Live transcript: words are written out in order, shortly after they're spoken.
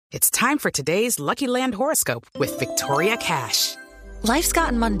It's time for today's Lucky Land horoscope with Victoria Cash. Life's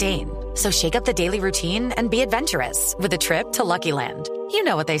gotten mundane, so shake up the daily routine and be adventurous with a trip to Lucky Land. You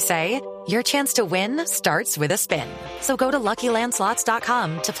know what they say, your chance to win starts with a spin. So go to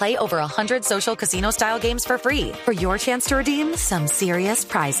LuckyLandSlots.com to play over 100 social casino-style games for free for your chance to redeem some serious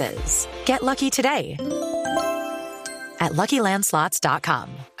prizes. Get lucky today at LuckyLandSlots.com.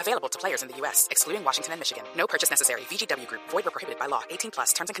 Available to players in the U.S., excluding Washington and Michigan. No purchase necessary. VGW Group. Void or prohibited by law.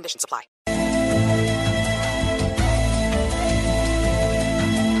 18+. Terms and conditions apply.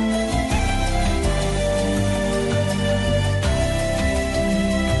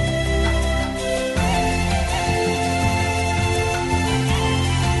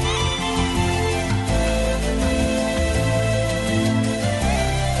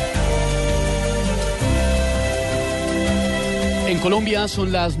 En Colombia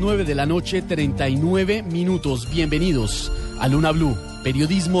son las 9 de la noche, 39 minutos. Bienvenidos a Luna BLU,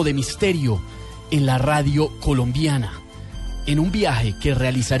 periodismo de misterio en la radio colombiana. En un viaje que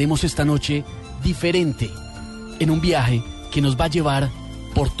realizaremos esta noche diferente, en un viaje que nos va a llevar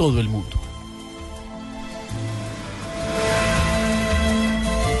por todo el mundo.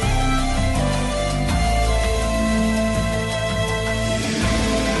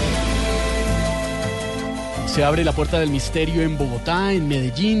 Se abre la puerta del misterio en Bogotá, en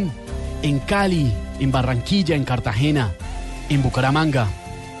Medellín, en Cali, en Barranquilla, en Cartagena, en Bucaramanga,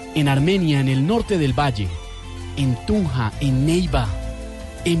 en Armenia, en el norte del Valle, en Tunja, en Neiva,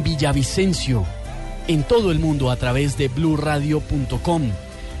 en Villavicencio, en todo el mundo a través de bluradio.com,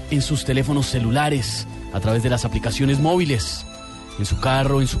 en sus teléfonos celulares, a través de las aplicaciones móviles, en su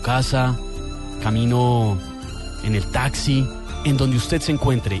carro, en su casa, camino en el taxi, en donde usted se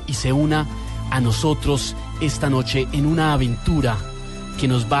encuentre y se una a nosotros esta noche en una aventura que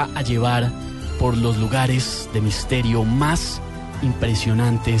nos va a llevar por los lugares de misterio más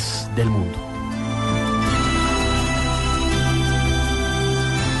impresionantes del mundo.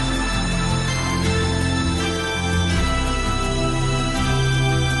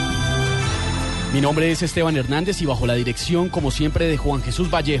 Mi nombre es Esteban Hernández y bajo la dirección, como siempre, de Juan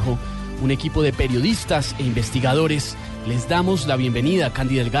Jesús Vallejo, un equipo de periodistas e investigadores, les damos la bienvenida a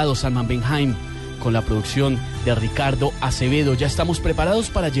Candy Delgado, Salman Benhaim, con la producción de Ricardo Acevedo. Ya estamos preparados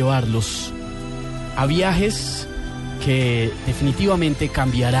para llevarlos a viajes que definitivamente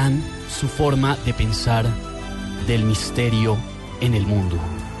cambiarán su forma de pensar del misterio en el mundo.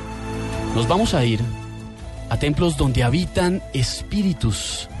 Nos vamos a ir a templos donde habitan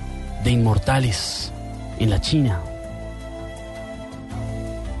espíritus de inmortales en la China.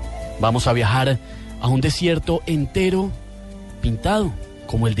 Vamos a viajar a un desierto entero pintado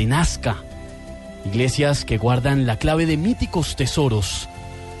como el de Nazca. Iglesias que guardan la clave de míticos tesoros,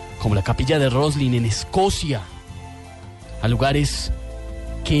 como la capilla de Roslin en Escocia. A lugares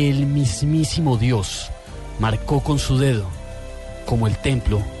que el mismísimo Dios marcó con su dedo, como el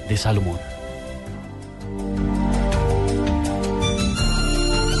templo de Salomón.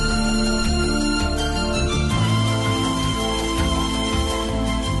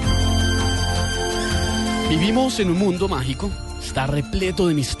 Vivimos en un mundo mágico, está repleto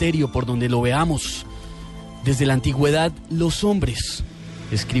de misterio por donde lo veamos. Desde la antigüedad, los hombres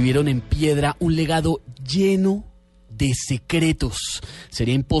escribieron en piedra un legado lleno de secretos.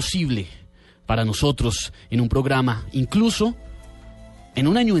 Sería imposible para nosotros en un programa, incluso en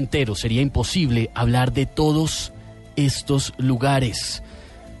un año entero, sería imposible hablar de todos estos lugares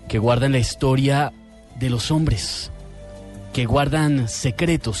que guardan la historia de los hombres, que guardan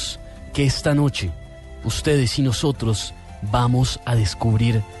secretos que esta noche ustedes y nosotros vamos a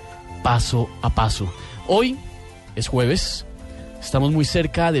descubrir paso a paso. Hoy es jueves, estamos muy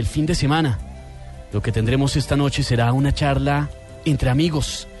cerca del fin de semana. Lo que tendremos esta noche será una charla entre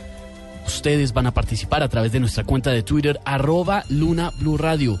amigos. Ustedes van a participar a través de nuestra cuenta de Twitter,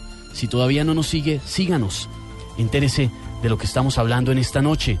 @LunaBluRadio. Si todavía no nos sigue, síganos. Entérese de lo que estamos hablando en esta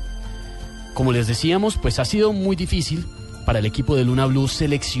noche. Como les decíamos, pues ha sido muy difícil para el equipo de Luna BLU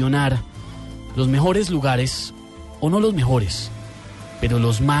seleccionar los mejores lugares, o no los mejores, pero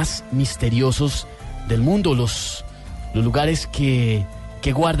los más misteriosos del mundo, los lugares que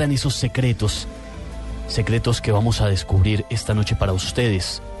guardan esos secretos que vamos a descubrir esta noche para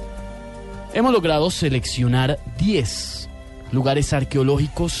ustedes. Hemos logrado seleccionar 10 lugares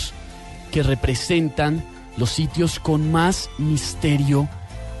arqueológicos que representan los sitios con más misterio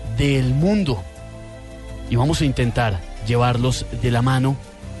del mundo. Y vamos a intentar llevarlos de la mano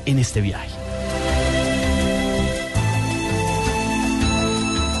en este viaje.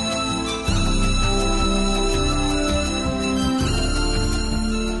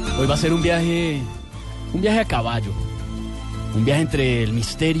 Hoy va a ser un viaje a caballo. Un viaje entre el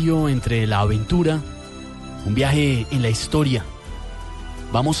misterio, entre la aventura, un viaje en la historia.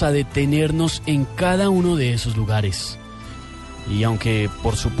 Vamos a detenernos en cada uno de esos lugares. Y aunque,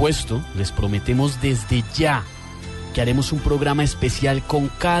 por supuesto, les prometemos desde ya que haremos un programa especial con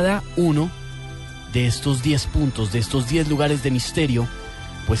cada uno de estos 10 puntos, de estos 10 lugares de misterio,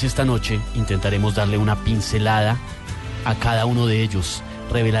 pues esta noche intentaremos darle una pincelada a cada uno de ellos.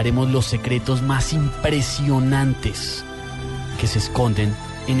 Revelaremos los secretos más impresionantes que se esconden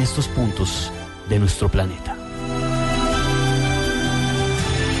en estos puntos de nuestro planeta.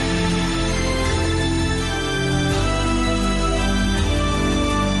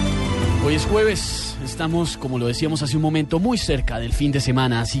 Hoy es jueves, estamos, como lo decíamos hace un momento, muy cerca del fin de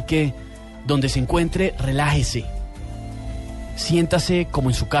semana, así que donde se encuentre, relájese. Siéntase como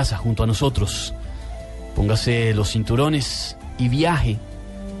en su casa, junto a nosotros. Póngase los cinturones y viaje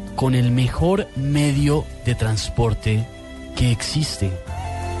con el mejor medio de transporte que existe,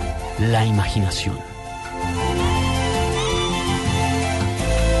 la imaginación.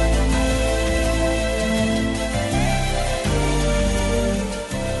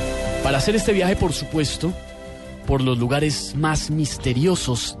 Para hacer este viaje, por supuesto, por los lugares más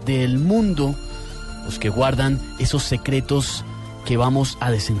misteriosos del mundo, los que guardan esos secretos que vamos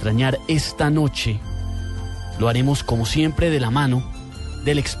a desentrañar esta noche, lo haremos como siempre de la mano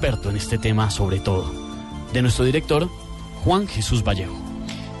del experto en este tema, sobre todo, de nuestro director, Juan Jesús Vallejo.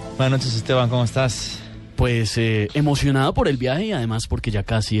 Buenas noches, Esteban, ¿cómo estás? Pues emocionado por el viaje y además porque ya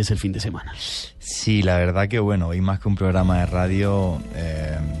casi es el fin de semana. Sí, la verdad que bueno, hoy más que un programa de radio,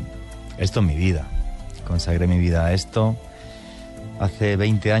 esto es mi vida. Consagré mi vida a esto. Hace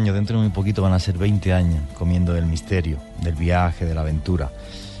 20 años, dentro de muy poquito van a ser 20 años, comiendo del misterio, del viaje, de la aventura.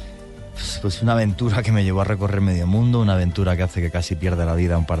 Pues una aventura que me llevó a recorrer medio mundo, una aventura que hace que casi pierda la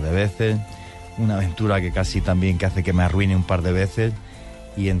vida un par de veces, una aventura que casi también que hace que me arruine un par de veces.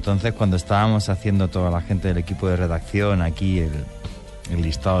 Y entonces cuando estábamos haciendo toda la gente del equipo de redacción aquí el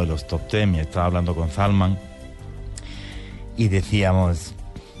listado de los top 10, y estaba hablando con Zalman y decíamos,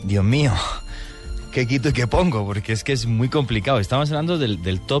 Dios mío, ¿qué quito y qué pongo? Porque es que es muy complicado. Estamos hablando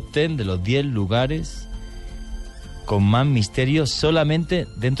del top 10 de los 10 lugares con más misterio solamente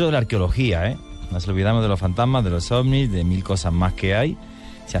dentro de la arqueología, ¿eh? Nos olvidamos de los fantasmas, de los ovnis, de 1000 cosas más que hay.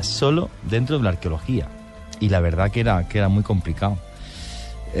 O sea, solo dentro de la arqueología. Y la verdad que era muy complicado.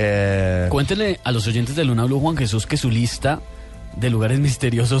 Cuéntele a los oyentes de Luna BLU, Juan Jesús, que su lista de lugares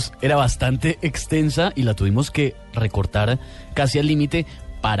misteriosos era bastante extensa y la tuvimos que recortar casi al límite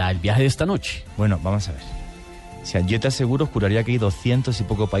para el viaje de esta noche. Bueno, vamos a ver. O sea, yo te aseguro, juraría que hay 200 y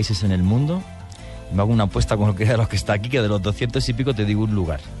poco países en el mundo. Me hago una apuesta con lo que de los que está aquí, que de los 200 y pico te digo un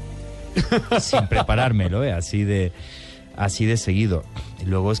lugar. Sin preparármelo, así de seguido. Y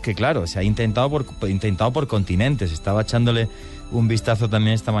luego es que, claro, se ha intentado por continentes. Estaba echándole un vistazo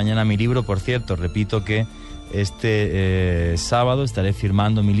también esta mañana a mi libro. Por cierto, repito que este sábado estaré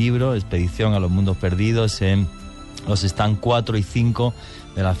firmando mi libro, Expedición a los Mundos Perdidos, en los stand 4 y 5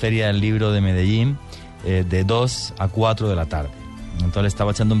 de la Feria del Libro de Medellín, de 2 a 4 de la tarde. Entonces le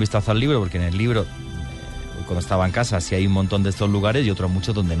estaba echando un vistazo al libro, porque en el libro, cuando estaba en casa, sí hay un montón de estos lugares y otros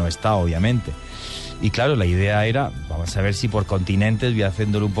muchos donde no está, obviamente. Y claro, la idea era, vamos a ver si por continentes voy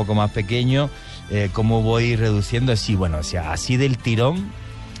haciéndolo un poco más pequeño, cómo voy reduciendo. Así, bueno, o sea, así del tirón,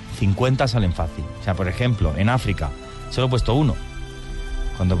 50 salen fácil. O sea, por ejemplo, en África, solo he puesto uno.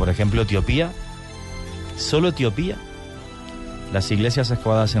 Cuando, por ejemplo, Etiopía, solo Etiopía, las iglesias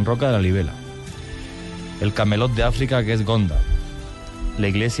excavadas en roca de la Libela. El camelot de África, que es Gondar. La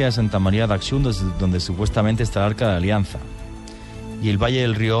iglesia de Santa María de Axum, donde supuestamente está el Arca de la Alianza. Y el valle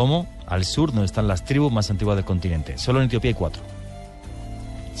del río Omo, al sur, donde están las tribus más antiguas del continente. Solo en Etiopía hay 4.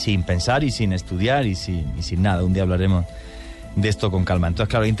 Sin pensar y sin estudiar y sin nada. Un día hablaremos de esto con calma. Entonces,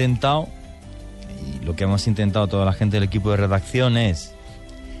 claro, he intentado, y lo que hemos intentado toda la gente del equipo de redacción es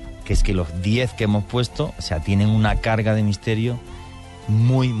que los 10 que hemos puesto, o sea, tienen una carga de misterio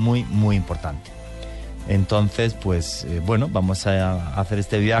muy, muy, muy importante. Entonces, pues, bueno, vamos a hacer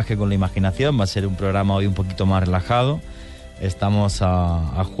este viaje con la imaginación. Va a ser un programa hoy un poquito más relajado. Estamos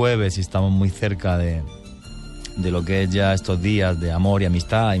a jueves y estamos muy cerca de lo que es ya estos días de amor y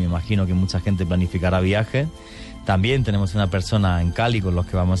amistad, y me imagino que mucha gente planificará viajes. También tenemos una persona en Cali con los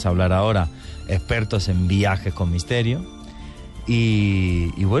que vamos a hablar ahora, expertos en viajes con misterio.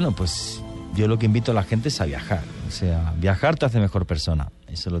 Y bueno, pues yo lo que invito a la gente es a viajar. O sea, viajar te hace mejor persona.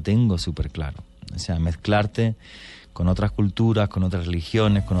 Eso lo tengo súper claro. O sea, mezclarte con otras culturas, con otras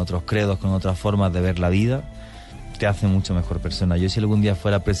religiones, con otros credos, con otras formas de ver la vida, te hace mucho mejor persona. Yo, si algún día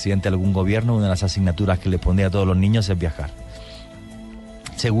fuera presidente de algún gobierno, una de las asignaturas que le pondría a todos los niños es viajar.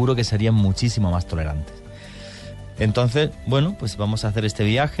 Seguro que serían muchísimo más tolerantes. Entonces, bueno, pues vamos a hacer este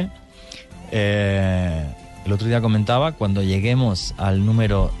viaje. El otro día comentaba, cuando lleguemos al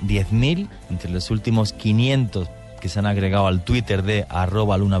número 10.000, entre los últimos 500 que se han agregado al Twitter de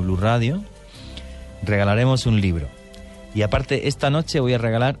 @Luna BLU Radio, regalaremos un libro. Y aparte, esta noche voy a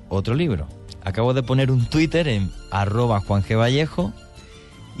regalar otro libro. Acabo de poner un Twitter en @JuanGVallejo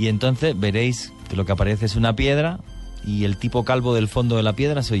y entonces veréis que lo que aparece es una piedra y el tipo calvo del fondo de la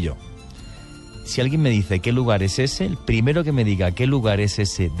piedra soy yo. Si alguien me dice qué lugar es ese, el primero que me diga qué lugar es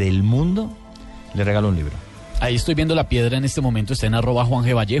ese del mundo, le regalo un libro. Ahí estoy viendo la piedra en este momento, está en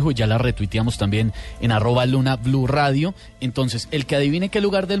 @JuanGVallejo y ya la retuiteamos también en @Luna BLU Radio. Entonces, el que adivine qué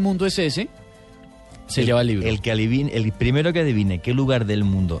lugar del mundo es ese, se lleva el libro. El primero que adivine qué lugar del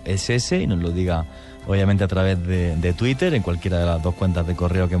mundo es ese y nos lo diga, obviamente a través de Twitter, en cualquiera de las dos cuentas de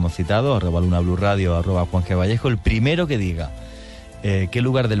correo que hemos citado, @Luna BLU Radio, @JuanGVallejo, el primero que diga qué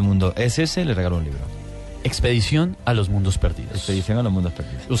lugar del mundo es ese, le regalo un libro. Expedición a los mundos perdidos. Expedición a los mundos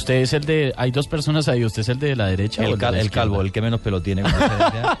perdidos. Usted es el de... Hay dos personas ahí. ¿Usted es el de la derecha o el de la izquierda? El calvo, el que menos pelo tiene.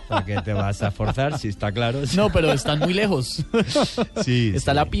 ¿Para qué te vas a forzar? Si está claro. No, pero están muy lejos. Sí.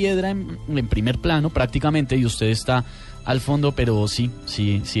 Está la piedra en primer plano prácticamente y usted está al fondo, pero sí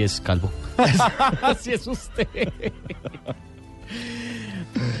es calvo. Sí es usted.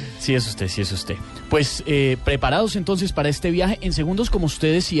 Sí es usted. Pues preparados entonces para este viaje. En segundos, como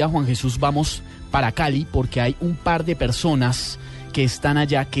usted decía, Juan Jesús, vamos para Cali porque hay un par de personas que están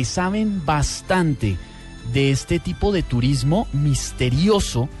allá que saben bastante de este tipo de turismo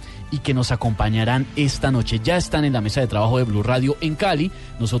misterioso y que nos acompañarán esta noche. Ya están en la mesa de trabajo de Blue Radio en Cali,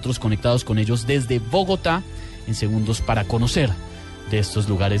 nosotros conectados con ellos desde Bogotá en segundos para conocer de estos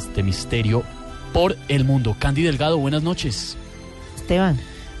lugares de misterio por el mundo. Candy Delgado, buenas noches. Esteban.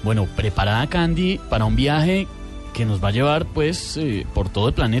 Bueno, preparada Candy para un viaje que nos va a llevar pues por todo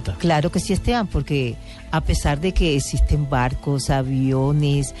el planeta. Claro que sí, Esteban, porque a pesar de que existen barcos,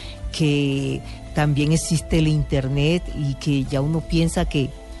 aviones, que también existe el internet y que ya uno piensa que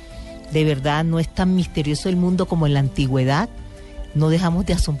de verdad no es tan misterioso el mundo como en la antigüedad, no dejamos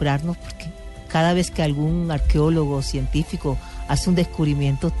de asombrarnos porque cada vez que algún arqueólogo o científico hace un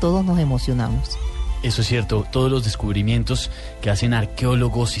descubrimiento, todos nos emocionamos. Eso es cierto, todos los descubrimientos que hacen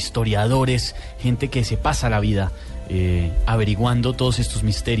arqueólogos, historiadores, gente que se pasa la vida averiguando todos estos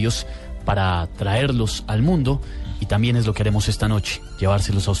misterios para traerlos al mundo, y también es lo que haremos esta noche,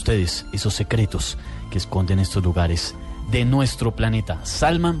 llevárselos a ustedes, esos secretos que esconden estos lugares de nuestro planeta.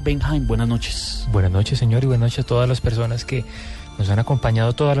 Salman Benhaim, buenas noches. Buenas noches, señor, y buenas noches a todas las personas que nos han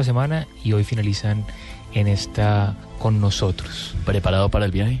acompañado toda la semana y hoy finalizan en esta con nosotros. ¿Preparado para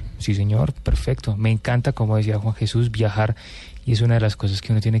el viaje? Sí, señor, perfecto. Me encanta, como decía Juan Jesús, viajar y es una de las cosas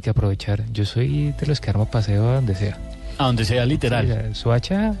que uno tiene que aprovechar. Yo soy de los que armo paseo a donde sea. A donde sea, literal. Sí,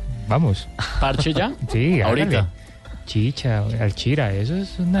 Soacha, vamos. ¿Parche ya? Sí, ahorita. Hágale. Chicha, Alchira, eso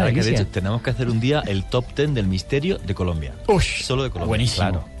es una delicia. De hecho, tenemos que hacer un día el top 10 del misterio de Colombia. Uy, solo de Colombia. Buenísimo.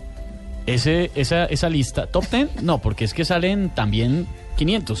 Claro. Esa lista, top 10, no, porque es que salen también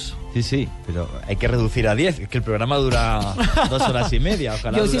 500. Sí, pero hay que reducir a 10, es que el programa dura 2 horas y media.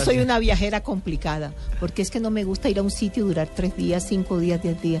 Ojalá. Yo sí soy una viajera complicada, porque es que no me gusta ir a un sitio y durar 3 días, 5 días,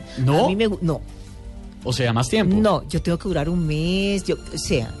 10 días. ¿No? A mí no. O sea, más tiempo. No, yo tengo que durar un mes,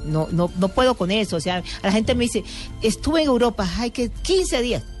 no puedo con eso. O sea, a la gente me dice, estuve en Europa, ay, que 15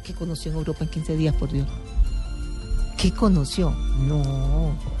 días. ¿Qué conoció en Europa en 15 días, por Dios? ¿Qué conoció?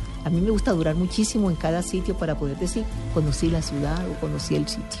 No. A mí me gusta durar muchísimo en cada sitio para poder decir, conocí la ciudad o conocí el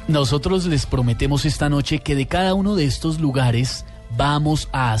sitio. Nosotros les prometemos esta noche que de cada uno de estos lugares vamos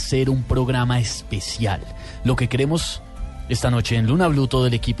a hacer un programa especial. Lo que queremos esta noche en Luna BLU, todo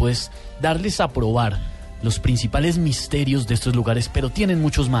el equipo, es darles a probar los principales misterios de estos lugares, pero tienen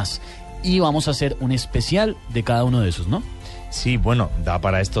muchos más. Y vamos a hacer un especial de cada uno de esos, ¿no? Sí, bueno, da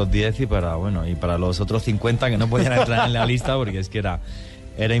para estos 10 y para los otros 50 que no podían entrar en la lista porque es que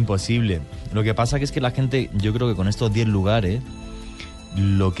era imposible. Lo que pasa que es que la gente, yo creo que con estos 10 lugares,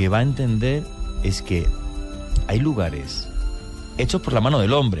 lo que va a entender es que hay lugares hechos por la mano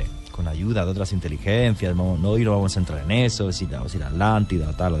del hombre, con ayuda de otras inteligencias, hoy no vamos a entrar en eso, vamos a ir a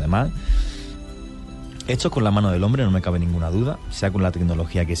Atlántida, tal, lo demás. Hechos con la mano del hombre, no me cabe ninguna duda, sea con la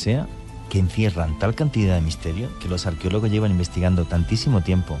tecnología que sea, que encierran tal cantidad de misterio que los arqueólogos llevan investigando tantísimo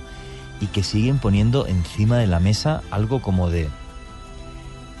tiempo y que siguen poniendo encima de la mesa algo como de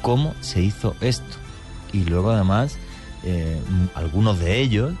cómo se hizo esto. Y luego además, algunos de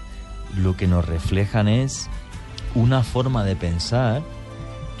ellos lo que nos reflejan es una forma de pensar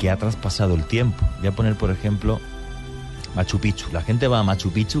que ha traspasado el tiempo. Voy a poner, por ejemplo, Machu Picchu. La gente va a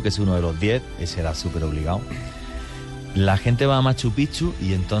Machu Picchu, que es uno de los 10, ese era súper obligado. La gente va a Machu Picchu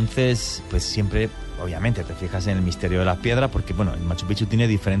y entonces pues siempre obviamente te fijas en el misterio de las piedras, porque bueno, el Machu Picchu tiene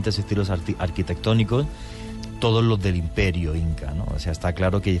diferentes estilos arquitectónicos, todos los del imperio inca, ¿no? O sea, está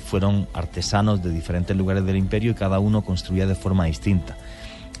claro que fueron artesanos de diferentes lugares del imperio y cada uno construía de forma distinta.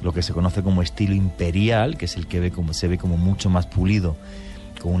 Lo que se conoce como estilo imperial, que es el que se ve como mucho más pulido,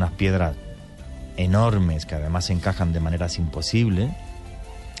 con unas piedras enormes que además se encajan de maneras imposibles.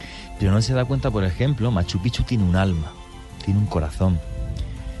 Pero no se da cuenta, por ejemplo, Machu Picchu tiene un alma, tiene un corazón.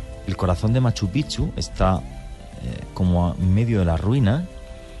 El corazón de Machu Picchu está como en medio de la ruina.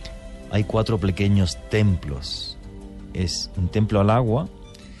 Hay 4 pequeños templos. Es un templo al agua,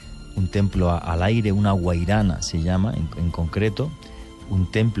 un templo al aire, una guairana se llama en concreto, un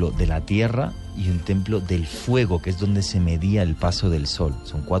templo de la tierra y un templo del fuego, que es donde se medía el paso del sol.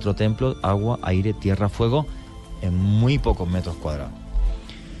 Son 4 templos: agua, aire, tierra, fuego, en muy pocos metros cuadrados.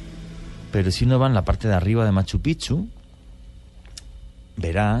 Pero si uno va en la parte de arriba de Machu Picchu,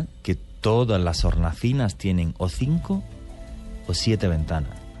 verá que todas las hornacinas tienen o 5 o 7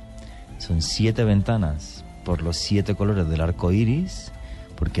 ventanas. Son 7 ventanas por los 7 colores del arco iris,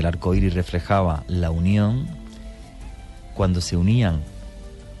 porque el arco iris reflejaba la unión. Cuando se unían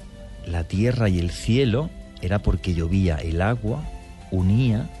la tierra y el cielo, era porque llovía el agua,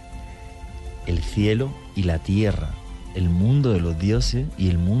 unía el cielo y la tierra, el mundo de los dioses y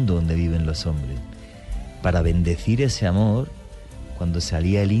el mundo donde viven los hombres. Para bendecir ese amor, cuando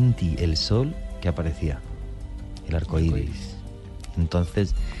salía el Inti, el sol, ¿qué aparecía? El arco iris.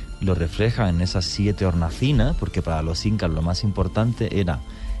 Entonces lo reflejan en esas 7 hornacinas, porque para los incas lo más importante era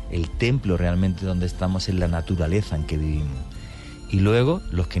el templo realmente donde estamos, en la naturaleza en que vivimos. Y luego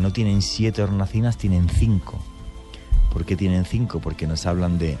los que no tienen 7 hornacinas tienen 5. ¿Por qué tienen 5? Porque nos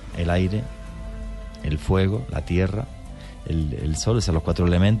hablan de el aire, el fuego, la tierra, el sol, o sea, los 4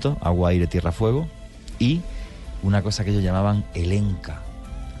 elementos: agua, aire, tierra, fuego, y una cosa que ellos llamaban el Enca.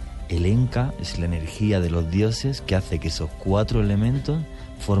 El Enca es la energía de los dioses que hace que esos 4 elementos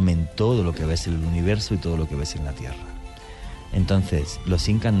formen todo lo que ves en el universo y todo lo que ves en la tierra. Entonces, los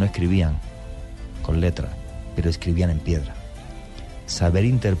incas no escribían con letras, pero escribían en piedra. Saber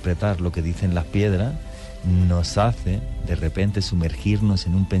interpretar lo que dicen las piedras nos hace de repente sumergirnos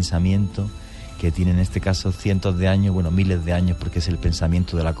en un pensamiento que tiene en este caso cientos de años, bueno, miles de años, porque es el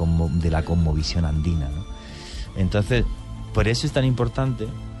pensamiento de la cosmovisión andina, ¿no? Entonces, por eso es tan importante,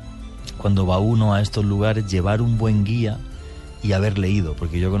 cuando va uno a estos lugares, llevar un buen guía y haber leído,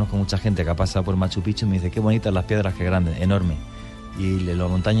 porque yo conozco mucha gente que ha pasado por Machu Picchu y me dice: qué bonitas las piedras, qué grandes, enormes, y la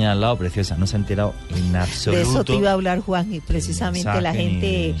montaña al lado, preciosa. No se ha enterado en absoluto. De eso te iba a hablar, Juan, y precisamente la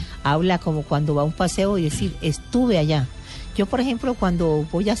gente habla como cuando va a un paseo y decir: estuve allá. Yo, por ejemplo, cuando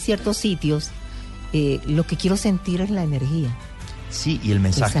voy a ciertos sitios, lo que quiero sentir es la energía. Sí, y el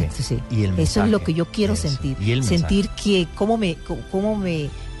mensaje. Exacto, sí. Y el mensaje. Eso es lo que yo quiero sentir. Y el sentir que cómo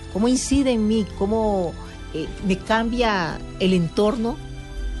incide en mí, cómo me cambia el entorno,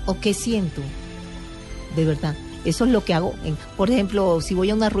 o qué siento, de verdad. Eso es lo que hago. Por ejemplo, si voy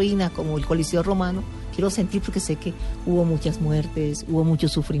a una ruina como el Coliseo Romano, quiero sentir, porque sé que hubo muchas muertes, hubo mucho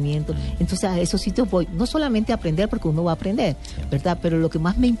sufrimiento. Entonces a esos sitios voy, no solamente a aprender, porque uno va a aprender, ¿verdad? Pero lo que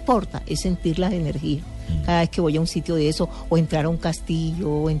más me importa es sentir la energía. Cada vez que voy a un sitio de eso, o entrar a un castillo,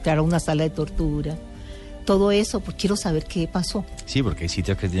 o entrar a una sala de tortura, todo eso, pues quiero saber qué pasó. Sí, porque hay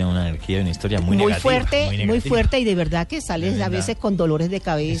sitios que tienen una energía y una historia muy negativa. Muy fuerte, y de verdad que sales a veces con dolores de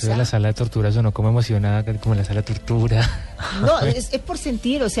cabeza. Eso de la sala de tortura, eso no como emocionada como la sala de tortura. No, es por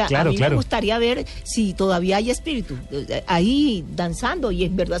sentir, o sea, claro, a mí me gustaría ver si todavía hay espíritus ahí danzando, y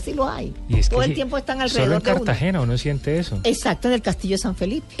en verdad sí lo hay. Y es todo que el tiempo están alrededor de uno. Solo en Cartagena uno siente eso. Exacto, en el Castillo de San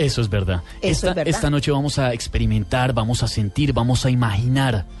Felipe. Eso es verdad. Esta noche vamos a experimentar, vamos a sentir, vamos a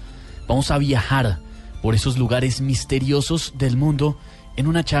imaginar, vamos a viajar por esos lugares misteriosos del mundo, en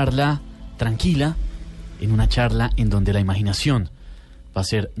una charla tranquila, en una charla en donde la imaginación va a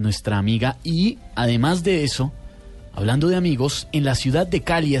ser nuestra amiga. Y además de eso, hablando de amigos, en la ciudad de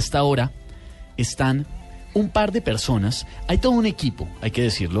Cali hasta ahora están un par de personas. Hay todo un equipo, hay que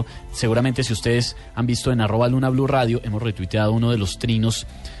decirlo. Seguramente si ustedes han visto en @Luna BLU Radio, hemos retuiteado uno de los trinos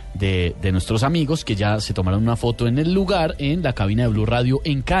de nuestros amigos que ya se tomaron una foto en el lugar, en la cabina de Blue Radio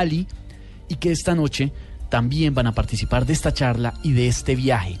en Cali, y que esta noche también van a participar de esta charla y de este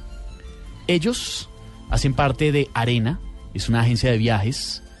viaje. Ellos hacen parte de Arena, es una agencia de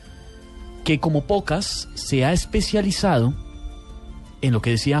viajes que, como pocas, se ha especializado en lo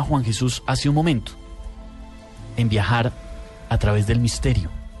que decía Juan Jesús hace un momento, en viajar a través del misterio,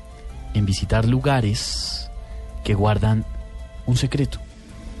 en visitar lugares que guardan un secreto,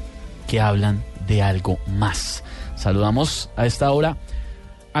 que hablan de algo más. Saludamos a esta hora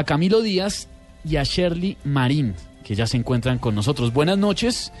a Camilo Díaz y a Shirley Marín, que ya se encuentran con nosotros. Buenas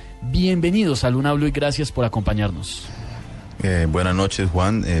noches, bienvenidos a Luna BLU y gracias por acompañarnos. Buenas noches,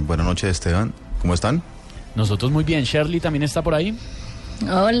 Juan. Buenas noches, Esteban. ¿Cómo están? Nosotros muy bien. Shirley también está por ahí.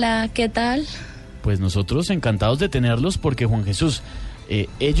 Hola, ¿qué tal? Pues nosotros encantados de tenerlos porque, Juan Jesús,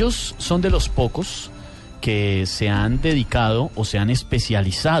 ellos son de los pocos que se han dedicado o se han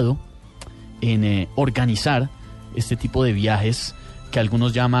especializado en organizar este tipo de viajes que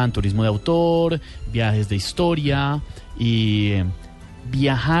algunos llaman turismo de autor, viajes de historia y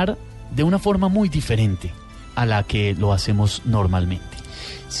viajar de una forma muy diferente a la que lo hacemos normalmente.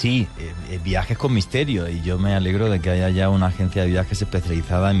 Sí, viajes con misterio, y yo me alegro de que haya ya una agencia de viajes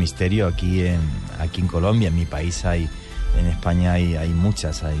especializada en misterio aquí en Colombia. En mi país en España hay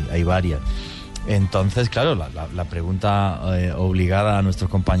muchas, hay varias. Entonces, claro, la pregunta obligada a nuestros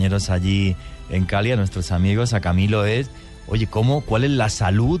compañeros allí en Cali, a nuestros amigos, a Camilo, es: oye, ¿cuál es la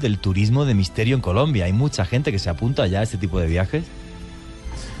salud del turismo de misterio en Colombia? ¿Hay mucha gente que se apunta ya a este tipo de viajes?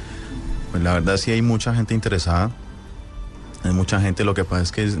 Pues la verdad sí hay mucha gente interesada. Hay mucha gente, lo que pasa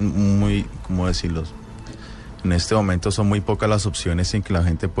es que es muy, ¿cómo decirlo? En este momento son muy pocas las opciones en que la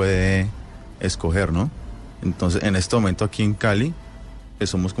gente puede escoger, ¿no? Entonces, en este momento aquí en Cali,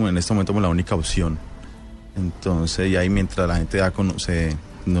 somos como la única opción. Entonces, y ahí mientras la gente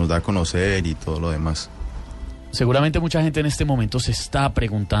nos da a conocer y todo lo demás. Seguramente mucha gente en este momento se está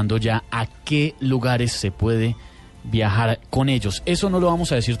preguntando ya a qué lugares se puede viajar con ellos. Eso no lo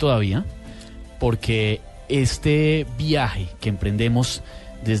vamos a decir todavía, porque este viaje que emprendemos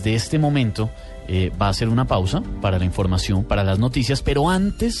desde este momento va a ser una pausa para la información, para las noticias, pero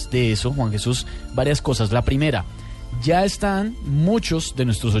antes de eso, Juan Jesús, varias cosas. La primera, ya están muchos de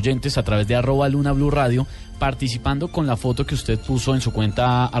nuestros oyentes a través de @Luna BLU Radio participando con la foto que usted puso en su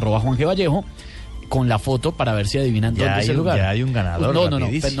cuenta @Juan G. Vallejo, con la foto para ver si adivinan dónde es el lugar. Ya hay un ganador.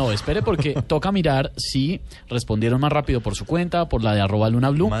 No, espere, porque toca mirar si respondieron más rápido por su cuenta, por la de @Luna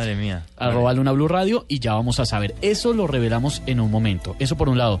BLU. Madre mía. @Luna BLU Radio, y ya vamos a saber. Eso lo revelamos en un momento. Eso por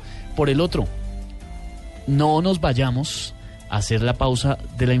un lado. Por el otro, no nos vayamos a hacer la pausa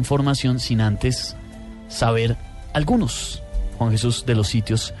de la información sin antes saber algunos, Juan Jesús, de los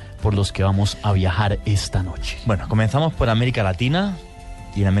sitios por los que vamos a viajar esta noche. Bueno, comenzamos por América Latina.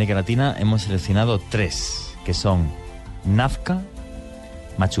 Y en América Latina hemos seleccionado 3, que son Nazca,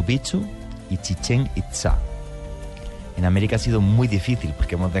 Machu Picchu y Chichén Itzá. En América ha sido muy difícil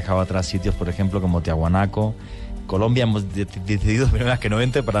porque hemos dejado atrás sitios, por ejemplo, como Tiahuanaco. Colombia hemos decidido primero que no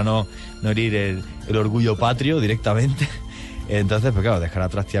entre para no herir el orgullo patrio directamente. Entonces, pues claro, dejar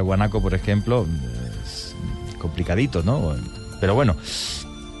atrás Tiahuanaco, por ejemplo, es complicadito, ¿no? Pero bueno,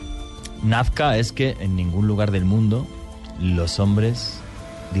 Nazca es que en ningún lugar del mundo los hombres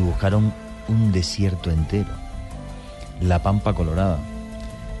dibujaron un desierto entero, la Pampa Colorada.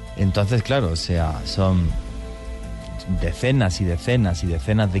 Entonces, claro, o sea, son decenas y decenas y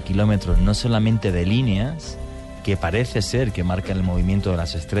decenas de kilómetros, no solamente de líneas, que parece ser que marcan el movimiento de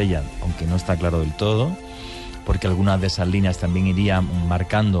las estrellas, aunque no está claro del todo, porque algunas de esas líneas también irían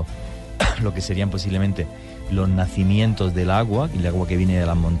marcando lo que serían posiblemente los nacimientos del agua, y el agua que viene de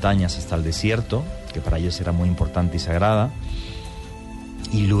las montañas hasta el desierto, que para ellos era muy importante y sagrada.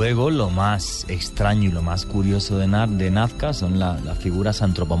 Y luego lo más extraño y lo más curioso de Nazca son las figuras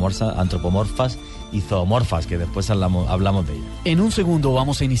antropomorfas y zoomorfas, que después hablamos de ellas. En un segundo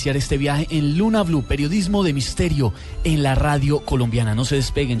vamos a iniciar este viaje en Luna BLU, periodismo de misterio en la radio colombiana. No se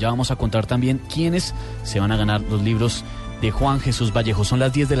despeguen, ya vamos a contar también quiénes se van a ganar los libros de Juan Jesús Vallejo. Son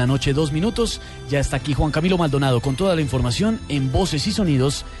las 10 de la noche, 2 minutos. Ya está aquí Juan Camilo Maldonado con toda la información en Voces y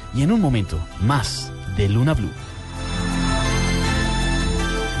Sonidos, y en un momento más de Luna BLU.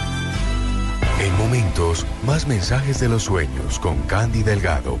 En momentos, más mensajes de los sueños con Candy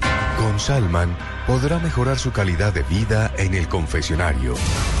Delgado. Con Salman podrá mejorar su calidad de vida en el confesionario.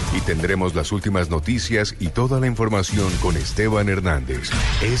 Y tendremos las últimas noticias y toda la información con Esteban Hernández.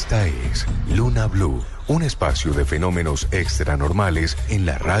 Esta es Luna BLU, un espacio de fenómenos extranormales en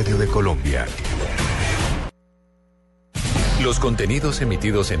la radio de Colombia. Los contenidos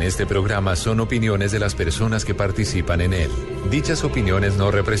emitidos en este programa son opiniones de las personas que participan en él. Dichas opiniones no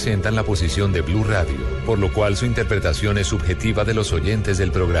representan la posición de Blue Radio, por lo cual su interpretación es subjetiva de los oyentes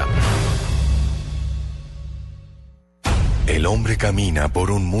del programa. El hombre camina por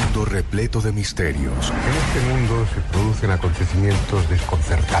un mundo repleto de misterios. En este mundo se producen acontecimientos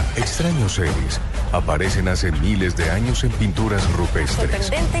desconcertantes. Extraños seres aparecen hace miles de años en pinturas rupestres. La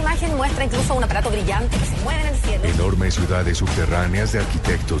sorprendente imagen muestra incluso un aparato brillante que se mueve en el cielo. Enormes ciudades subterráneas de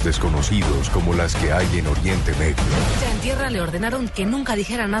arquitectos desconocidos como las que hay en Oriente Medio. Ya en tierra le ordenaron que nunca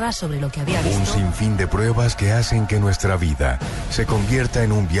dijera nada sobre lo que había visto. Un sinfín de pruebas que hacen que nuestra vida se convierta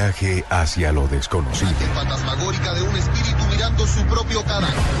en un viaje hacia lo desconocido. Fantasmagórica de un espíritu mirando su propio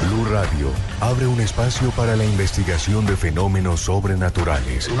cadáver. Blue Radio abre un espacio para la investigación de fenómenos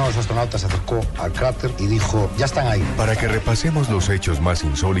sobrenaturales. Uno de los astronautas se acercó al cráter y dijo, ya están ahí. Para que repasemos los hechos más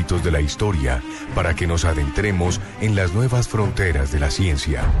insólitos de la historia, para que nos adentremos en las nuevas fronteras de la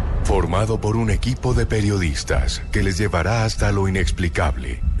ciencia. Formado por un equipo de periodistas que les llevará hasta lo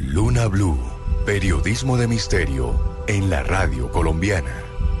inexplicable. Luna Blue, periodismo de misterio en la radio colombiana.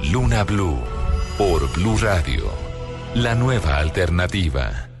 Luna Blue, por Blue Radio, la nueva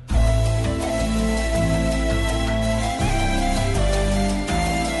alternativa.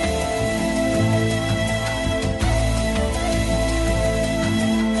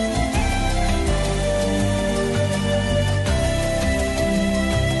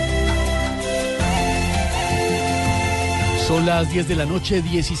 Son las 10 de la noche,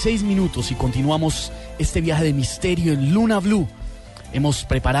 16 minutos y continuamos este viaje de misterio en Luna Blue. Hemos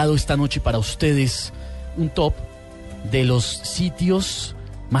preparado esta noche para ustedes un top de los sitios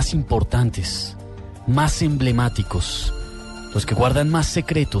más importantes, más emblemáticos, los que guardan más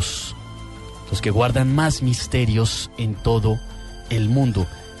secretos, los que guardan más misterios en todo el mundo.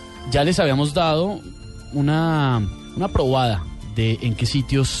 Ya les habíamos dado una probada de en qué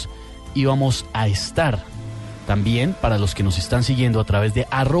sitios íbamos a estar. También, para los que nos están siguiendo a través de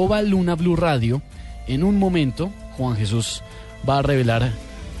 @LunaBlueRadio, en un momento, Juan Jesús va a revelar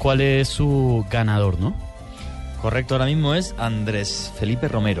cuál es su ganador, ¿no? Correcto, ahora mismo es Andrés Felipe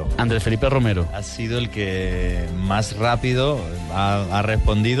Romero. Andrés Felipe Romero. Ha sido el que más rápido ha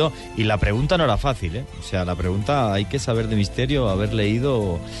respondido, y la pregunta no era fácil, ¿eh? O sea, la pregunta hay que saber de misterio, haber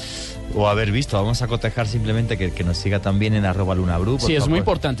leído o haber visto. Vamos a cotejar simplemente que nos siga también en @LunaBlue. Sí, es muy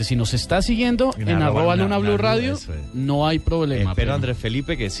importante. Si nos está siguiendo en @LunaBlue Radio, no hay problema. Espero, Andrés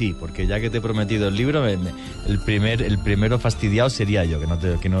Felipe, que sí, porque ya que te he prometido el libro, el primero fastidiado sería yo,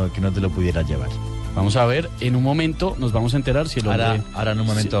 que no te lo pudiera llevar. Vamos a ver, en un momento nos vamos a enterar si el hombre... Ahora en un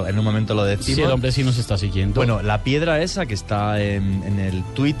momento lo decimos. Si el hombre sí nos está siguiendo. Bueno, la piedra esa que está en el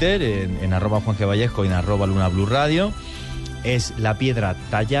Twitter, en @JuanGVallejo y en @LunaBlueRadio, es la piedra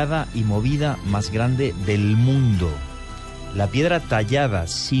tallada y movida más grande del mundo. La piedra tallada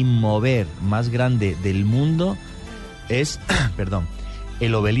sin mover más grande del mundo es,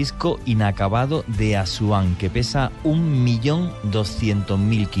 el obelisco inacabado de Asuán, que pesa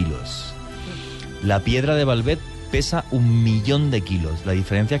 1.200.000 kilos. La piedra de Baalbek pesa 1.000.000 de kilos. La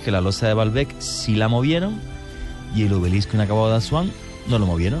diferencia es que la losa de Baalbek sí la movieron y el obelisco inacabado de Asuán no lo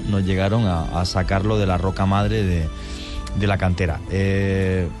movieron, no llegaron a sacarlo de la roca madre de la cantera.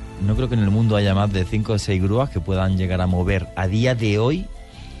 No creo que en el mundo haya más de 5 o 6 grúas que puedan llegar a mover a día de hoy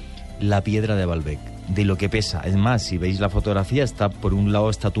la piedra de Baalbek, de lo que pesa. Es más, si veis la fotografía, por un lado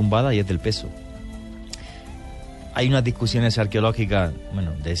está tumbada y es del peso. Hay unas discusiones arqueológicas,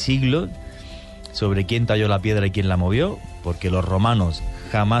 de siglos, sobre quién talló la piedra y quién la movió, porque los romanos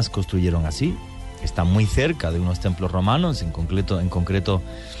jamás construyeron así. Está muy cerca de unos templos romanos, en concreto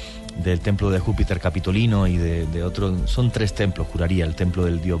del templo de Júpiter Capitolino y de otro. Son 3 templos, juraría, el templo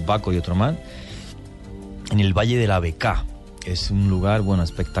del dios Baco y otro más, en el Valle de la Becá. Es un lugar,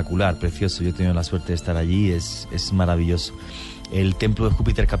 espectacular, precioso. Yo he tenido la suerte de estar allí, es maravilloso. El templo de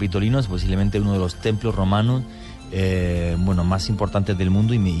Júpiter Capitolino es posiblemente uno de los templos romanos más importantes del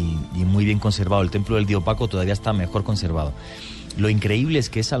mundo y muy bien conservado. El templo del dios Baco todavía está mejor conservado. Lo increíble es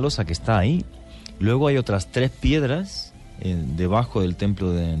que esa losa que está ahí, luego hay otras 3 piedras debajo del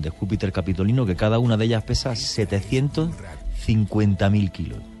templo de Júpiter Capitolino, que cada una de ellas pesa 750.000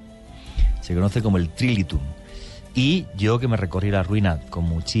 kilos. Se conoce como el Trilitum. Y yo, que me recorrí la ruina con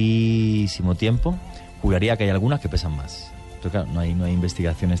muchísimo tiempo, juraría que hay algunas que pesan más. Pero claro, no hay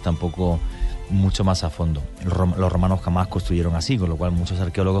investigaciones tampoco mucho más a fondo. Los romanos jamás construyeron así, con lo cual muchos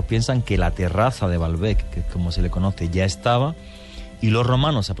arqueólogos piensan que la terraza de Baalbek, que es como se le conoce, ya estaba, y los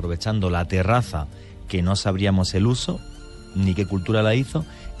romanos, aprovechando la terraza, que no sabríamos el uso ni qué cultura la hizo,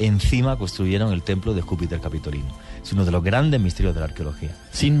 encima construyeron el templo de Júpiter Capitolino. Es uno de los grandes misterios de la arqueología.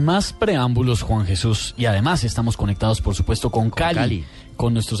 Sin más preámbulos, Juan Jesús, y además estamos conectados, por supuesto, con Cali,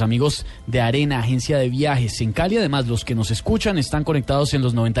 con nuestros amigos de Arena, agencia de viajes. En Cali, además, los que nos escuchan están conectados en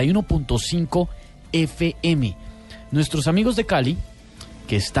los 91.5 FM. Nuestros amigos de Cali,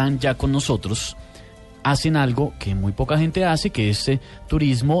 que están ya con nosotros, hacen algo que muy poca gente hace, que es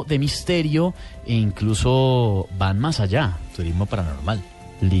turismo de misterio, e incluso van más allá. Turismo paranormal.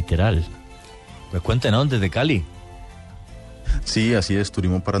 Literal. Pues cuéntenos, desde Cali. Sí, así es,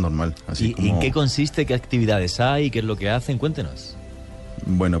 turismo paranormal. Así ¿Y en qué consiste, qué actividades hay, qué es lo que hacen? Cuéntenos.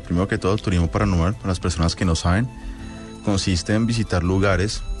 Bueno, primero que todo, turismo paranormal, para las personas que no saben, consiste en visitar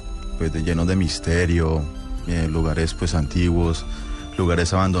lugares pues llenos de misterio, lugares pues antiguos,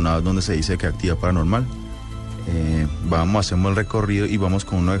 lugares abandonados donde se dice que hay actividad paranormal. Hacemos el recorrido y vamos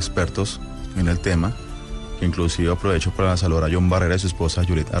con unos expertos en el tema, que inclusive aprovecho para saludar a John Barrera y su esposa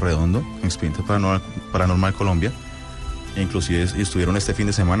Julieta Arredondo, Expediente Paranormal Colombia. Inclusive estuvieron este fin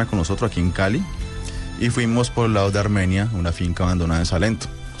de semana con nosotros aquí en Cali y fuimos por el lado de Armenia, una finca abandonada en Salento.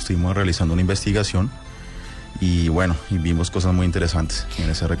 Estuvimos realizando una investigación y bueno, y vimos cosas muy interesantes en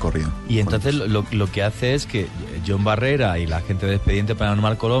ese recorrido. Y entonces lo que hace es que John Barrera y la gente de Expediente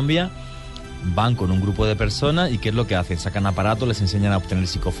Paranormal Colombia van con un grupo de personas y ¿qué es lo que hacen? Sacan aparatos, les enseñan a obtener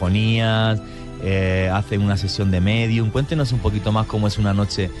psicofonías, hacen una sesión de medium. Cuéntenos un poquito más cómo es una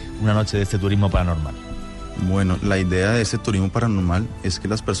noche de este turismo paranormal. Bueno, la idea de este turismo paranormal es que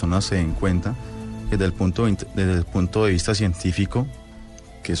las personas se den cuenta que desde el punto de vista científico,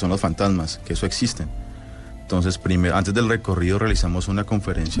 que son los fantasmas, que eso existen. Entonces, primero, antes del recorrido realizamos una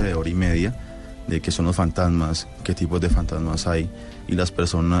conferencia de 1 hora y media de qué son los fantasmas, qué tipos de fantasmas hay, y las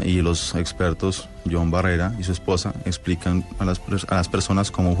personas y los expertos, John Barrera y su esposa, explican a las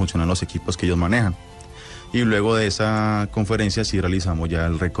personas cómo funcionan los equipos que ellos manejan. Y luego de esa conferencia sí realizamos ya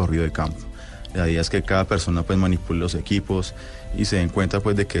el recorrido de campo. La idea es que cada persona pues manipule los equipos y se den cuenta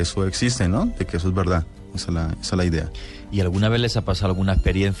pues de que eso existe, ¿no? De que eso es verdad. Esa es la idea. ¿Y alguna vez les ha pasado alguna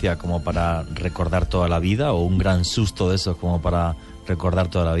experiencia como para recordar toda la vida o un gran susto de esos como para recordar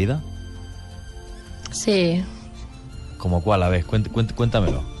toda la vida? Sí. ¿Como cuál? A ver,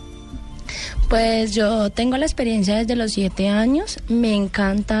 cuéntamelo. Pues yo tengo la experiencia desde los 7 años, me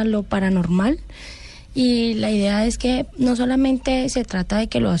encanta lo paranormal y la idea es que no solamente se trata de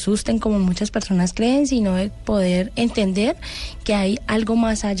que lo asusten como muchas personas creen, sino de poder entender que hay algo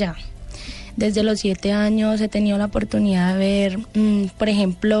más allá. Desde los 7 años he tenido la oportunidad de ver, por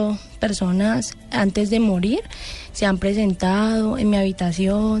ejemplo, personas antes de morir se han presentado en mi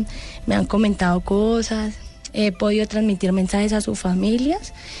habitación, me han comentado cosas, he podido transmitir mensajes a sus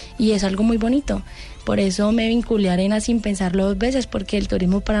familias y es algo muy bonito. Por eso me vinculé a Arena sin pensarlo 2 veces, porque el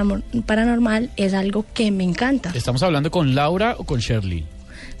turismo paranormal es algo que me encanta. ¿Estamos hablando con Laura o con Shirley?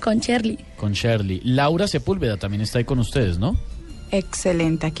 Con Shirley. Con Shirley. Laura Sepúlveda también está ahí con ustedes, ¿no?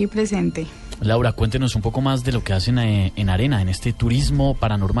 Excelente, aquí presente. Laura, cuéntenos un poco más de lo que hacen en Arena, en este turismo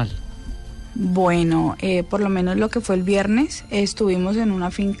paranormal. Bueno, por lo menos lo que fue el viernes, estuvimos en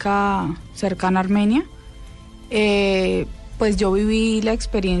una finca cercana a Armenia. Pues yo viví la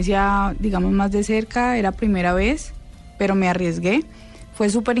experiencia, digamos, más de cerca, era primera vez, pero me arriesgué. Fue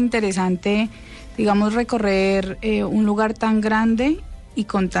súper interesante, digamos, recorrer un lugar tan grande y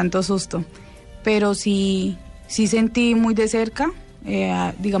con tanto susto. Pero sí sentí muy de cerca,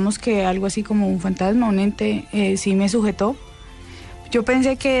 digamos que algo así como un fantasma, un ente, sí me sujetó. Yo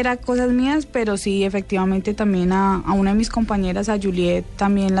pensé que eran cosas mías, pero sí, efectivamente también a una de mis compañeras, a Juliet,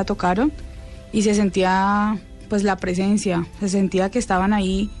 también la tocaron y se sentía pues la presencia, se sentía que estaban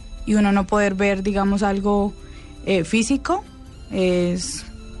ahí y uno no poder ver, digamos, algo físico, es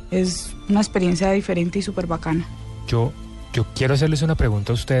una experiencia diferente y súper bacana. Yo quiero hacerles una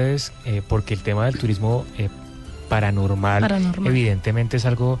pregunta a ustedes, porque el tema del turismo paranormal evidentemente es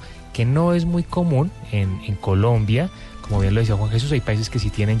algo que no es muy común en Colombia. Como bien lo decía Juan Jesús, hay países que sí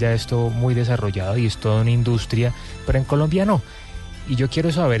tienen ya esto muy desarrollado y es toda una industria, pero en Colombia no. Y yo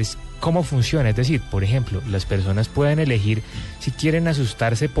quiero saber cómo funciona, es decir, por ejemplo, las personas pueden elegir si quieren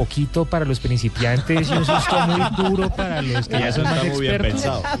asustarse poquito para los principiantes y un susto muy duro para los que ya son más expertos. Muy bien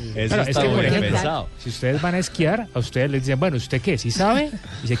pensado. Eso está muy bien pensado. Si ustedes van a esquiar, a ustedes les dicen, bueno, ¿usted qué? ¿Sí sabe?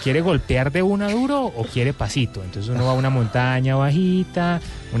 ¿Y se quiere golpear de una duro o quiere pasito? Entonces uno va a una montaña bajita,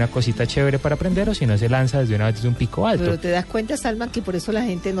 una cosita chévere para aprender, o si no se lanza desde una vez desde un pico alto. Pero te das cuenta, Salman, que por eso la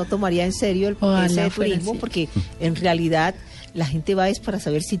gente no tomaría en serio ese turismo, porque en realidad la gente va es para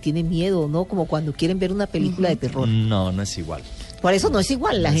saber si tiene miedo o no, como cuando quieren ver una película de terror. No es igual. Por eso no es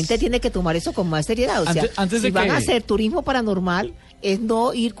igual, la gente tiene que tomar eso con más seriedad. O sea, antes si van a hacer turismo paranormal, es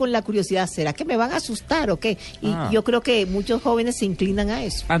no ir con la curiosidad, ¿será que me van a asustar o qué? Y yo creo que muchos jóvenes se inclinan a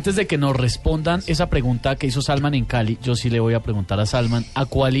eso. Antes de que nos respondan esa pregunta que hizo Salman en Cali, yo sí le voy a preguntar a Salman, ¿a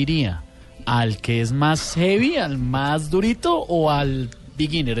cuál iría? ¿Al que es más heavy, al más durito o al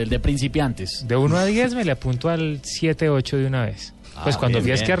beginner, el de principiantes? De 1 a 10 me le apunto al 7, 8 de una vez. Pues cuando fui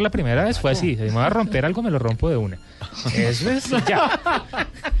a esquiar la primera vez fue así, si me va a romper algo me lo rompo de una. Eso es ya.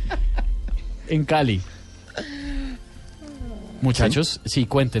 en Cali. Muchachos, sí,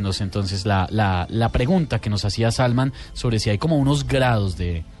 cuéntenos entonces la pregunta que nos hacía Salman sobre si hay como unos grados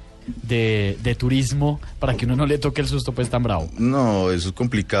de turismo para que uno no le toque el susto pues tan bravo. No, eso es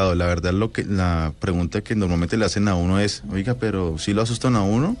complicado. La verdad, la pregunta que normalmente le hacen a uno es, oiga, pero ¿sí lo asustan a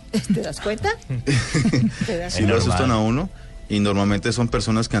uno? ¿Te das cuenta? Sí lo asustan a uno. Y normalmente son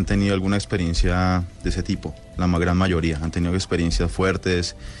personas que han tenido alguna experiencia de ese tipo. La gran mayoría han tenido experiencias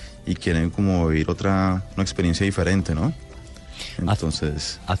fuertes y quieren como vivir una experiencia diferente, ¿no?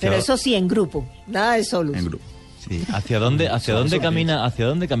 Entonces... Pero eso sí, en grupo, nada de solos. En grupo. Sí. ¿Hacia dónde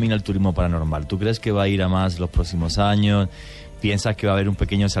camina el turismo paranormal? ¿Tú crees que va a ir a más los próximos años? ¿Piensas que va a haber un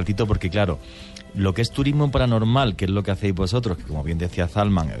pequeño saltito? Porque claro, lo que es turismo paranormal, que es lo que hacéis vosotros, que como bien decía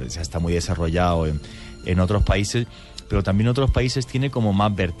Salman, ya está muy desarrollado en otros países, pero también otros países tiene como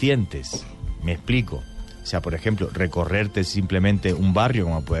más vertientes. Me explico. O sea, por ejemplo, recorrerte simplemente un barrio,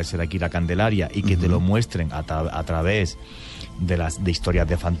 como puede ser aquí la Candelaria, y que te lo muestren a través de historias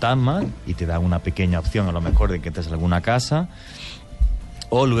de fantasmas, y te dan una pequeña opción a lo mejor de que entres a alguna casa.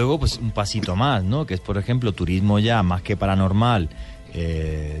 O luego, pues un pasito más, ¿no? Que es, por ejemplo, turismo ya más que paranormal,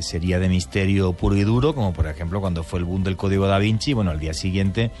 sería de misterio puro y duro, como por ejemplo cuando fue el boom del Código Da Vinci. Bueno, al día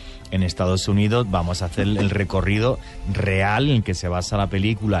siguiente en Estados Unidos vamos a hacer el recorrido real en el que se basa la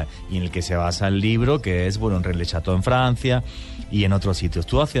película y en el que se basa el libro, que es, bueno, en Rennes le Château en Francia y en otros sitios.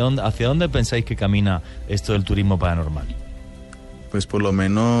 ¿Tú hacia dónde pensáis que camina esto del turismo paranormal? Pues por lo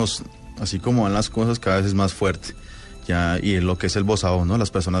menos, así como van las cosas, cada vez es más fuerte. Ya, y lo que es el voz a voz, ¿no? Las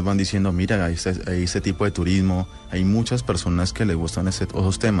personas van diciendo, mira, hay este tipo de turismo. Hay muchas personas que les gustan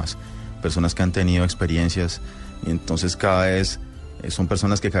esos temas, personas que han tenido experiencias, y entonces cada vez son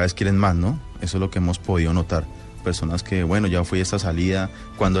personas que cada vez quieren más, ¿no? Eso es lo que hemos podido notar. Personas que, bueno, ya fui a esta salida,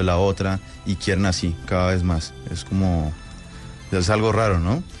 cuando es la otra, y quieren así, cada vez más. Es como, es algo raro,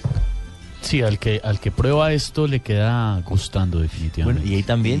 ¿no? Sí, al que prueba esto le queda gustando definitivamente. Bueno, y hay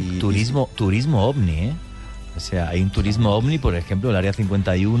también turismo ovni, ¿eh? O sea, hay un turismo ovni, por ejemplo, en el Área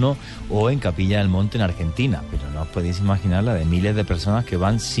 51 o en Capilla del Monte en Argentina, pero no os podéis imaginar la de miles de personas que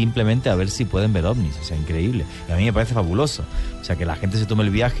van simplemente a ver si pueden ver ovnis. O sea, increíble. Y a mí me parece fabuloso. O sea, que la gente se tome el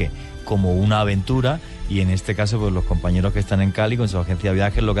viaje como una aventura, y en este caso, pues los compañeros que están en Cali con su agencia de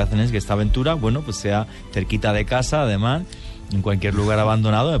viajes lo que hacen es que esta aventura, bueno, pues sea cerquita de casa, además, en cualquier lugar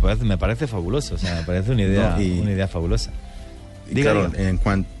abandonado. Me parece fabuloso. O sea, me parece una idea fabulosa. Claro,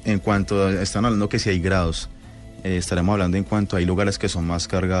 en cuanto están hablando que si hay grados, estaremos hablando en cuanto hay lugares que son más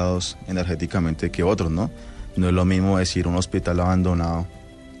cargados energéticamente que otros, ¿no? No es lo mismo decir un hospital abandonado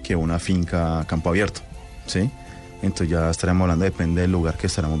que una finca a campo abierto, ¿sí? Entonces ya estaremos hablando, depende del lugar que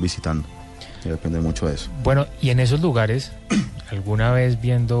estaremos visitando, ya depende mucho de eso. Bueno, y en esos lugares, alguna vez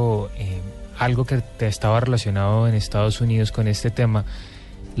viendo algo que te estaba relacionado en Estados Unidos con este tema,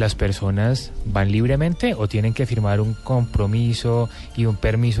 ¿las personas van libremente o tienen que firmar un compromiso y un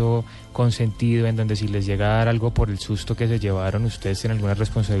permiso consentido en donde si les llega a dar algo por el susto que se llevaron, ustedes tienen alguna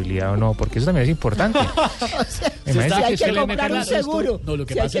responsabilidad o no? Porque eso también es importante. O sea, hay que comprar un seguro. No, lo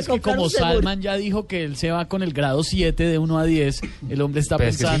que pasa es que como Salman ya dijo que él se va con el grado 7 de 1 a 10, el hombre está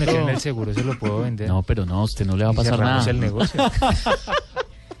pensando... Es que si me tienen el seguro se lo puedo vender. No, pero no, a usted no le va a pasar nada. El negocio.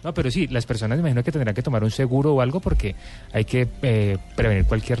 No, pero sí, las personas me imagino que tendrán que tomar un seguro o algo porque hay que prevenir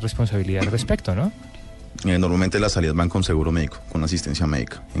cualquier responsabilidad al respecto, ¿no? Normalmente las salidas van con seguro médico, con asistencia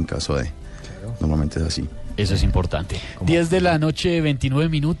médica, en caso de... Claro. Normalmente es así. Eso es importante. 10 de la noche, 29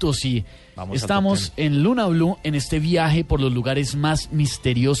 minutos y estamos en Luna BLU en este viaje por los lugares más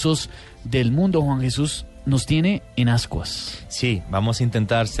misteriosos del mundo. Juan Jesús nos tiene en ascuas. Sí, vamos a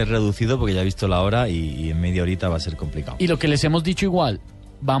intentar ser reducido porque ya he visto la hora y en media horita va a ser complicado. Y lo que les hemos dicho igual,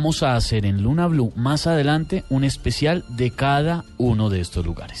 vamos a hacer en Luna BLU más adelante un especial de cada uno de estos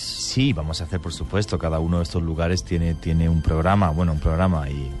lugares. Sí, vamos a hacer, por supuesto, cada uno de estos lugares tiene un programa,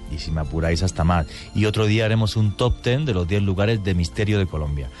 y si me apuráis hasta más. Y otro día haremos un top 10 de los 10 lugares de misterio de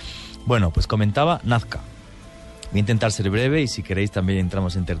Colombia. Bueno, pues comentaba Nazca. Voy a intentar ser breve y si queréis también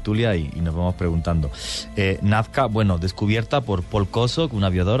entramos en tertulia y nos vamos preguntando. Nazca, bueno, descubierta por Paul Kosok, un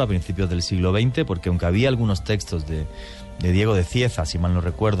aviador a principios del siglo XX, porque aunque había algunos textos de Diego de Cieza, si mal no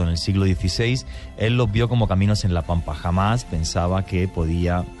recuerdo, en el siglo XVI, él los vio como caminos en la pampa. Jamás pensaba que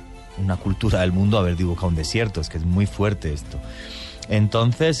podía una cultura del mundo haber dibujado un desierto. Es que es muy fuerte esto.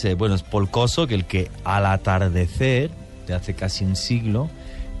 Entonces, bueno, es Paul Kosok el que al atardecer de hace casi un siglo,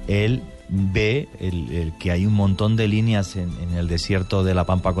 él ve el que hay un montón de líneas en el desierto de la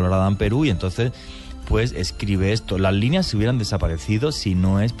Pampa Colorada en Perú, y entonces pues escribe esto. Las líneas se hubieran desaparecido si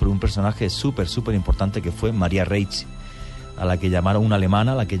no es por un personaje súper importante que fue María Reitz, a la que llamaron una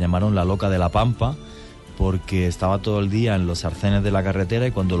alemana, a la que llamaron la loca de la Pampa, porque estaba todo el día en los arcenes de la carretera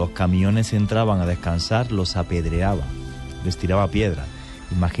y cuando los camiones entraban a descansar los apedreaba, les tiraba piedras.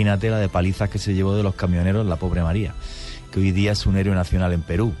 Imagínate la de palizas que se llevó de los camioneros la pobre María, que hoy día es un héroe nacional en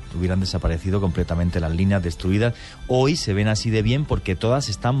Perú. Hubieran desaparecido completamente las líneas destruidas. Hoy se ven así de bien porque todas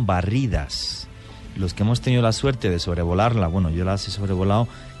están barridas. Los que hemos tenido la suerte de sobrevolarla, bueno, yo las he sobrevolado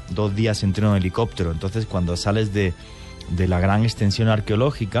 2 días entero en helicóptero, entonces cuando sales de la gran extensión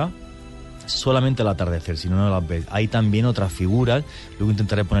arqueológica, solamente al atardecer, si no, no las ves. Hay también otras figuras, luego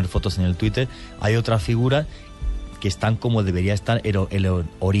intentaré poner fotos en el Twitter, hay otras figuras que están como debería estar el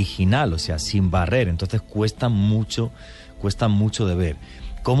original, o sea, sin barrer, entonces cuestan mucho de ver.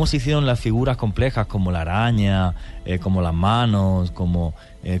 ¿Cómo se hicieron las figuras complejas como la araña, como las manos, como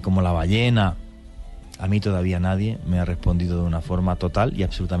la ballena? A mí todavía nadie me ha respondido de una forma total y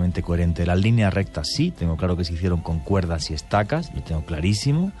absolutamente coherente. Las líneas rectas sí, tengo claro que se hicieron con cuerdas y estacas, lo tengo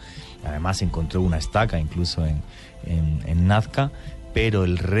clarísimo. Además encontré una estaca incluso en Nazca, pero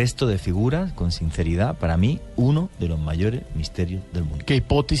el resto de figuras, con sinceridad, para mí, uno de los mayores misterios del mundo. ¿Qué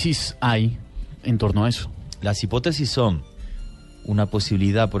hipótesis hay en torno a eso? Las hipótesis son, una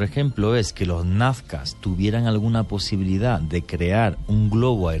posibilidad, por ejemplo, es que los nazcas tuvieran alguna posibilidad de crear un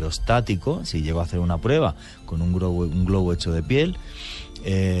globo aerostático, si llegó a hacer una prueba con un globo hecho de piel,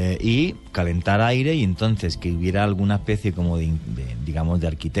 y calentar aire, y entonces que hubiera alguna especie como de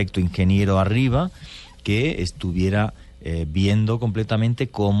arquitecto, ingeniero arriba, que estuviera viendo completamente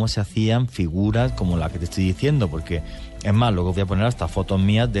cómo se hacían figuras como la que te estoy diciendo, porque es más, luego voy a poner hasta fotos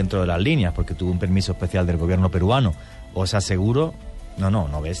mías dentro de las líneas, porque tuve un permiso especial del gobierno peruano. Os aseguro,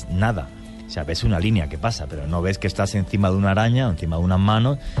 no ves nada. O sea, ves una línea que pasa, pero no ves que estás encima de una araña, o encima de unas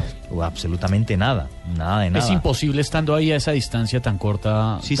manos, o absolutamente nada de nada. Es imposible, estando ahí a esa distancia tan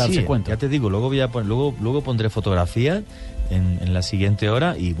corta, darse cuenta. Ya te digo, luego pondré fotografías en la siguiente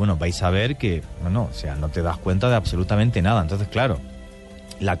hora y bueno, vais a ver que, o sea, no te das cuenta de absolutamente nada. Entonces, claro,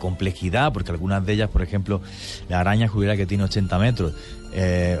 la complejidad, porque algunas de ellas, por ejemplo, la araña juguera que tiene 80 metros,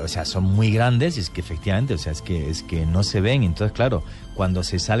 o sea, son muy grandes, y es que efectivamente, o sea, es que no se ven. Entonces, claro, cuando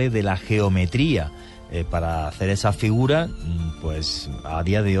se sale de la geometría para hacer esa figura, pues a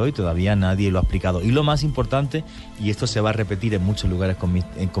día de hoy todavía nadie lo ha explicado. Y lo más importante, y esto se va a repetir en muchos lugares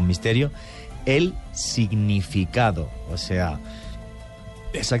con misterio, el significado. O sea,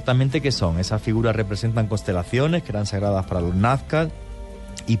 exactamente qué son. Esas figuras representan constelaciones que eran sagradas para los nazcas,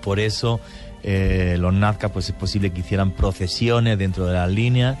 y por eso los nazcas, pues es posible que hicieran procesiones dentro de las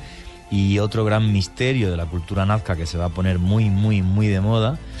líneas. Y otro gran misterio de la cultura nazca que se va a poner muy, muy, muy de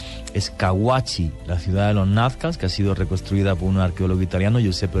moda es Cahuachi, la ciudad de los nazcas, que ha sido reconstruida por un arqueólogo italiano,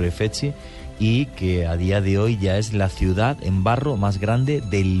 Giuseppe Orefecci, y que a día de hoy ya es la ciudad en barro más grande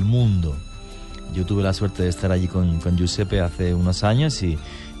del mundo. Yo tuve la suerte de estar allí con Giuseppe hace unos años y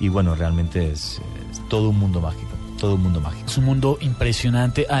bueno, realmente es todo un mundo mágico. Todo un mundo mágico. Es un mundo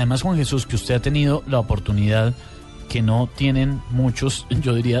impresionante. Además, Juan Jesús, que usted ha tenido la oportunidad, que no tienen muchos,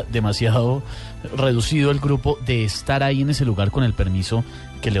 yo diría demasiado reducido el grupo, de estar ahí en ese lugar con el permiso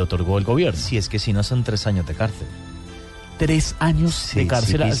que le otorgó el gobierno. Sí, es que si no son 3 años de cárcel. 3 años de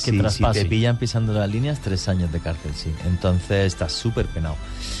cárcel al que traspase. Si te pillan pisando las líneas, 3 años de cárcel, sí. Entonces estás súper penado.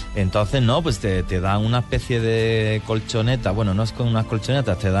 Entonces, no, pues te dan una especie de colchoneta. Bueno, no es con unas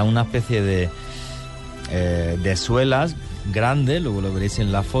colchonetas, te dan una especie de suelas grandes, luego lo veréis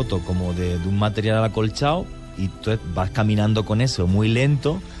en la foto, como de un material acolchado, y tú vas caminando con eso muy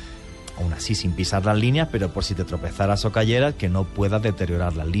lento, aún así sin pisar las líneas, pero por si te tropezaras o cayeras, que no puedas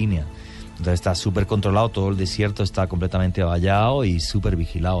deteriorar las líneas. Entonces está súper controlado, todo el desierto está completamente vallado y súper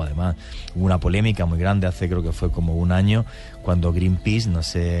vigilado. Además, hubo una polémica muy grande hace, creo que fue como un año, cuando Greenpeace, no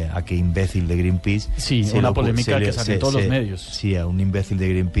sé a qué imbécil de Greenpeace... Sí, una polémica que salió en todos los medios. Sí, a un imbécil de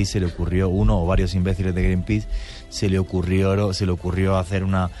Greenpeace se le ocurrió, uno o varios imbéciles de Greenpeace, se le ocurrió hacer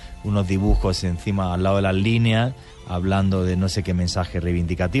unos dibujos encima, al lado de las líneas, hablando de no sé qué mensaje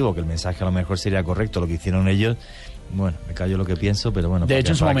reivindicativo, que el mensaje a lo mejor sería correcto, lo que hicieron ellos. Bueno, me callo lo que pienso, pero bueno... De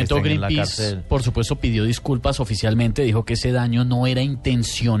hecho, en su momento Greenpeace, por supuesto, pidió disculpas oficialmente, dijo que ese daño no era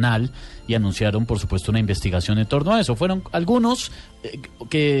intencional y anunciaron, por supuesto, una investigación en torno a eso. Fueron algunos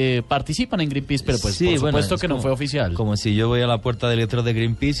que participan en Greenpeace, pero pues sí, por supuesto que no fue oficial. Como si yo voy a la puerta del letrero de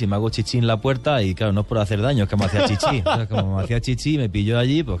Greenpeace y me hago chichi en la puerta y claro, no es por hacer daño, es que me hacía chichi. O sea, como me hacía chichi y me pilló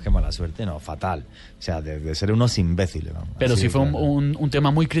allí, pues qué mala suerte, no, fatal. O sea, de ser unos imbéciles. ¿No? Pero así sí fue un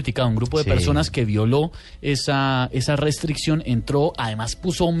tema muy criticado, un grupo de personas que violó esa restricción, entró, además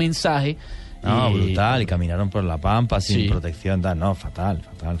puso un mensaje. No, brutal, y caminaron por la pampa sin protección, no, fatal.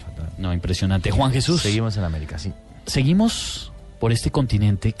 No, impresionante. Juan Jesús. Seguimos en América, sí. Seguimos por este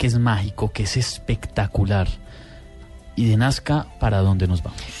continente que es mágico, que es espectacular. Y de Nazca, ¿para dónde nos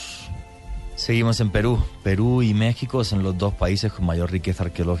vamos? Seguimos en Perú. Perú y México son los dos países con mayor riqueza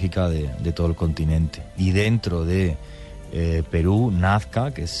arqueológica de todo el continente. Y dentro de Perú,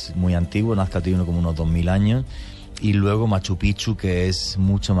 Nazca, que es muy antiguo, Nazca tiene como unos 2000 años, y luego Machu Picchu, que es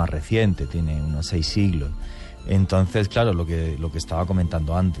mucho más reciente, tiene unos 6 siglos. Entonces, claro, lo que estaba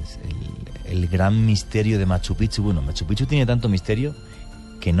comentando antes, el gran misterio de Machu Picchu. Bueno, Machu Picchu tiene tanto misterio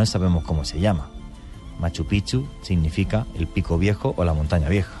que no sabemos cómo se llama. Machu Picchu significa el pico viejo o la montaña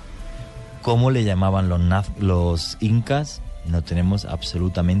vieja. ¿Cómo le llamaban los incas? No tenemos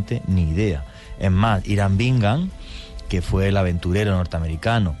absolutamente ni idea. Es más, Irán Bingham, que fue el aventurero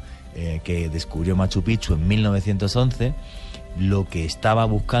norteamericano que descubrió Machu Picchu en 1911, lo que estaba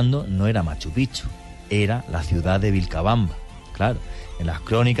buscando no era Machu Picchu, era la ciudad de Vilcabamba. Claro, en las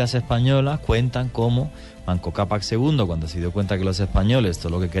crónicas españolas cuentan cómo Manco Cápac II, cuando se dio cuenta que los españoles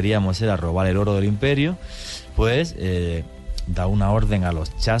todo lo que queríamos era robar el oro del imperio, pues da una orden a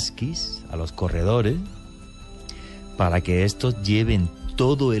los chasquis, a los corredores, para que estos lleven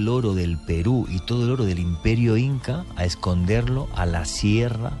todo el oro del Perú y todo el oro del imperio inca a esconderlo a la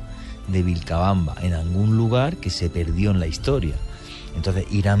sierra de Vilcabamba, en algún lugar que se perdió en la historia. Entonces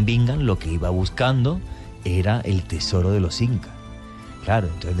Irán Bingham lo que iba buscando era el tesoro de los incas. Claro,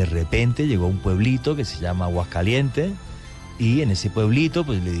 entonces de repente llegó a un pueblito que se llama Aguascalientes, y en ese pueblito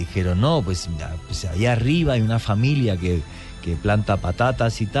pues le dijeron, no, pues allá arriba hay una familia que planta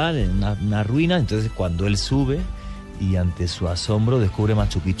patatas y tal, en una ruina. Entonces cuando él sube y ante su asombro descubre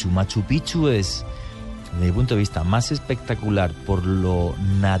Machu Picchu. Machu Picchu es, desde mi punto de vista, más espectacular por lo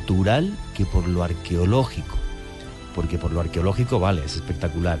natural que por lo arqueológico. Porque por lo arqueológico, vale, es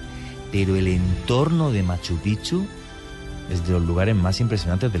espectacular, pero el entorno de Machu Picchu es de los lugares más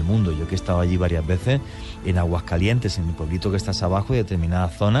impresionantes del mundo. Yo que he estado allí varias veces, en Aguascalientes, en el pueblito que estás abajo, y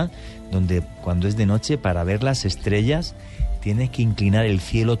determinadas zonas donde cuando es de noche, para ver las estrellas tienes que inclinar el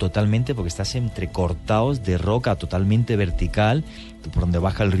cielo totalmente porque estás entrecortados de roca totalmente vertical, por donde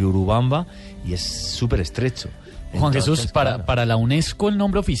baja el río Urubamba, y es súper estrecho. Juan Entonces, Jesús, claro, para la UNESCO el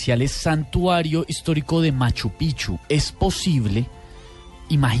nombre oficial es Santuario Histórico de Machu Picchu. ¿Es posible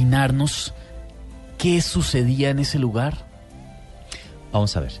imaginarnos qué sucedía en ese lugar?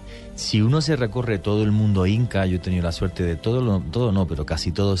 Vamos a ver, si uno se recorre todo el mundo inca, yo he tenido la suerte de todo no, pero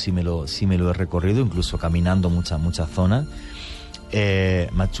casi todo sí me lo he recorrido, incluso caminando muchas zonas.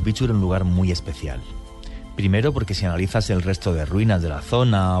 Machu Picchu era un lugar muy especial. Primero porque si analizas el resto de ruinas de la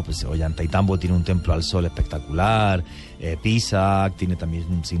zona, pues Ollantaytambo tiene un templo al sol espectacular, Pisac tiene también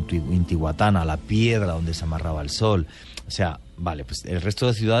Intihuatana, la piedra donde se amarraba el sol. O sea, vale, pues el resto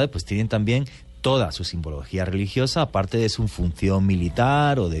de ciudades pues tienen también toda su simbología religiosa, aparte de su función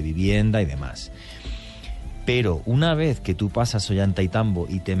militar o de vivienda y demás. Pero una vez que tú pasas Ollantaytambo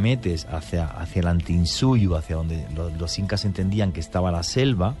y te metes hacia el Antinsuyo, hacia donde los incas entendían que estaba la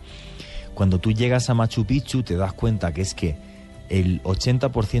selva, cuando tú llegas a Machu Picchu te das cuenta que es que el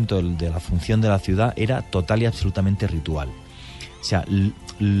 80% de la función de la ciudad era total y absolutamente ritual. O sea,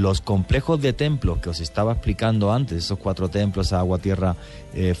 los complejos de templos que os estaba explicando antes, esos 4 templos, agua, tierra,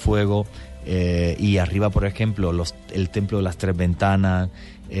 fuego, y arriba, por ejemplo, el templo de las 3 ventanas,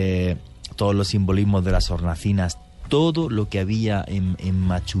 todos los simbolismos de las hornacinas, todo lo que había en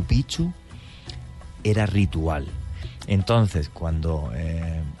Machu Picchu era ritual. Entonces, cuando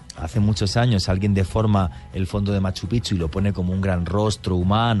hace muchos años alguien deforma el fondo de Machu Picchu y lo pone como un gran rostro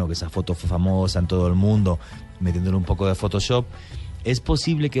humano, que esa foto fue famosa en todo el mundo, metiéndole un poco de Photoshop, ¿es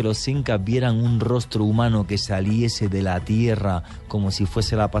posible que los incas vieran un rostro humano que saliese de la tierra como si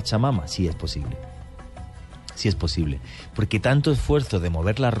fuese la Pachamama? Sí es posible. Sí es posible. Porque tanto esfuerzo de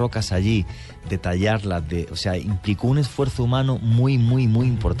mover las rocas allí, de tallarlas, o sea, implicó un esfuerzo humano muy, muy, muy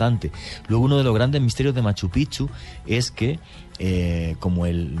importante. Luego, uno de los grandes misterios de Machu Picchu es que como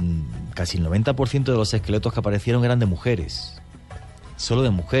casi el 90% de los esqueletos que aparecieron eran de mujeres. Solo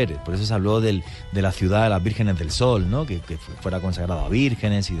de mujeres, por eso se habló de la ciudad de las vírgenes del sol, ¿no? Que fuera consagrado a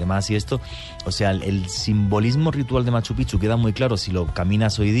vírgenes y demás y esto. O sea, el simbolismo ritual de Machu Picchu queda muy claro si lo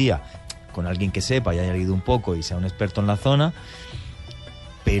caminas hoy día con alguien que sepa y haya leído un poco y sea un experto en la zona,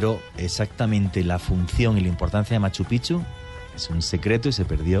 pero exactamente la función y la importancia de Machu Picchu es un secreto y se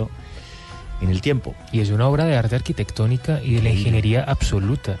perdió en el tiempo. Y es una obra de arte arquitectónica y de la ingeniería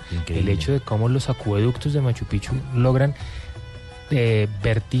absoluta. Increíble. El hecho de cómo los acueductos de Machu Picchu logran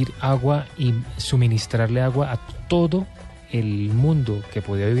vertir agua y suministrarle agua a todo el mundo que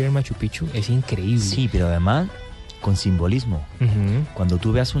podía vivir en Machu Picchu es increíble. Sí, pero además con simbolismo. Cuando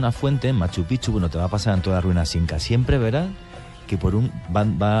tú veas una fuente en Machu Picchu, bueno, te va a pasar en todas las ruinas incas, siempre verás que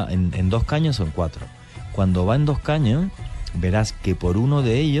va en 2 caños o en 4. Cuando va en 2 caños, verás que por uno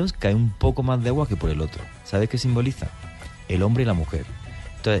de ellos cae un poco más de agua que por el otro. ¿Sabes qué simboliza? El hombre y la mujer.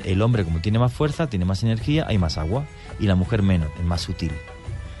 Entonces, el hombre, como tiene más fuerza, tiene más energía, hay más agua, y la mujer menos, es más sutil.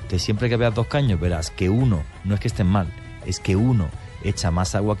 Entonces, siempre que veas dos caños, verás que uno, no es que estén mal, es que uno echa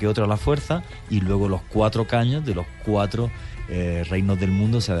más agua que otro a la fuerza, y luego los 4 caños de los 4 reinos del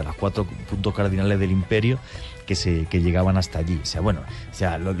mundo, o sea, de los 4 puntos cardinales del imperio, que llegaban hasta allí. O sea, bueno,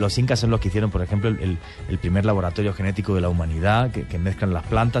 los incas son los que hicieron, por ejemplo, el primer laboratorio genético de la humanidad, que mezclan las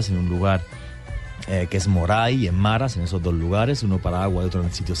plantas en un lugar que es Moray y en Maras, en esos 2 lugares, uno para agua y otro en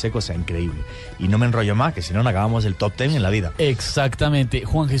el sitio seco. O sea, increíble. Y no me enrollo más, que si no acabamos el top 10 en la vida. Exactamente.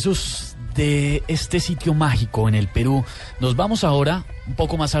 Juan Jesús, de este sitio mágico en el Perú, nos vamos ahora un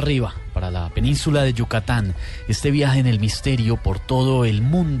poco más arriba, para la península de Yucatán. Este viaje en el misterio por todo el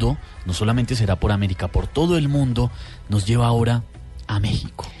mundo, no solamente será por América, por todo el mundo, nos lleva ahora a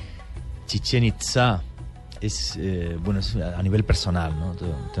México. Chichén Itzá es, bueno, es a nivel personal, ¿no?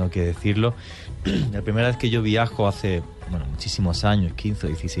 Tengo que decirlo. La primera vez que yo viajo hace, bueno, muchísimos años, 15 o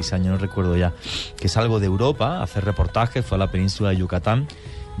 16 años, no recuerdo ya, que salgo de Europa a hacer reportajes, fue a la península de Yucatán.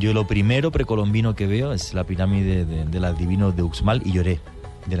 Yo lo primero precolombino que veo es la pirámide de los divinos de Uxmal, y lloré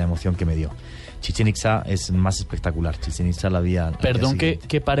de la emoción que me dio. Chichén Itzá es más espectacular. Chichén Itzá la vi al Perdón día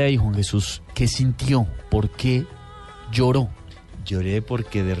que pare ahí, Juan Jesús. ¿Qué sintió? ¿Por qué lloró? Lloré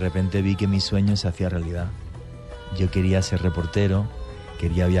porque de repente vi que mi sueño se hacía realidad. Yo quería ser reportero,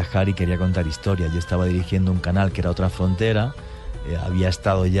 quería viajar y quería contar historias. Yo estaba dirigiendo un canal que era Otra Frontera, había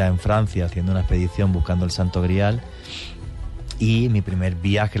estado ya en Francia haciendo una expedición buscando el Santo Grial, y mi primer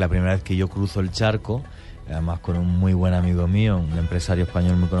viaje, la primera vez que yo cruzo el charco, además con un muy buen amigo mío, un empresario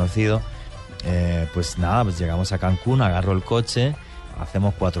español muy conocido, pues llegamos a Cancún, agarro el coche,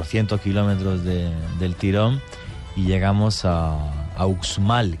 hacemos 400 kilómetros del tirón y llegamos a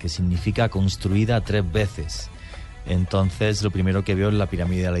Uxmal, que significa construida 3 veces. Entonces lo primero que veo es la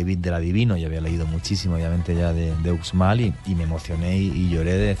pirámide del adivino. Yo había leído muchísimo, obviamente, ya de Uxmal, y me emocioné y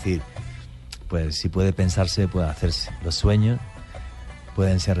lloré de decir, pues si puede pensarse, puede hacerse. Los sueños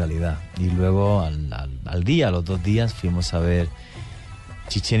pueden ser realidad. Y luego al día, a los 2 días, fuimos a ver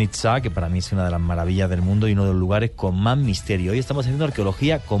Chichén Itzá, que para mí es una de las maravillas del mundo y uno de los lugares con más misterio. Hoy estamos haciendo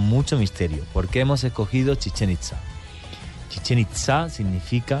arqueología con mucho misterio. ¿Por qué hemos escogido Chichén Itzá? Chichén Itzá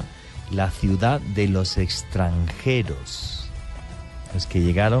significa la ciudad de los extranjeros, los que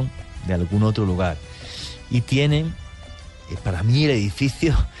llegaron de algún otro lugar. Y tienen, para mí, el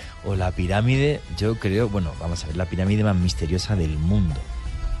edificio o la pirámide, yo creo, bueno, vamos a ver, la pirámide más misteriosa del mundo,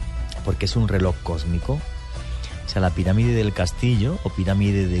 porque es un reloj cósmico. O sea, la pirámide del castillo o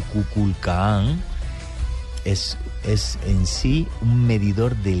pirámide de Kukulcán es en sí un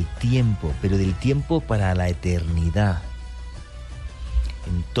medidor del tiempo, pero del tiempo para la eternidad.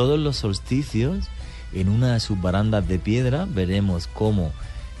 En todos los solsticios, en una de sus barandas de piedra, veremos cómo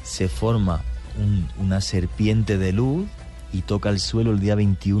se forma una serpiente de luz y toca el suelo el día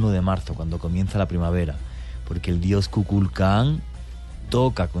 21 de marzo, cuando comienza la primavera, porque el dios Kukulcán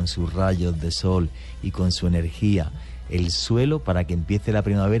toca con sus rayos de sol y con su energía el suelo para que empiece la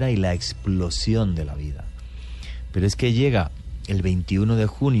primavera y la explosión de la vida. Pero es que llega el 21 de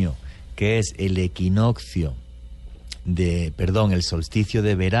junio, que es el el solsticio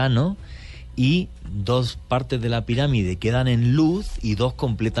de verano, y 2 partes de la pirámide quedan en luz y 2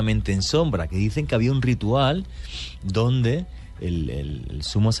 completamente en sombra, que dicen que había un ritual donde el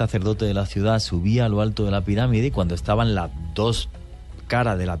sumo sacerdote de la ciudad subía a lo alto de la pirámide, y cuando estaban las 2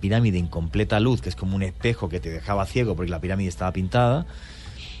 caras de la pirámide en completa luz, que es como un espejo que te dejaba ciego porque la pirámide estaba pintada,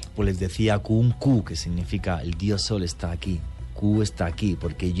 pues les decía Kun Ku, que significa el dios sol está aquí, Ku está aquí,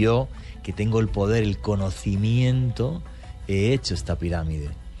 porque yo, que tengo el poder, el conocimiento, he hecho esta pirámide.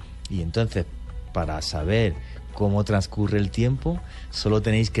 Y entonces, para saber cómo transcurre el tiempo, solo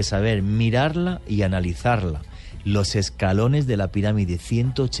tenéis que saber mirarla y analizarla. Los escalones de la pirámide,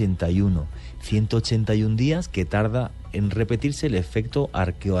 181 días que tarda en repetirse el efecto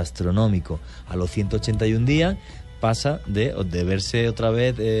arqueoastronómico. A los 181 días pasa de verse otra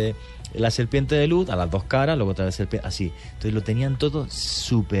vez la serpiente de luz a las 2 caras, luego otra vez serpiente, así. Entonces lo tenían todo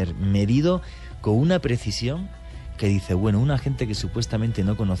súper medido con una precisión que dice, bueno, una gente que supuestamente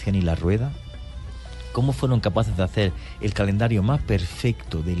no conocía ni la rueda, ¿cómo fueron capaces de hacer el calendario más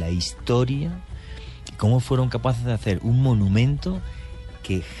perfecto de la historia? ¿Cómo fueron capaces de hacer un monumento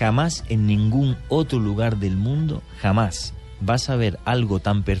que jamás en ningún otro lugar del mundo, jamás vas a ver algo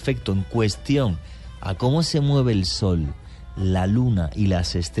tan perfecto en cuestión a cómo se mueve el sol, la luna y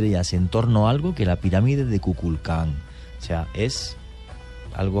las estrellas en torno a algo que la pirámide de Kukulcán? O sea, es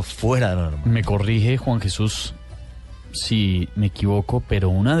algo fuera de lo normal. Me corrige, Juan Jesús, si me equivoco, pero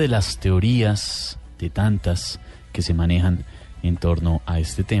una de las teorías de tantas que se manejan en torno a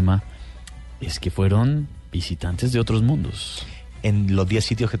este tema es que fueron visitantes de otros mundos. en los 10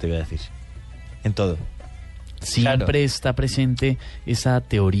 sitios que te voy a decir. En todo. Siempre está presente esa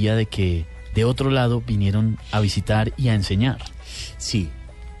teoría de que de otro lado vinieron a visitar y a enseñar. Sí,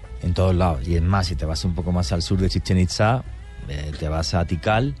 en todos lados. Y es más, si te vas un poco más al sur de Chichén Itzá, te vas a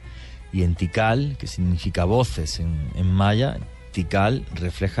Tikal, y en Tikal, que significa voces en maya, Tikal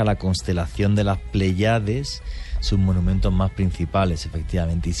refleja la constelación de las Pléyades, sus monumentos más principales,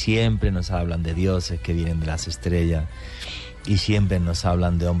 efectivamente. Y siempre nos hablan de dioses que vienen de las estrellas, y siempre nos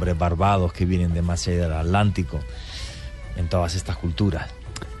hablan de hombres barbados que vienen de más allá del Atlántico, en todas estas culturas.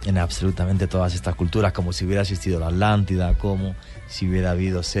 En absolutamente todas estas culturas, como si hubiera existido la Atlántida, como si hubiera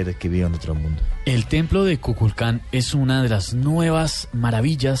habido seres que viven en otro mundo. El templo de Kukulcán es una de las nuevas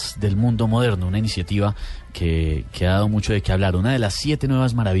maravillas del mundo moderno, una iniciativa que ha dado mucho de qué hablar, una de las 7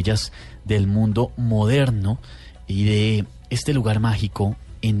 nuevas maravillas del mundo moderno. Y de este lugar mágico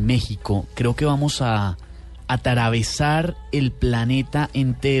en México, creo que vamos a atravesar el planeta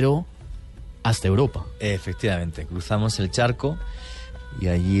entero hasta Europa. Efectivamente, cruzamos el charco. Y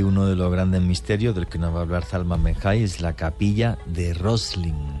allí uno de los grandes misterios del que nos va a hablar Salman Benjai es la capilla de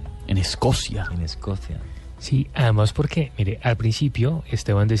Roslin. En Escocia. En Escocia. Sí, además porque, mire, al principio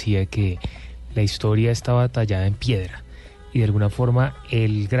Esteban decía que la historia estaba tallada en piedra. Y de alguna forma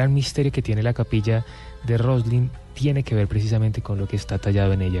el gran misterio que tiene la capilla de Roslin tiene que ver precisamente con lo que está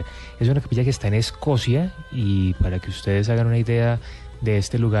tallado en ella. Es una capilla que está en Escocia, y para que ustedes hagan una idea de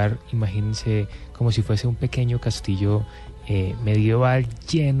este lugar, imagínense como si fuese un pequeño castillo medieval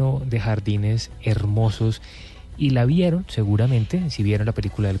lleno de jardines hermosos, y la vieron seguramente si vieron la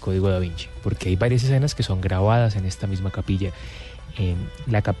película del Código Da Vinci, porque hay varias escenas que son grabadas en esta misma capilla.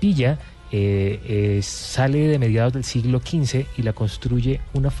 La capilla sale de mediados del siglo XV y la construye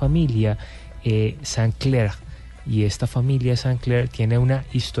una familia Saint-Clair, y esta familia Saint-Clair tiene una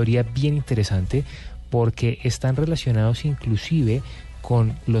historia bien interesante porque están relacionados inclusive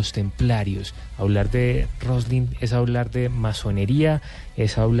con los templarios. Hablar de Roslin es hablar de masonería,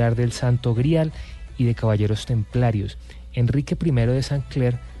 es hablar del Santo Grial y de caballeros templarios. Enrique I de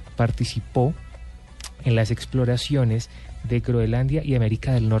Saint-Clair participó en las exploraciones de Groenlandia y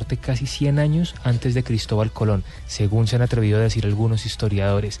América del Norte casi 100 años antes de Cristóbal Colón, según se han atrevido a decir algunos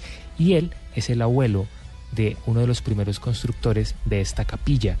historiadores, y él es el abuelo de uno de los primeros constructores de esta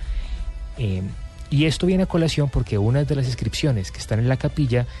capilla. Y esto viene a colación porque una de las inscripciones que están en la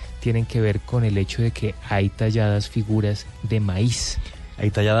capilla tienen que ver con el hecho de que hay talladas figuras de maíz. Hay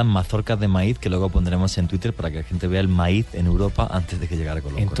talladas mazorcas de maíz que luego pondremos en Twitter para que la gente vea el maíz en Europa antes de que llegara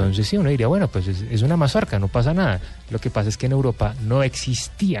Colón. Entonces sí, uno diría, bueno, pues es una mazorca, no pasa nada. Lo que pasa es que en Europa no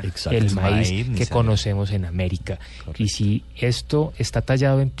existía el maíz que conocemos en América. Correcto. Y si esto está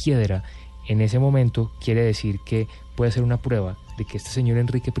tallado en piedra en ese momento, quiere decir que puede ser una prueba de que este señor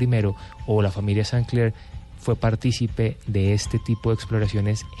Enrique I o la familia Saint-Clair fue partícipe de este tipo de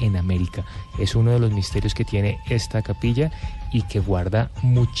exploraciones en América. Es uno de los misterios que tiene esta capilla y que guarda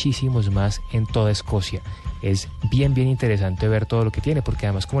muchísimos más en toda Escocia. Es bien interesante ver todo lo que tiene, porque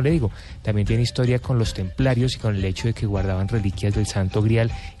además, como le digo, también tiene historia con los templarios y con el hecho de que guardaban reliquias del Santo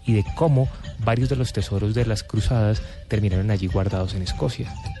Grial y de cómo varios de los tesoros de las cruzadas terminaron allí guardados en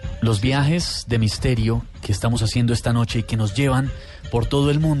Escocia. Los viajes de misterio que estamos haciendo esta noche y que nos llevan por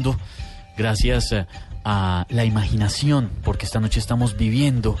todo el mundo, gracias a la imaginación, porque esta noche estamos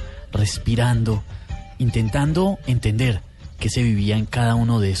viviendo, respirando, intentando entender qué se vivía en cada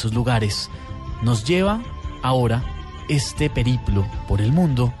uno de esos lugares, nos lleva ahora este periplo por el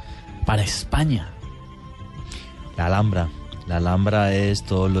mundo para España. La Alhambra es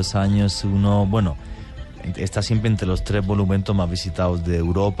todos los años está siempre entre los 3 monumentos más visitados de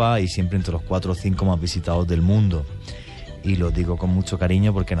Europa y siempre entre los 4 o 5 más visitados del mundo. Y lo digo con mucho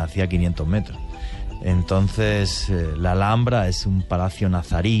cariño porque nací a 500 metros. Entonces, la Alhambra es un palacio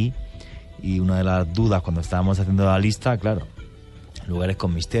nazarí, y una de las dudas cuando estábamos haciendo la lista, claro, lugares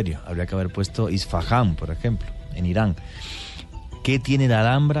con misterio. Habría que haber puesto Isfahán, por ejemplo, en Irán. ¿Qué tiene la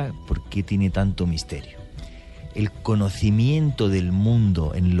Alhambra? ¿Por qué tiene tanto misterio? El conocimiento del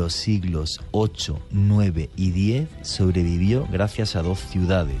mundo en los siglos 8, 9 y 10 sobrevivió gracias a 2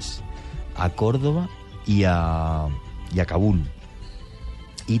 ciudades, a Córdoba y a Kabul,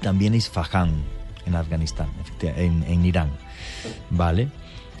 y también Isfahán en Afganistán, en Irán, ¿vale?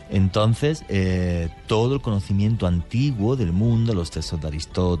 Entonces, todo el conocimiento antiguo del mundo, los textos de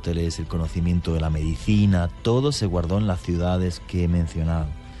Aristóteles, el conocimiento de la medicina, todo se guardó en las ciudades que he mencionado.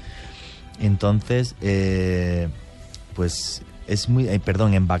 Entonces, pues es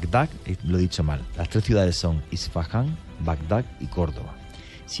en Bagdad, lo he dicho mal, las 3 ciudades son Isfahán, Bagdad y Córdoba.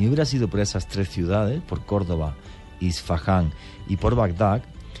 Si no hubiera sido por esas 3 ciudades, por Córdoba, Isfahán y por Bagdad,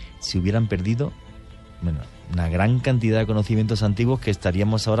 se hubieran perdido, una gran cantidad de conocimientos antiguos que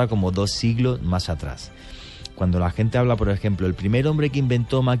estaríamos ahora como 2 siglos más atrás. Cuando la gente habla, por ejemplo, el primer hombre que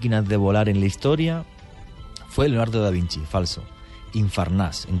inventó máquinas de volar en la historia fue Leonardo da Vinci, falso.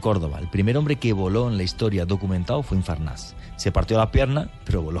 Infarnás, en Córdoba. El primer hombre que voló en la historia documentado fue Infarnás. Se partió la pierna,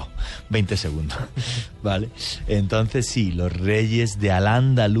 pero voló 20 segundos. ¿Vale? Entonces sí, los reyes de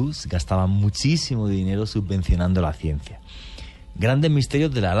Al-Ándalus gastaban muchísimo dinero subvencionando la ciencia. Grandes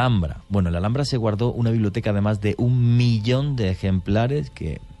misterios de la Alhambra. Bueno, en la Alhambra se guardó una biblioteca de más de 1 millón de ejemplares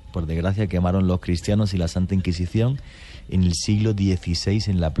que, por desgracia, quemaron los cristianos y la Santa Inquisición en el siglo XVI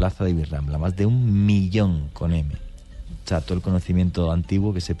en la plaza de Birrambla. Más de 1 millón con M. O sea, todo el conocimiento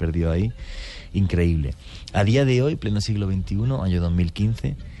antiguo que se perdió ahí, increíble. A día de hoy, pleno siglo XXI, año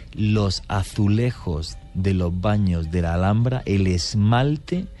 2015, los azulejos de los baños de la Alhambra, el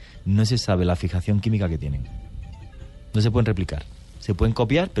esmalte, no se sabe la fijación química que tienen. No se pueden replicar. Se pueden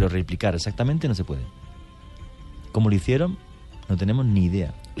copiar, pero replicar exactamente no se puede. ¿Cómo lo hicieron? No tenemos ni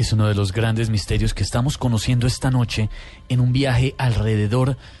idea. Es uno de los grandes misterios que estamos conociendo esta noche en un viaje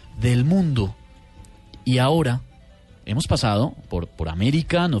alrededor del mundo. Y ahora hemos pasado por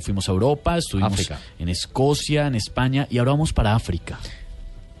América, nos fuimos a Europa, estuvimos África, en Escocia, en España, y ahora vamos para África.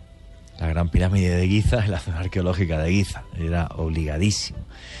 La Gran Pirámide de Giza, la zona arqueológica de Giza, era obligadísimo.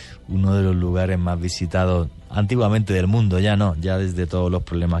 Uno de los lugares más visitados antiguamente del mundo, ya no, ya desde todos los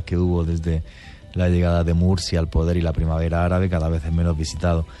problemas que hubo, desde la llegada de Murcia al poder y la primavera árabe, cada vez es menos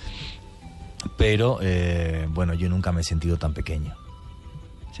visitado. Pero, bueno, yo nunca me he sentido tan pequeño.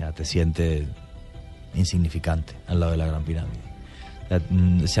 O sea, te sientes insignificante al lado de la Gran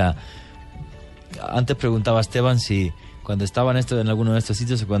Pirámide. O sea, antes preguntaba Esteban si cuando estaba en alguno de estos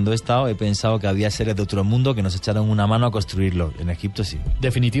sitios o cuando he estado, he pensado que había seres de otro mundo que nos echaron una mano a construirlo. En Egipto sí.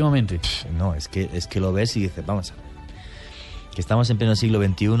 Definitivamente. No, es que lo ves y dices, vamos a ver. Que estamos en pleno siglo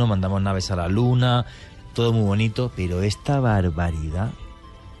XXI, mandamos naves a la Luna, todo muy bonito, pero esta barbaridad,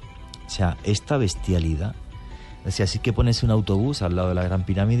 o sea, esta bestialidad. O sea, así que pones un autobús al lado de la Gran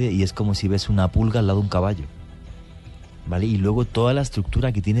Pirámide y es como si ves una pulga al lado de un caballo, ¿vale? Y luego toda la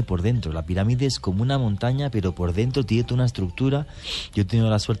estructura que tiene por dentro. La pirámide es como una montaña, pero por dentro tiene toda una estructura. Yo he tenido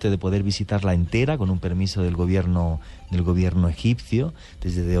la suerte de poder visitarla entera con un permiso del gobierno egipcio,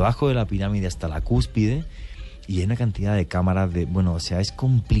 desde debajo de la pirámide hasta la cúspide, y hay una cantidad de cámaras bueno, o sea, es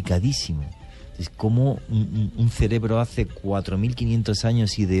complicadísimo. Es como un cerebro hace 4.500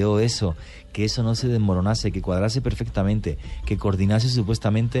 años ideó eso, que eso no se desmoronase, que cuadrase perfectamente, que coordinase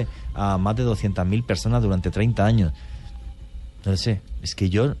supuestamente a más de 200.000 personas durante 30 años. No lo sé, es que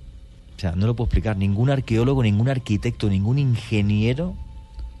yo, o sea, no lo puedo explicar. Ningún arqueólogo, ningún arquitecto, ningún ingeniero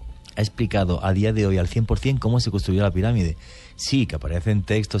ha explicado a día de hoy al 100% cómo se construyó la pirámide. Sí, que aparecen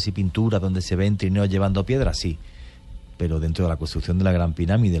textos y pinturas donde se ven trineos llevando piedras, sí. Pero dentro de la construcción de la Gran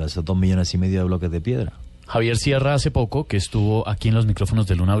Pirámide, los 2,5 millones de bloques de piedra. Javier Sierra, hace poco, que estuvo aquí en los micrófonos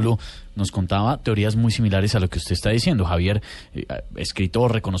de Luna BLU, nos contaba teorías muy similares a lo que usted está diciendo. Javier,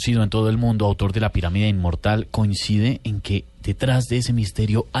 escritor reconocido en todo el mundo, autor de La Pirámide Inmortal, coincide en que detrás de ese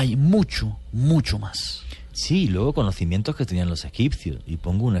misterio hay mucho, mucho más. Sí, luego conocimientos que tenían los egipcios. Y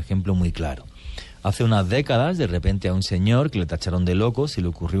pongo un ejemplo muy claro. Hace unas décadas, de repente a un señor que le tacharon de loco, se le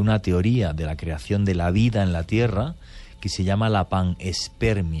ocurrió una teoría de la creación de la vida en la Tierra que se llama la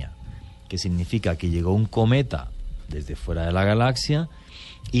panespermia, que significa que llegó un cometa desde fuera de la galaxia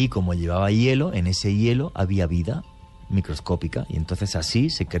y como llevaba hielo, en ese hielo había vida microscópica y entonces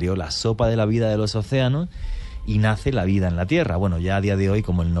así se creó la sopa de la vida de los océanos y nace la vida en la Tierra. Bueno, ya a día de hoy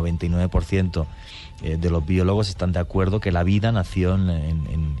como el 99% de los biólogos están de acuerdo que la vida nació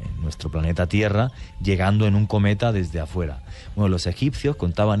en nuestro planeta Tierra llegando en un cometa desde afuera. Bueno, los egipcios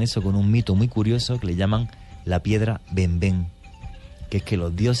contaban eso con un mito muy curioso que le llaman la piedra Benben, que es que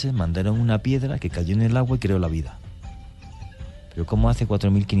los dioses mandaron una piedra que cayó en el agua y creó la vida. Pero como hace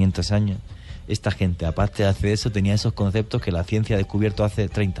 4.500 años esta gente, aparte de hacer eso, tenía esos conceptos que la ciencia ha descubierto hace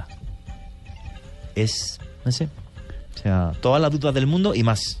 30. No sé, o sea, todas las dudas del mundo y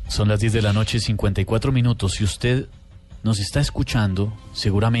más. Son las 10 de la noche, 54 minutos. Si usted nos está escuchando,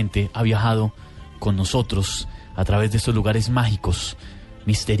 seguramente ha viajado con nosotros a través de estos lugares mágicos,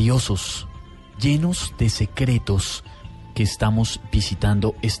 misteriosos, llenos de secretos que estamos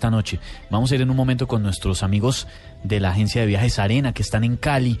visitando esta noche. Vamos a ir en un momento con nuestros amigos de la agencia de viajes Arena, que están en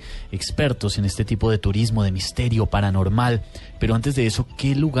Cali, expertos en este tipo de turismo, de misterio paranormal. Pero antes de eso,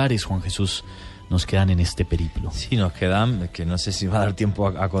 ¿qué lugares, Juan Jesús, nos quedan en este periplo? Sí, nos quedan, que no sé si va a dar tiempo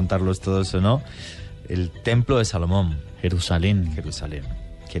a contarlos todos o no, el Templo de Salomón. Jerusalén.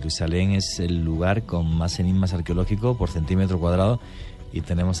 Jerusalén es el lugar con más enigmas arqueológicos por centímetro cuadrado. Y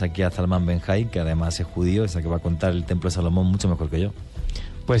tenemos aquí a Salman Ben Haid, que además es judío, es el que va a contar el Templo de Salomón mucho mejor que yo.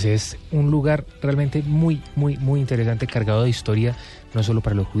 Pues es un lugar realmente muy, muy, muy interesante, cargado de historia, no solo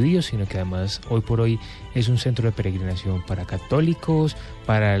para los judíos, sino que además hoy por hoy es un centro de peregrinación para católicos,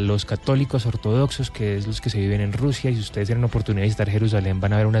 para los católicos ortodoxos, que es los que se viven en Rusia, y si ustedes tienen oportunidad de visitar Jerusalén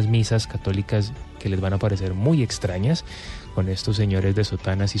van a ver unas misas católicas que les van a parecer muy extrañas, con estos señores de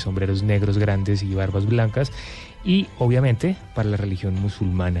sotanas y sombreros negros grandes y barbas blancas, y obviamente para la religión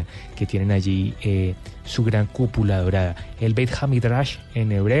musulmana, que tienen allí su gran cúpula dorada. El Beit HaMidrash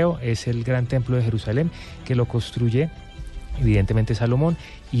en hebreo es el gran templo de Jerusalén, que lo construye evidentemente Salomón,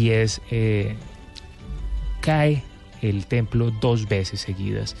 y cae el templo 2 veces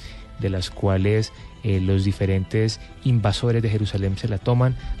seguidas, de las cuales los diferentes invasores de Jerusalén se la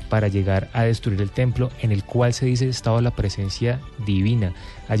toman para llegar a destruir el templo, en el cual se dice estaba la presencia divina.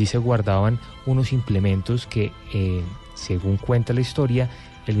 Allí se guardaban unos implementos que, según cuenta la historia,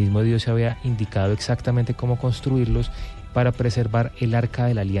 el mismo Dios se había indicado exactamente cómo construirlos para preservar el arca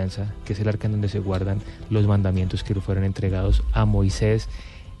de la alianza, que es el arca en donde se guardan los mandamientos que fueron entregados a Moisés,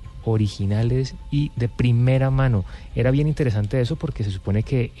 originales y de primera mano. Era bien interesante eso, porque se supone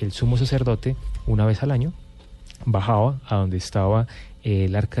que el sumo sacerdote, una vez al año, bajaba a donde estaba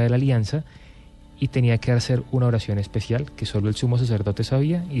el arca de la alianza y tenía que hacer una oración especial que solo el sumo sacerdote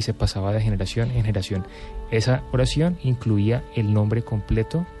sabía, y se pasaba de generación en generación. Esa oración incluía el nombre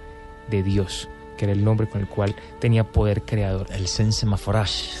completo de Dios, que era el nombre con el cual tenía poder creador. El Sensemaforash.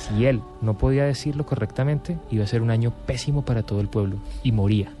 Si él no podía decirlo correctamente, iba a ser un año pésimo para todo el pueblo, y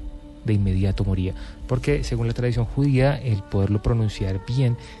moría. De inmediato moría, porque según la tradición judía, el poderlo pronunciar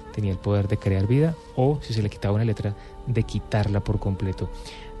bien tenía el poder de crear vida, o si se le quitaba una letra, de quitarla por completo.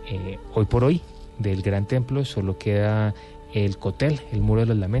 Hoy por hoy, del gran templo solo queda el Kotel, el muro de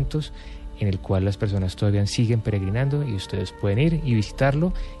los lamentos, en el cual las personas todavía siguen peregrinando, y ustedes pueden ir y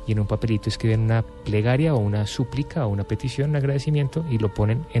visitarlo, y en un papelito escriben una plegaria o una súplica o una petición, un agradecimiento, y lo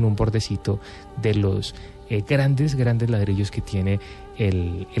ponen en un bordecito de los grandes ladrillos que tiene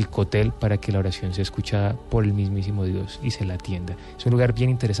el Kotel, para que la oración sea escuchada por el mismísimo Dios y se la atienda. Es un lugar bien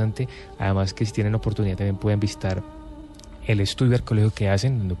interesante, además que si tienen oportunidad también pueden visitar el estudio arqueológico que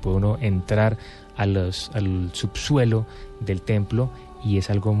hacen, donde puede uno entrar al subsuelo del templo, y es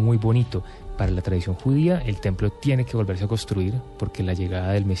algo muy bonito. Para la tradición judía, el templo tiene que volverse a construir, porque la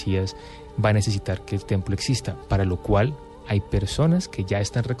llegada del Mesías va a necesitar que el templo exista, para lo cual hay personas que ya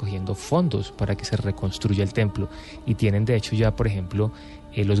están recogiendo fondos para que se reconstruya el templo, y tienen de hecho ya, por ejemplo,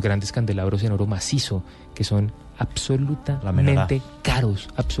 los grandes candelabros en oro macizo, que son absolutamente caros,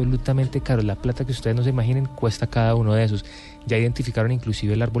 absolutamente caros. La plata que ustedes no se imaginen cuesta cada uno de esos. Ya identificaron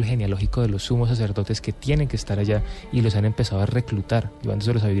inclusive el árbol genealógico de los sumos sacerdotes que tienen que estar allá, y los han empezado a reclutar,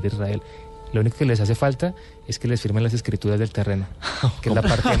 llevándoselos a vivir a Israel. Lo único que les hace falta es que les firmen las escrituras del terreno, que es la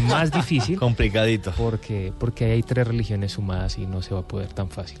parte más difícil. Complicadito. Porque hay 3 religiones sumadas y no se va a poder tan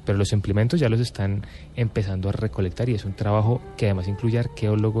fácil. Pero los implementos ya los están empezando a recolectar, y es un trabajo que además incluye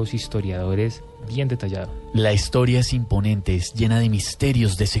arqueólogos, historiadores, bien detallado. La historia es imponente, es llena de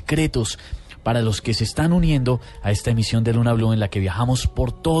misterios, de secretos. Para los que se están uniendo a esta emisión de Luna BLU, en la que viajamos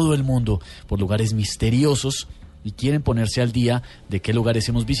por todo el mundo, por lugares misteriosos, y quieren ponerse al día de qué lugares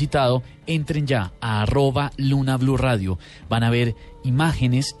hemos visitado, entren ya a @Luna BLU Radio. Van a ver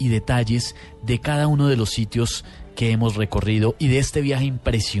imágenes y detalles de cada uno de los sitios que hemos recorrido y de este viaje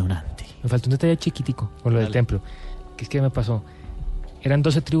impresionante. Me faltó un detalle chiquitico con lo del templo. ¿Qué es que me pasó? Eran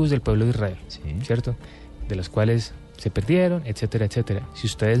 12 tribus del pueblo de Israel, ¿cierto? De las cuales se perdieron, etcétera, etcétera. Si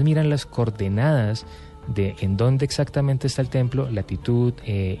ustedes miran las coordenadas de en dónde exactamente está el templo, latitud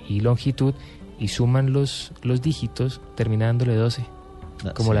y longitud, y suman los dígitos, terminándole 12,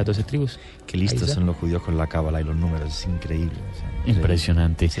 como las 12 tribus. Qué listos son los judíos con la cábala y los números, es increíble.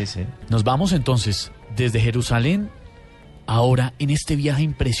 Impresionante. Sí, sí. Nos vamos entonces desde Jerusalén, ahora en este viaje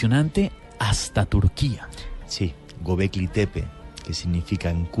impresionante, hasta Turquía. Sí, Göbekli Tepe, que significa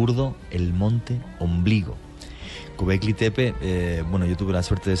en kurdo el monte ombligo. Göbekli Tepe, bueno, yo tuve la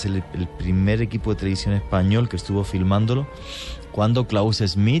suerte de ser el primer equipo de televisión español que estuvo filmándolo, cuando Klaus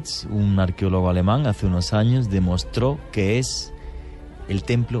Schmidt, un arqueólogo alemán, hace unos años demostró que es el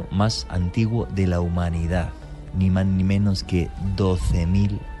templo más antiguo de la humanidad, ni más ni menos que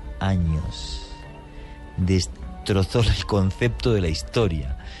 12.000 años. Destrozó el concepto de la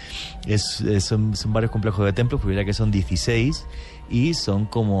historia. Son varios complejos de templos, pues ya que son 16, y son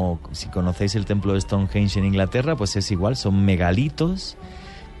como, si conocéis el templo de Stonehenge en Inglaterra, pues es igual, son megalitos,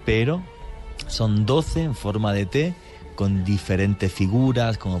 pero son 12 en forma de T, con diferentes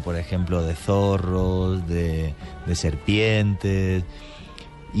figuras, como por ejemplo de zorros, de serpientes.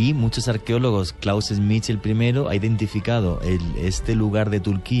 Y muchos arqueólogos, Klaus Schmidt el primero, ha identificado este lugar de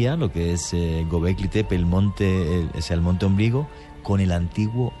Turquía, lo que es Göbekli Tepe, el monte ombligo, con el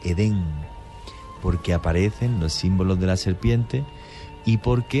antiguo Edén, porque aparecen los símbolos de la serpiente y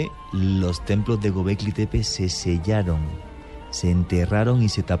porque los templos de Göbekli Tepe se sellaron, se enterraron y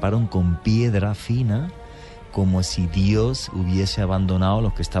se taparon con piedra fina, como si Dios hubiese abandonado a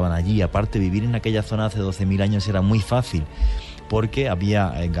los que estaban allí. Aparte, vivir en aquella zona hace 12.000 años era muy fácil, porque había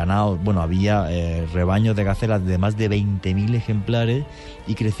había rebaños de gacelas de más de 20.000 ejemplares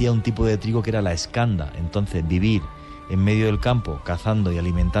y crecía un tipo de trigo que era la escanda. Entonces, vivir en medio del campo, cazando y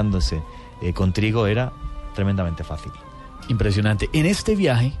alimentándose con trigo era tremendamente fácil. Impresionante. En este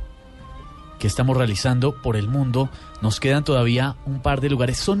viaje que estamos realizando por el mundo, nos quedan todavía un par de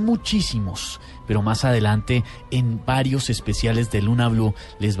lugares, son muchísimos, pero más adelante en varios especiales de Luna Blue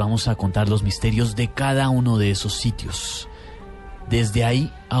les vamos a contar los misterios de cada uno de esos sitios. Desde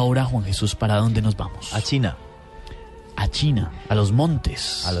ahí, ahora, Juan Jesús, ¿para dónde nos vamos? A China. A China, a los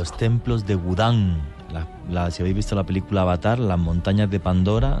montes. A los templos de Wudang. Si habéis visto la película Avatar, las montañas de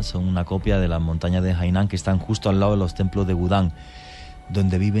Pandora son una copia de las montañas de Hainan que están justo al lado de los templos de Wudang,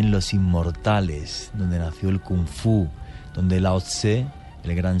 donde viven los inmortales, donde nació el Kung Fu, donde Lao Tse,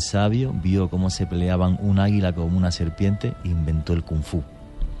 el gran sabio, vio cómo se peleaban un águila con una serpiente e inventó el Kung Fu.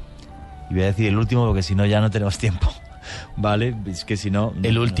 Y voy a decir el último porque si no ya no tenemos tiempo, ¿vale? Es que si no...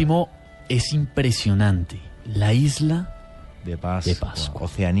 El último es impresionante, la isla de Pascua.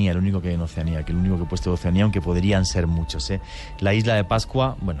 Oceanía, el único que hay en Oceanía, que el único que he puesto de Oceanía, aunque podrían ser muchos, ¿eh? La isla de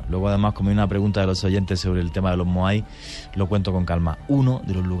Pascua, bueno, luego además como hay una pregunta de los oyentes sobre el tema de los Moai, lo cuento con calma. Uno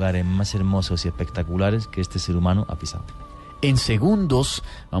de los lugares más hermosos y espectaculares que este ser humano ha pisado. En segundos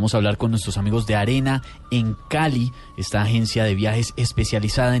vamos a hablar con nuestros amigos de Arena en Cali, esta agencia de viajes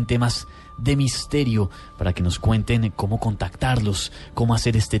especializada en temas de misterio, para que nos cuenten cómo contactarlos, cómo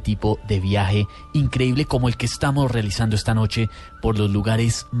hacer este tipo de viaje increíble como el que estamos realizando esta noche por los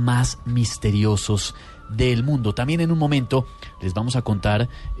lugares más misteriosos del mundo. También en un momento les vamos a contar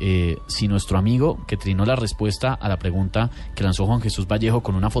si nuestro amigo que trinó la respuesta a la pregunta que lanzó Juan Jesús Vallejo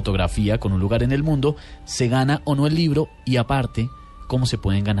con una fotografía con un lugar en el mundo, se gana o no el libro, y aparte cómo se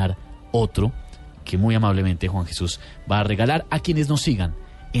pueden ganar otro que muy amablemente Juan Jesús va a regalar a quienes nos sigan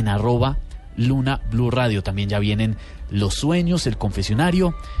en @Luna Blue Radio. También ya vienen los sueños, el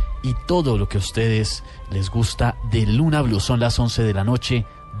confesionario y todo lo que a ustedes les gusta de Luna Blue. Son las 11 de la noche,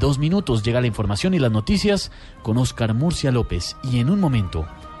 2 minutos. Llega la información y las noticias con Oscar Murcia López. Y en un momento,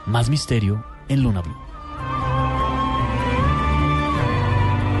 más misterio en Luna Blue.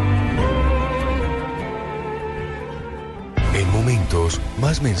 En momentos,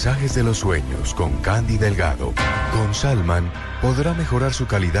 más mensajes de los sueños con Candy Delgado. Con Salman podrá mejorar su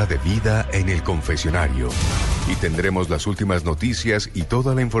calidad de vida en el confesionario. Y tendremos las últimas noticias y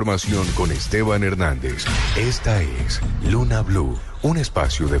toda la información con Esteban Hernández. Esta es Luna Blue, un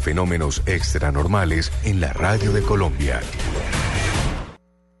espacio de fenómenos extranormales en la radio de Colombia.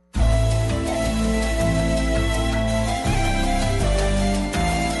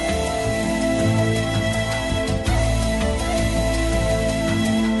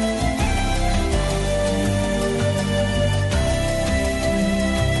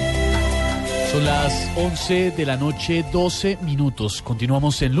 Son las 11 de la noche, 12 minutos.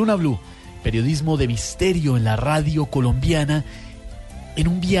 Continuamos en Luna Blue, periodismo de misterio en la radio colombiana, en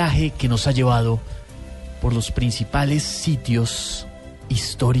un viaje que nos ha llevado por los principales sitios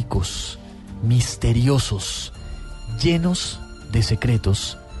históricos, misteriosos, llenos de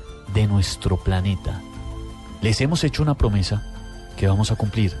secretos de nuestro planeta. Les hemos hecho una promesa que vamos a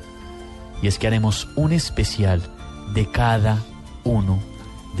cumplir, y es que haremos un especial de cada uno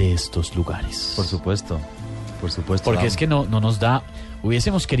de estos lugares. Por supuesto. Porque es que no nos da.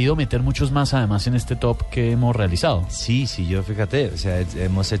 Hubiésemos querido meter muchos más además en este top que hemos realizado. Sí, yo fíjate, o sea,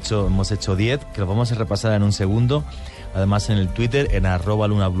 hemos hecho 10, que lo vamos a repasar en un segundo. Además en el Twitter, en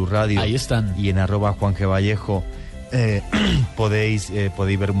 @Luna Blue Radio. Ahí están. Y en @Juan G. Vallejo podéis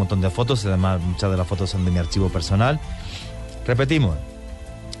ver un montón de fotos. Además, muchas de las fotos son de mi archivo personal. Repetimos.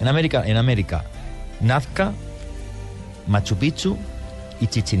 En América, Nazca, Machu Picchu y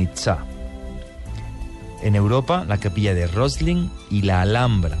Chichén Itzá. En Europa, la capilla de Roslin y la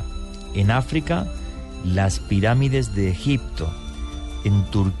Alhambra. En África, las pirámides de Egipto. En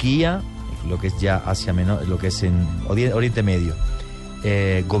Turquía, lo que es ya Asia Menor, lo que es en Oriente Medio,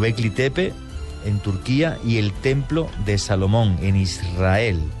 Göbekli Tepe en Turquía y el templo de Salomón en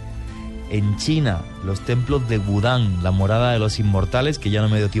Israel. En China, los templos de Wudang, la morada de los inmortales, que ya no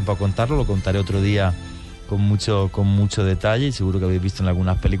me dio tiempo a contarlo, lo contaré otro día con mucho detalle, y seguro que habéis visto en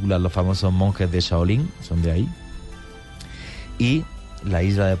algunas películas los famosos monjes de Shaolin, son de ahí. Y la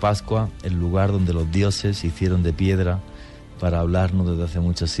isla de Pascua, el lugar donde los dioses se hicieron de piedra para hablarnos desde hace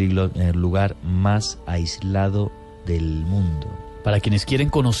muchos siglos, en el lugar más aislado del mundo. Para quienes quieren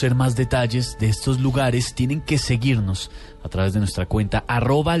conocer más detalles de estos lugares, tienen que seguirnos a través de nuestra cuenta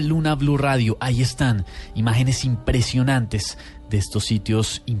 @Luna BLU Radio. Ahí están imágenes impresionantes de estos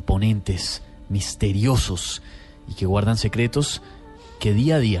sitios imponentes, misteriosos y que guardan secretos que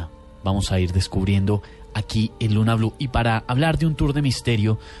día a día vamos a ir descubriendo aquí en Luna BLU. Y para hablar de un tour de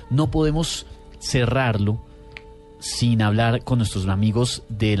misterio, no podemos cerrarlo sin hablar con nuestros amigos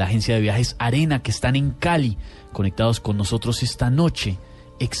de la agencia de viajes Arena, que están en Cali, conectados con nosotros esta noche,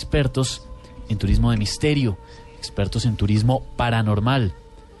 expertos en turismo de misterio, expertos en turismo paranormal.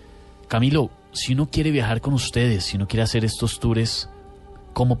 Camilo, si uno quiere viajar con ustedes, si uno quiere hacer estos tours,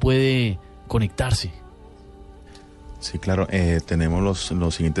 ¿cómo puede conectarse? Sí, claro, tenemos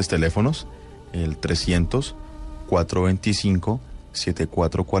los siguientes teléfonos, el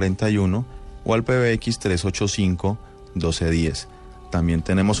 300-425-7441 o al PBX 385-1210. También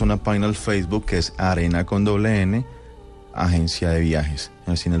tenemos una página en Facebook que es Arena con N, Agencia de Viajes,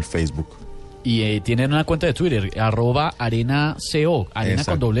 así en el Facebook. Y tienen una cuenta de Twitter, @ArenaCO, Arena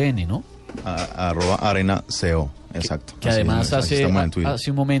Exacto. con N, ¿no? @ArenaCO, exacto. Que además hace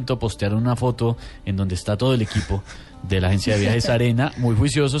un momento postearon una foto en donde está todo el equipo de la agencia de viajes Arena, muy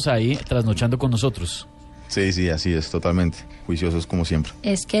juiciosos ahí, trasnochando con nosotros. Sí, así es, totalmente. Juiciosos como siempre.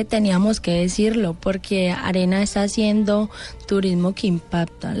 Es que teníamos que decirlo porque Arena está haciendo turismo que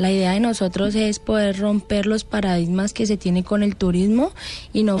impacta. La idea de nosotros es poder romper los paradigmas que se tiene con el turismo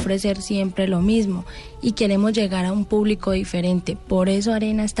y no ofrecer siempre lo mismo. Y queremos llegar a un público diferente. Por eso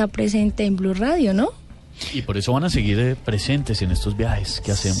Arena está presente en Blue Radio, ¿no? Y por eso van a seguir presentes en estos viajes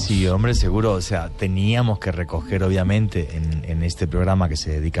que hacemos. Sí, hombre, seguro. O sea, teníamos que recoger, obviamente, en este programa que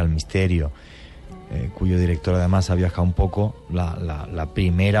se dedica al misterio, cuyo director además ha viajado un poco, la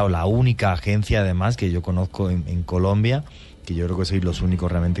primera o la única agencia además que yo conozco en Colombia, que yo creo que sois los únicos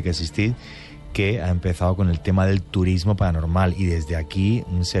realmente que existís, que ha empezado con el tema del turismo paranormal. Y desde aquí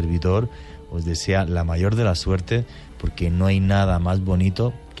un servidor os desea la mayor de la suerte, porque no hay nada más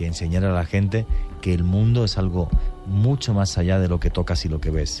bonito que enseñar a la gente que el mundo es algo mucho más allá de lo que tocas y lo que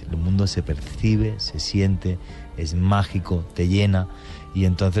ves. El mundo se percibe, se siente, es mágico, te llena. Y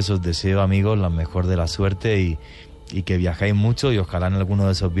entonces os deseo, amigos, la mejor de la suerte y que viajéis mucho, y ojalá en alguno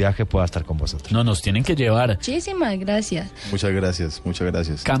de esos viajes pueda estar con vosotros. No, nos tienen que llevar. Muchísimas gracias. Muchas gracias.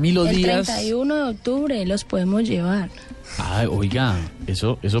 Camilo Díaz. El 31 de octubre los podemos llevar. Ah, oiga,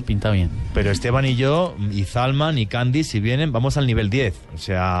 eso pinta bien. Pero Esteban y yo, y Zalman y Candy, si vienen, vamos al nivel 10. O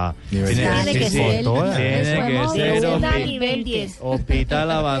sea, Tiene que ser nivel 10. Hospital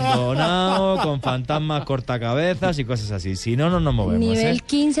abandonado, con fantasmas cortacabezas y cosas así. Si no, no nos movemos. Nivel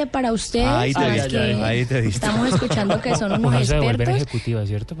 15 para ustedes. Ahí te diste. Estamos escuchando que son unos Uno se devuelve en expertos. ejecutiva,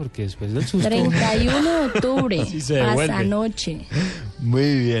 ¿cierto? Porque después del susto... 31 de octubre, Sí se devuelve. hasta noche.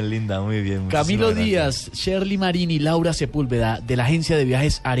 Muy bien, Linda, muy bien. Camilo Díaz, Shirley Marín y Laura Sepúlveda de la agencia de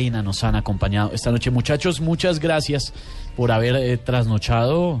viajes Arena nos han acompañado esta noche. Muchachos, muchas gracias por haber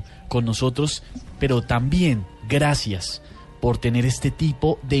trasnochado con nosotros, pero también gracias por tener este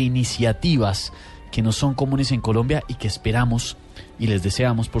tipo de iniciativas que no son comunes en Colombia y que esperamos y les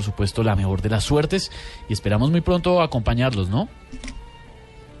deseamos, por supuesto, la mejor de las suertes y esperamos muy pronto acompañarlos, ¿no?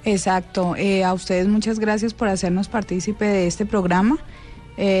 Exacto. A ustedes muchas gracias por hacernos partícipe de este programa.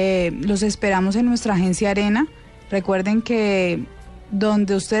 Los esperamos en nuestra agencia Arena. Recuerden que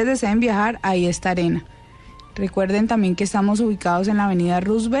donde ustedes deseen viajar, ahí está Arena. Recuerden también que estamos ubicados en la avenida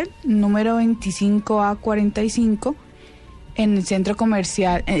Roosevelt, número 25A45, en el centro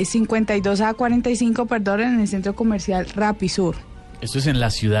comercial, 52A45, perdón, en el centro comercial Rapisur. Esto es en la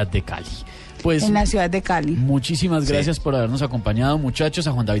ciudad de Cali. Pues, en la ciudad de Cali. Muchísimas gracias por habernos acompañado, muchachos.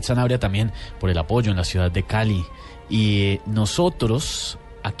 A Juan David Sanabria también por el apoyo en la ciudad de Cali. Y nosotros,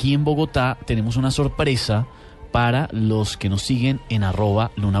 aquí en Bogotá, tenemos una sorpresa para los que nos siguen en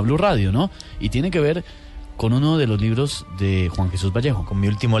 @Luna BLU Radio, ¿no? Y tiene que ver con uno de los libros de Juan Jesús Vallejo. Con mi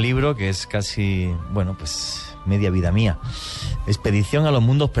último libro, que es casi, bueno, pues media vida mía. Expedición a los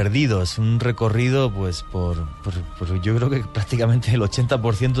mundos perdidos. Un recorrido, pues, por yo creo que prácticamente el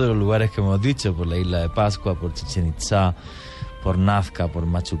 80% de los lugares que hemos dicho. Por la isla de Pascua, por Chichén Itzá, por Nazca, por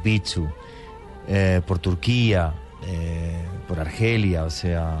Machu Picchu, por Turquía, por Argelia, o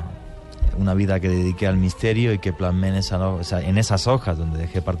sea... una vida que dediqué al misterio y que plasmé en esas hojas donde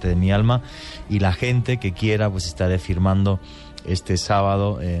dejé parte de mi alma, y la gente que quiera, pues estaré firmando este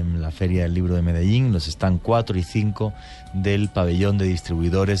sábado en la Feria del Libro de Medellín, los stands 4 y 5 del pabellón de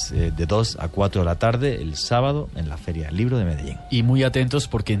distribuidores de 2 a 4 de la tarde, el sábado en la Feria del Libro de Medellín. Y muy atentos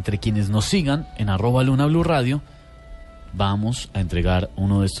porque entre quienes nos sigan en @Luna BLU Radio vamos a entregar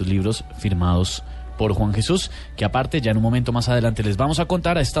uno de estos libros firmados por Juan Jesús, que aparte ya en un momento más adelante les vamos a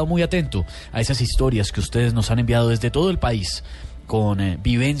contar. Ha estado muy atento a esas historias que ustedes nos han enviado desde todo el país con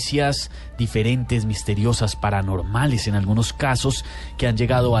vivencias diferentes, misteriosas, paranormales en algunos casos, que han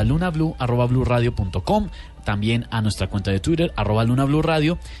llegado a lunablu@bluradio.com, también a nuestra cuenta de Twitter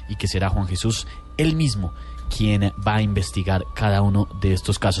 @lunablueradio, y que será Juan Jesús él mismo quien va a investigar cada uno de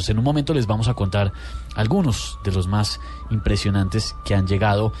estos casos. En un momento les vamos a contar algunos de los más impresionantes que han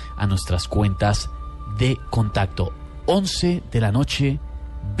llegado a nuestras cuentas de contacto. 11 de la noche,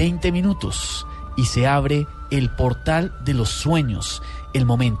 20 minutos, y se abre el portal de los sueños, el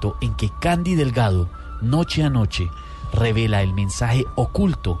momento en que Candy Delgado, noche a noche, revela el mensaje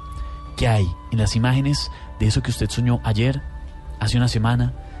oculto que hay en las imágenes de eso que usted soñó ayer, hace una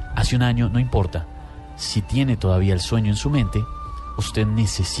semana, hace un año, no importa. Si tiene todavía el sueño en su mente, usted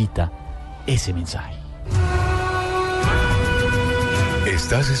necesita ese mensaje.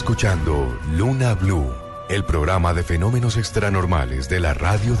 Estás escuchando Luna Blue, el programa de fenómenos extranormales de la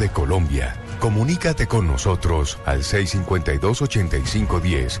radio de Colombia. Comunícate con nosotros al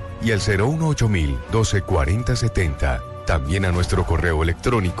 652-8510 y al 018-124070. También a nuestro correo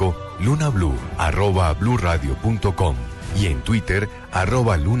electrónico lunablue@bluradio.com y en Twitter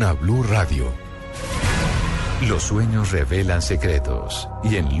 @lunabluradio. Los sueños revelan secretos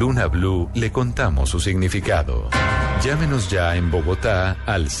y en Luna Blue le contamos su significado. Llámenos ya en Bogotá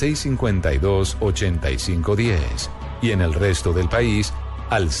al 652-8510 y en el resto del país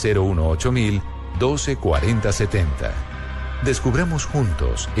al 018-124070. Descubramos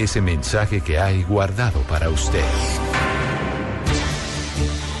juntos ese mensaje que hay guardado para usted.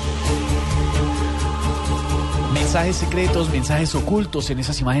 Mensajes secretos, mensajes ocultos en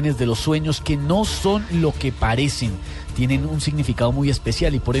esas imágenes de los sueños que no son lo que parecen. Tienen un significado muy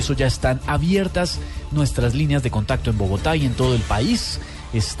especial y por eso ya están abiertas nuestras líneas de contacto en Bogotá y en todo el país.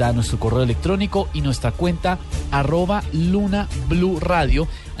 Está nuestro correo electrónico y nuestra cuenta @LunaBlueRadio.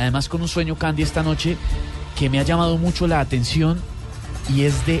 Además, con un sueño, Candy, esta noche que me ha llamado mucho la atención y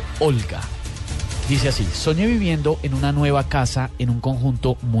es de Olga. Dice así: soñé viviendo en una nueva casa en un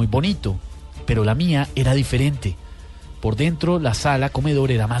conjunto muy bonito, pero la mía era diferente. Por dentro, la sala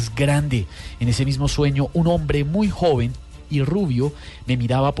comedor era más grande. En ese mismo sueño, un hombre muy joven y rubio me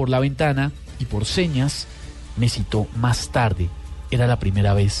miraba por la ventana y por señas me citó más tarde. Era la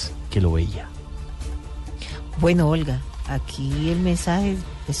primera vez que lo veía. Bueno, Olga, aquí el mensaje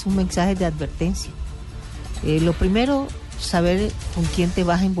es un mensaje de advertencia. Lo primero, saber con quién te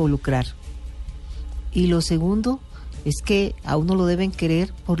vas a involucrar. Y lo segundo es que a uno lo deben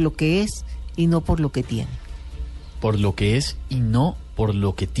querer por lo que es y no por lo que tiene. Por lo que es y no por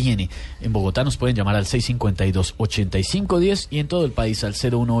lo que tiene. En Bogotá nos pueden llamar al 652-8510 y en todo el país al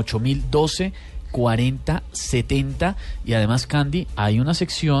 018-124070. Y además, Candy, hay una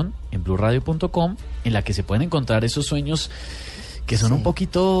sección en bluradio.com en la que se pueden encontrar esos sueños que son un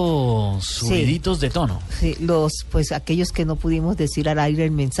poquito subiditos de tono. Sí, pues aquellos que no pudimos decir al aire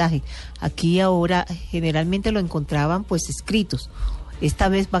el mensaje. Aquí ahora generalmente lo encontraban pues escritos. Esta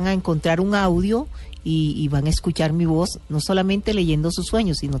vez van a encontrar un audio y van a escuchar mi voz, no solamente leyendo sus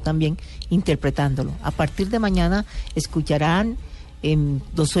sueños, sino también interpretándolo. A partir de mañana escucharán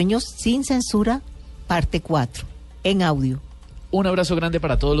Los sueños sin censura, parte 4, en audio. Un abrazo grande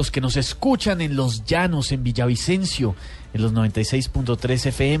para todos los que nos escuchan en Los Llanos, en Villavicencio, en los 96.3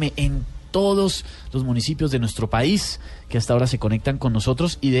 FM, en todos los municipios de nuestro país que hasta ahora se conectan con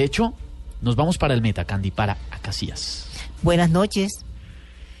nosotros. Y de hecho, nos vamos para el Meta, Candy, para Acacias. Buenas noches.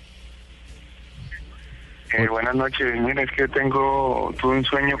 Buenas noches. Mira, es que tuve un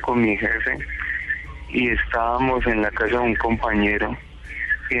sueño con mi jefe y estábamos en la casa de un compañero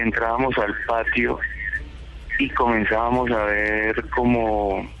y entrábamos al patio y comenzábamos a ver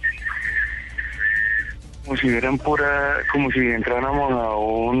como si entráramos a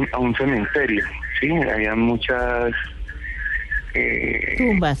un cementerio, sí, había muchas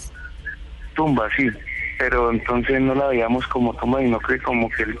tumbas, sí, pero entonces no la veíamos como tumba, sino que como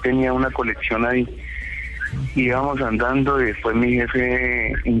que él tenía una colección ahí. Íbamos andando y después mi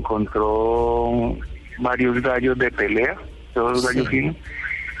jefe encontró varios gallos de pelea, todos gallos finos,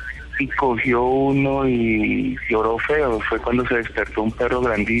 y cogió uno y lloró feo. Fue cuando se despertó un perro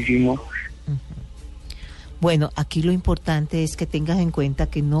grandísimo. Bueno, aquí lo importante es que tengas en cuenta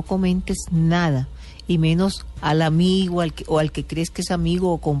que no comentes nada, y menos al amigo o al que crees que es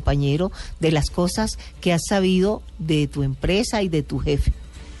amigo o compañero, de las cosas que has sabido de tu empresa y de tu jefe.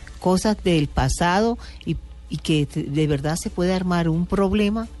 Cosas del pasado y que de verdad se puede armar un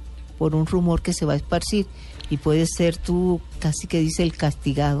problema por un rumor que se va a esparcir y puedes ser tú, casi que dice, el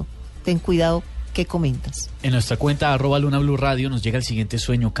castigado. Ten cuidado qué comentas. En nuestra cuenta @LunaBlueRadio nos llega el siguiente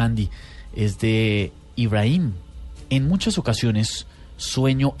sueño, Candy. Es de Ibrahim. En muchas ocasiones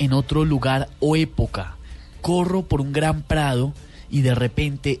sueño en otro lugar o época. Corro por un gran prado y de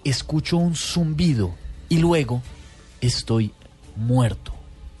repente escucho un zumbido y luego estoy muerto.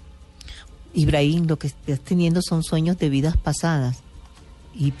 Ibrahim, lo que estás teniendo son sueños de vidas pasadas.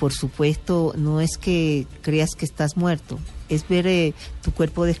 Y por supuesto, no es que creas que estás muerto, es ver tu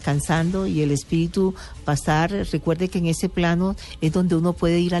cuerpo descansando y el espíritu pasar. Recuerde que en ese plano es donde uno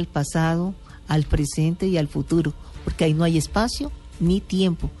puede ir al pasado, al presente y al futuro, porque ahí no hay espacio ni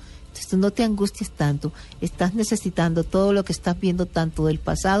tiempo. Entonces no te angusties tanto, estás necesitando todo lo que estás viendo tanto del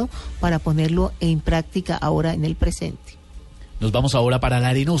pasado para ponerlo en práctica ahora en el presente. Nos vamos ahora para La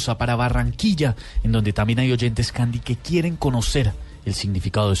Arenosa, para Barranquilla, en donde también hay oyentes, Candy, que quieren conocer el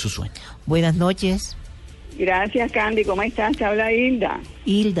significado de su sueño. Buenas noches. Gracias, Candy. ¿Cómo estás? Te habla Hilda.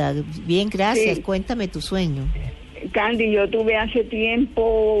 Hilda, bien, gracias. Sí. Cuéntame tu sueño. Candy, yo tuve hace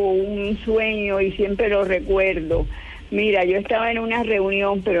tiempo un sueño y siempre lo recuerdo. Mira, yo estaba en una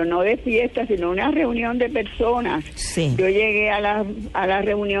reunión, pero no de fiesta, sino una reunión de personas. Sí. Yo llegué a la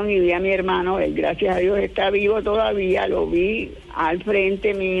reunión y vi a mi hermano, él, gracias a Dios está vivo todavía, lo vi al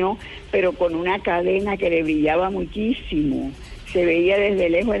frente mío, pero con una cadena que le brillaba muchísimo. Se veía desde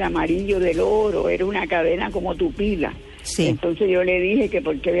lejos el amarillo del oro, era una cadena como tupida. Sí. Entonces yo le dije que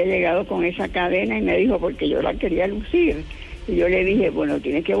por qué había llegado con esa cadena y me dijo porque yo la quería lucir. Y yo le dije, bueno,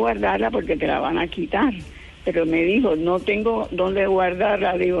 tienes que guardarla porque te la van a quitar. Pero me dijo, no tengo dónde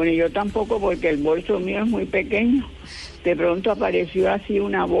guardarla. Digo, ni yo tampoco porque el bolso mío es muy pequeño. De pronto apareció así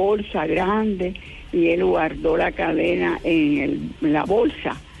una bolsa grande y él guardó la cadena en la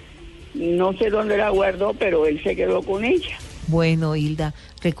bolsa. No sé dónde la guardó, pero él se quedó con ella. Bueno, Hilda,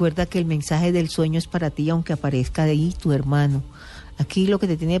 recuerda que el mensaje del sueño es para ti, aunque aparezca de ahí tu hermano. Aquí lo que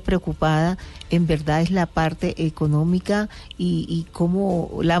te tiene preocupada en verdad es la parte económica y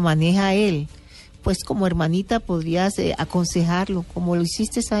cómo la maneja él. Pues como hermanita podrías aconsejarlo, como lo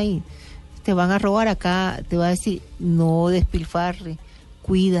hiciste ahí. Te van a robar acá, te va a decir, no despilfarre,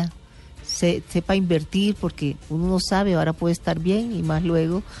 cuida, sepa invertir, porque uno no sabe, ahora puede estar bien y más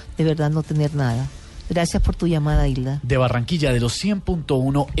luego de verdad no tener nada. Gracias por tu llamada, Hilda. De Barranquilla, de los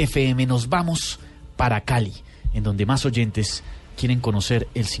 100.1 FM, nos vamos para Cali, en donde más oyentes quieren conocer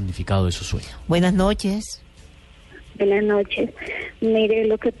el significado de su sueño. Buenas noches. Buenas noches. Mire,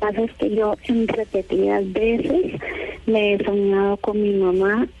 lo que pasa es que yo en repetidas veces me he soñado con mi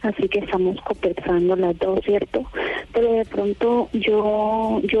mamá, así que estamos conversando las dos, ¿cierto? Pero de pronto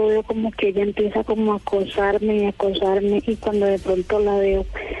yo veo como que ella empieza como a acosarme, y cuando de pronto la veo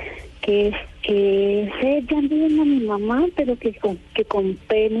que es ella viendo a mi mamá, pero que con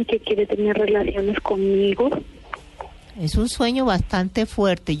pena y que quiere tener relaciones conmigo. Es un sueño bastante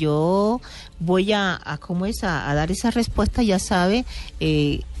fuerte. Yo voy a dar esa respuesta, ya sabe,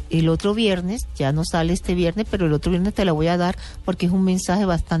 el otro viernes, ya no sale este viernes, pero el otro viernes te la voy a dar porque es un mensaje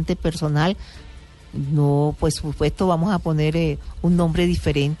bastante personal. No, pues por supuesto vamos a poner un nombre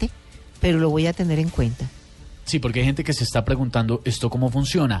diferente, pero lo voy a tener en cuenta. Sí, porque hay gente que se está preguntando esto cómo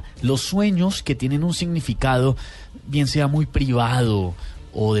funciona. Los sueños que tienen un significado, bien sea muy privado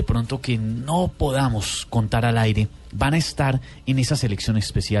o de pronto que no podamos contar al aire, van a estar en esa selección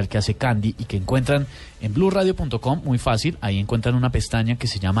especial que hace Candy y que encuentran en bluradio.com, muy fácil. Ahí encuentran una pestaña que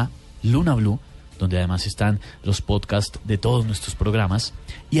se llama Luna BLU, donde además están los podcasts de todos nuestros programas,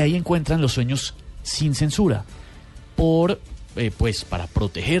 y ahí encuentran los sueños sin censura, para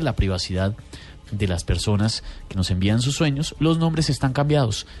proteger la privacidad de las personas que nos envían sus sueños. Los nombres están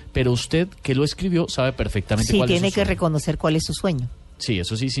cambiados, pero usted que lo escribió sabe perfectamente cuál es su sueño. Sí, tiene que reconocer cuál es su sueño. Sí,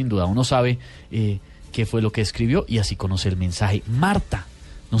 eso sí, sin duda. Uno sabe qué fue lo que escribió y así conoce el mensaje. Marta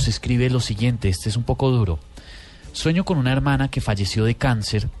nos escribe lo siguiente, este es un poco duro. Sueño con una hermana que falleció de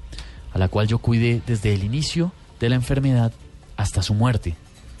cáncer, a la cual yo cuidé desde el inicio de la enfermedad hasta su muerte.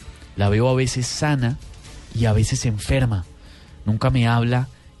 La veo a veces sana y a veces enferma. Nunca me habla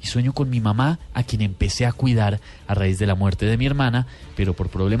y sueño con mi mamá, a quien empecé a cuidar a raíz de la muerte de mi hermana, pero por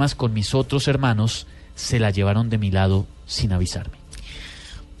problemas con mis otros hermanos se la llevaron de mi lado sin avisarme.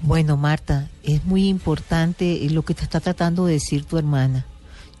 Bueno, Marta, es muy importante lo que te está tratando de decir tu hermana.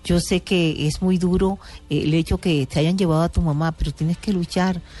 Yo sé que es muy duro el hecho que te hayan llevado a tu mamá, pero tienes que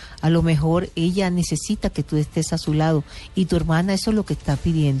luchar. A lo mejor ella necesita que tú estés a su lado y tu hermana eso es lo que está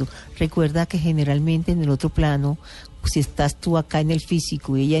pidiendo. Recuerda que generalmente en el otro plano, si estás tú acá en el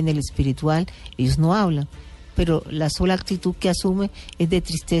físico y ella en el espiritual, ellos no hablan. Pero la sola actitud que asume es de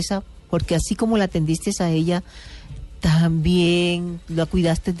tristeza, porque así como la atendiste a ella, también la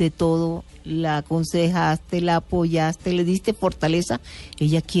cuidaste de todo, la aconsejaste, la apoyaste, le diste fortaleza.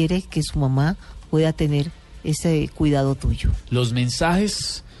 Ella quiere que su mamá pueda tener ese cuidado tuyo. Los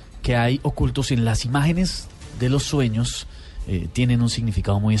mensajes que hay ocultos en las imágenes de los sueños tienen un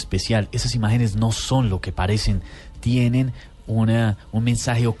significado muy especial. Esas imágenes no son lo que parecen, tienen un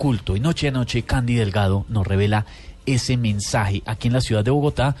mensaje oculto. Y noche a noche, Candy Delgado nos revela ese mensaje aquí en la ciudad de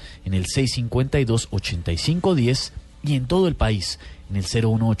Bogotá, en el 652-8510, y en todo el país, en el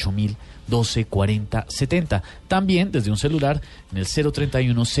 018-1240-70. También desde un celular, en el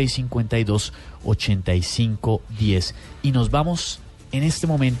 031-652-8510. Y nos vamos en este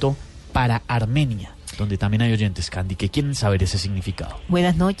momento para Armenia, donde también hay oyentes, Candy, que quieren saber ese significado.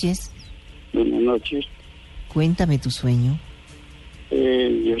 Buenas noches. Buenas noches. Cuéntame tu sueño.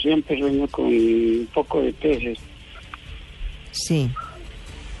 Yo siempre sueño con un poco de peces. Sí.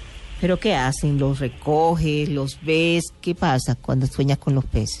 ¿Pero qué hacen? ¿Los recoges? ¿Los ves? ¿Qué pasa cuando sueñas con los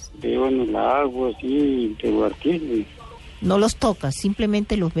peces? Veo en el agua, así, de divertirme. No los tocas,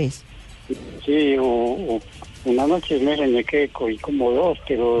 simplemente los ves. Sí, o una noche me soñé que cogí como 2,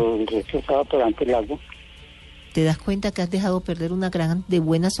 pero el resto estaba pegando el agua. Te das cuenta que has dejado perder una gran de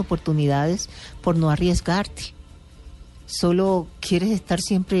buenas oportunidades por no arriesgarte. Solo quieres estar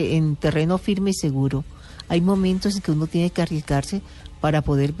siempre en terreno firme y seguro. Hay momentos en que uno tiene que arriesgarse para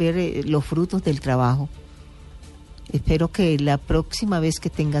poder ver los frutos del trabajo. Espero que la próxima vez que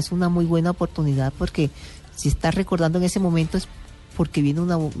tengas una muy buena oportunidad, porque si estás recordando en ese momento es porque viene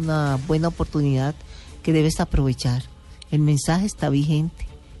una buena oportunidad que debes aprovechar. El mensaje está vigente.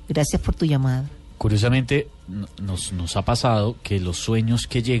 Gracias por tu llamada. Curiosamente, nos ha pasado que los sueños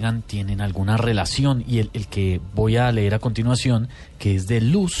que llegan tienen alguna relación, y el que voy a leer a continuación, que es de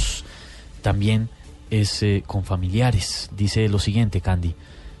Luz, también es con familiares. Dice lo siguiente, Candy: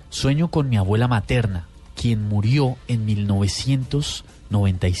 sueño con mi abuela materna, quien murió en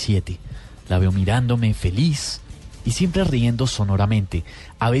 1997. La veo mirándome feliz y siempre riendo sonoramente.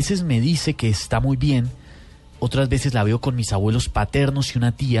 A veces me dice que está muy bien. Otras veces la veo con mis abuelos paternos y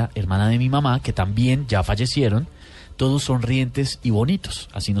una tía, hermana de mi mamá, que también ya fallecieron, todos sonrientes y bonitos.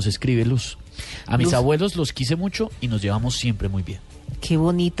 Así nos escribe Luz. A mis abuelos los quise mucho y nos llevamos siempre muy bien. Qué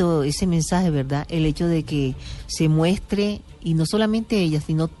bonito ese mensaje, ¿verdad? El hecho de que se muestre, y no solamente ella,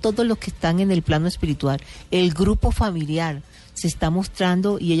 sino todos los que están en el plano espiritual, el grupo familiar se está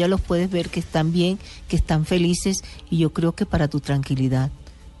mostrando y ella los puedes ver que están bien, que están felices, y yo creo que para tu tranquilidad,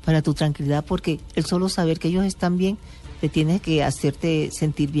 porque el solo saber que ellos están bien te tiene que hacerte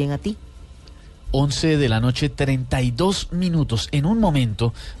sentir bien a ti. 11 de la noche, 32 minutos. En un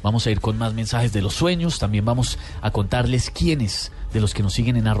momento vamos a ir con más mensajes de los sueños. También vamos a contarles quiénes de los que nos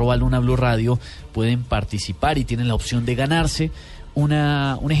siguen en @Luna BLU Radio pueden participar y tienen la opción de ganarse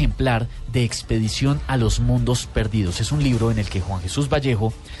un ejemplar de Expedición a los Mundos Perdidos. Es un libro en el que Juan Jesús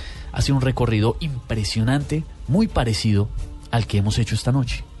Vallejo hace un recorrido impresionante, muy parecido al que hemos hecho esta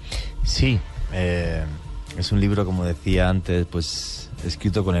noche. Sí, es un libro, como decía antes, pues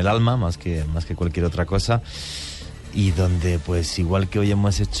escrito con el alma más que cualquier otra cosa, y donde, pues igual que hoy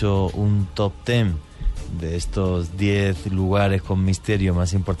hemos hecho un top 10 de estos 10 lugares con misterio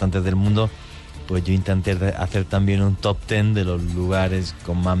más importantes del mundo, pues yo intenté hacer también un top 10 de los lugares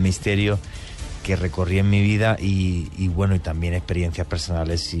con más misterio que recorrí en mi vida, y bueno, y también experiencias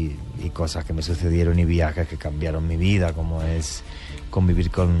personales y cosas que me sucedieron y viajes que cambiaron mi vida, como es convivir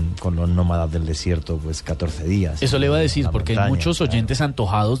con los nómadas del desierto, pues 14 días. Eso le iba a decir, porque hay muchos oyentes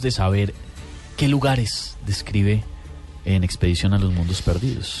antojados de saber qué lugares describe en Expedición a los Mundos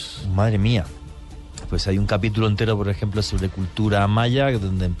Perdidos. Madre mía, pues hay un capítulo entero, por ejemplo, sobre cultura maya,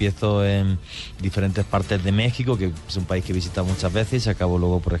 donde empiezo en diferentes partes de México, que es un país que he visitado muchas veces, y acabo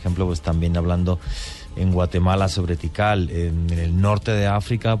luego, por ejemplo, pues también hablando en Guatemala sobre Tikal, en el norte de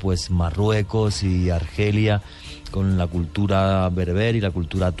África, pues Marruecos y Argelia, con la cultura berber y la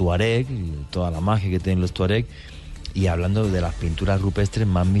cultura tuareg, y toda la magia que tienen los tuareg, y hablando de las pinturas rupestres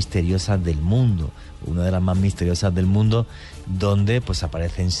más misteriosas del mundo, una de las más misteriosas del mundo, donde pues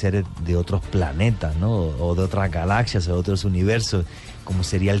aparecen seres de otros planetas, ¿no? O de otras galaxias, o de otros universos, como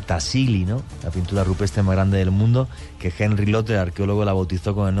sería el Tassili, ¿no? La pintura rupestre más grande del mundo, que Henry Lott, el arqueólogo, la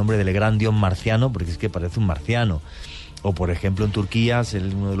bautizó con el nombre del gran dios marciano, porque es que parece un marciano. O por ejemplo en Turquía es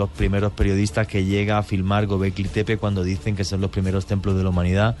uno de los primeros periodistas que llega a filmar Göbekli Tepe, cuando dicen que son los primeros templos de la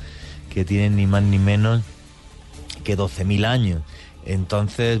humanidad, que tienen ni más ni menos que 12.000 años.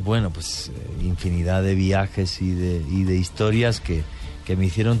 Entonces, bueno, pues infinidad de viajes y de historias que me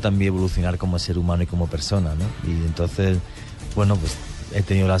hicieron también evolucionar como ser humano y como persona, ¿no? Y entonces, bueno, pues he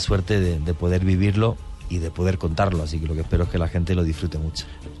tenido la suerte de poder vivirlo y de poder contarlo, así que lo que espero es que la gente lo disfrute mucho.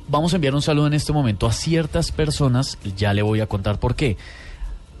 Vamos a enviar un saludo en este momento a ciertas personas, ya le voy a contar por qué.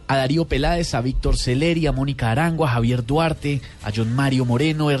 A Darío Peláez, a Víctor Celeri, a Mónica Arango, a Javier Duarte, a John Mario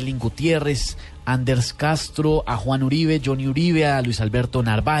Moreno, Erling Gutiérrez, Anders Castro, a Juan Uribe, Johnny Uribe, a Luis Alberto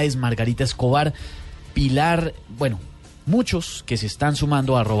Narváez, Margarita Escobar, Pilar, bueno, muchos que se están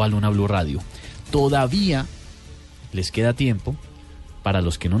sumando a @Luna BLU Radio. Todavía les queda tiempo. Para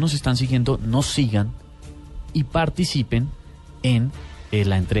los que no nos están siguiendo, nos sigan y participen en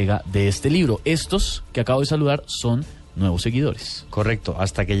la entrega de este libro. Estos que acabo de saludar son nuevos seguidores. Correcto,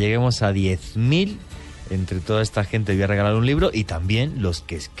 hasta que lleguemos a 10.000, entre toda esta gente voy a regalar un libro, y también los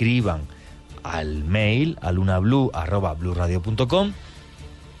que escriban al mail, a lunablu@bluradio.com,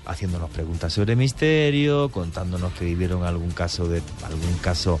 haciéndonos preguntas sobre misterio, contándonos que vivieron algún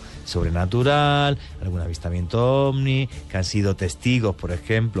caso sobrenatural, algún avistamiento ovni, que han sido testigos, por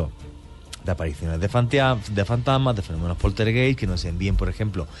ejemplo, de apariciones de fantasmas, de fenómenos poltergeist, que nos envíen, por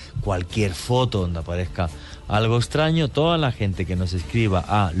ejemplo, cualquier foto donde aparezca algo extraño. Toda la gente que nos escriba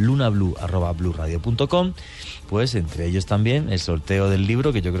a lunablu@bluradio.com, pues entre ellos también el sorteo del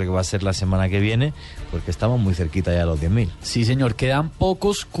libro, que yo creo que va a ser la semana que viene, porque estamos muy cerquita ya de los 10.000. Sí, señor, quedan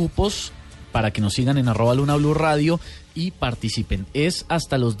pocos cupos para que nos sigan en @LunaBluRadio y participen. Es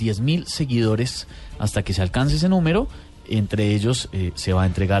hasta los 10.000 seguidores, hasta que se alcance ese número. Entre ellos se va a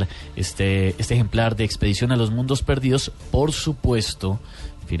entregar este ejemplar de Expedición a los Mundos Perdidos, por supuesto,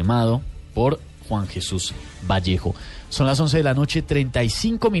 firmado por Juan Jesús Vallejo. Son las 11 de la noche,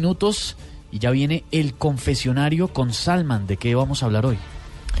 35 minutos, y ya viene el confesionario con Salman. ¿De qué vamos a hablar hoy?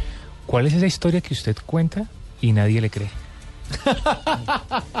 ¿Cuál es esa historia que usted cuenta y nadie le cree?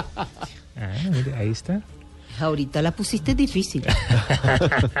 Mire, ahí está. Ahorita la pusiste difícil.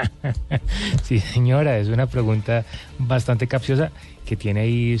 Sí, señora, es una pregunta bastante capciosa que tiene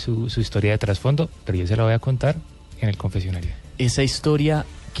ahí su historia de trasfondo, pero yo se la voy a contar en el confesionario. Esa historia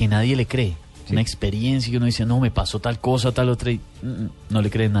que nadie le cree, sí. Una experiencia que uno dice, no, me pasó tal cosa, tal otra, y no le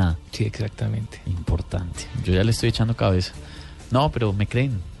creen nada. Sí, exactamente. Importante. Yo ya le estoy echando cabeza. No, pero me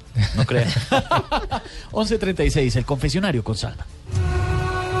creen. No crean. 11:36, el confesionario con Salma.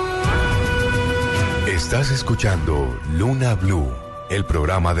 Estás escuchando Luna Blue, el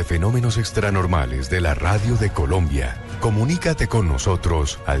programa de fenómenos extranormales de la radio de Colombia. Comunícate con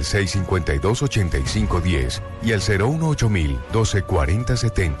nosotros al 652-8510 y al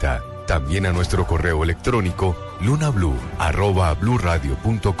 018-124070. También a nuestro correo electrónico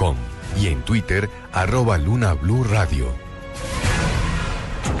lunablu@bluradio.com y en Twitter @lunabluradio.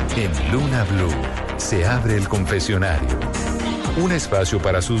 En Luna Blue se abre el confesionario. Un espacio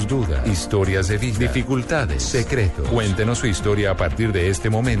para sus dudas, historias de vida, dificultades, secretos. Cuéntenos su historia a partir de este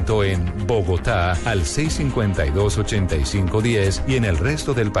momento en Bogotá al 652-8510 y en el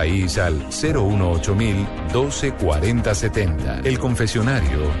resto del país al 018-124070. El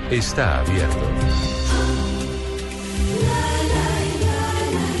confesionario está abierto.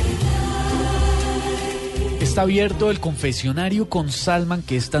 Está abierto el confesionario con Salman,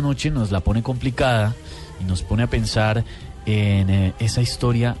 que esta noche nos la pone complicada y nos pone a pensar en esa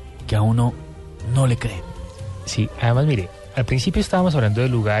historia que a uno no le cree. Sí, además mire, al principio estábamos hablando de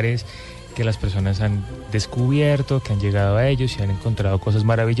lugares que las personas han descubierto, que han llegado a ellos y han encontrado cosas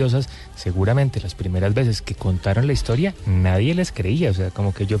maravillosas. Seguramente las primeras veces que contaron la historia nadie les creía, o sea,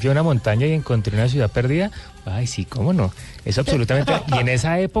 como que yo fui a una montaña y encontré una ciudad perdida. Ay, sí, cómo no, eso absolutamente. Y en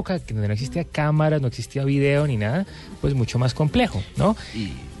esa época que no existía cámaras, no existía video ni nada, pues mucho más complejo, ¿no?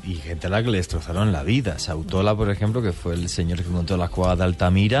 Y gente a la que le destrozaron la vida. Sautola, por ejemplo, que fue el señor que encontró las cuevas de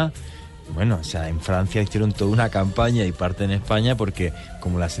Altamira. Bueno, o sea, en Francia hicieron toda una campaña, y parte en España, porque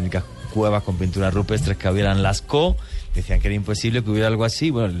como las únicas cuevas con pinturas rupestres que había eran Lascaux, decían que era imposible que hubiera algo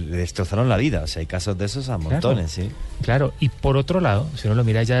así. Bueno, le destrozaron la vida. O sea, hay casos de esos a montones, claro, sí. Claro, y por otro lado, si uno lo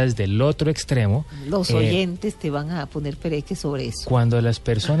mira ya desde el otro extremo... Los oyentes te van a poner pereque sobre eso. Cuando las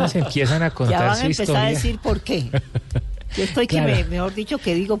personas empiezan a contar su historia... Ya van a empezar a decir por qué. Yo estoy claro. Mejor dicho,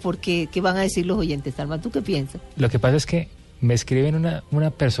 que digo por qué van a decir los oyentes. Alma, ¿tú qué piensas? Lo que pasa es que me escriben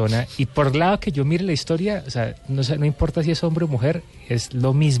una persona, y por el lado que yo mire la historia, o sea, no importa si es hombre o mujer, es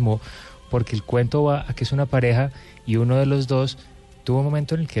lo mismo, porque el cuento va a que es una pareja y uno de los dos tuvo un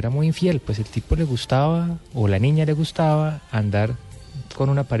momento en el que era muy infiel, pues el tipo le gustaba, o la niña le gustaba, andar con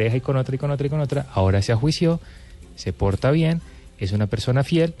una pareja y con otra y con otra y con otra. Ahora se ajuició, se porta bien, es una persona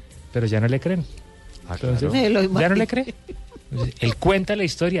fiel, pero ya no le creen. Entonces, claro. Ya no le cree. Entonces, él cuenta la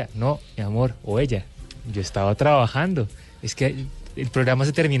historia. No, mi amor, o ella, yo estaba trabajando. Es que el programa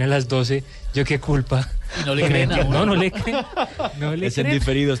se termina a las 12. ¿Yo qué culpa? Y no le creen. No le creen. No le es creen. en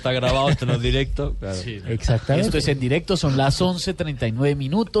diferido, está grabado, esto no es directo. Claro. Sí, no. Exactamente. Esto es en directo, son las 11:39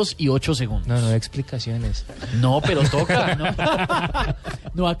 minutos y 8 segundos. No hay explicaciones. No, pero toca, ¿no?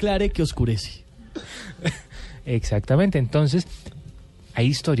 No aclare que oscurece. Exactamente, entonces... Hay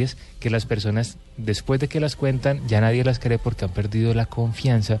historias que las personas, después de que las cuentan, ya nadie las cree porque han perdido la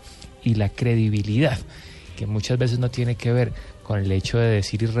confianza y la credibilidad, que muchas veces no tiene que ver con el hecho de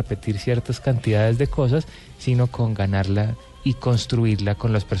decir y repetir ciertas cantidades de cosas, sino con ganarla y construirla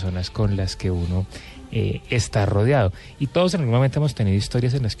con las personas con las que uno está rodeado. Y todos en algún momento hemos tenido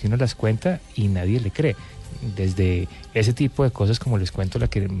historias en las que uno las cuenta y nadie le cree. Desde ese tipo de cosas, como les cuento la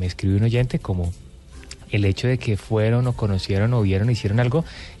que me escribió un oyente, como el hecho de que fueron o conocieron o vieron o hicieron algo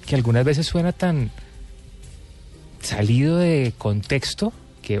que algunas veces suena tan salido de contexto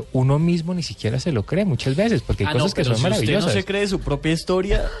que uno mismo ni siquiera se lo cree muchas veces, porque hay cosas que son maravillosas. Si usted no se cree su propia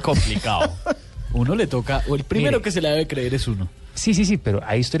historia, complicado. Uno le toca, o el primero que se la debe creer es uno. Sí, pero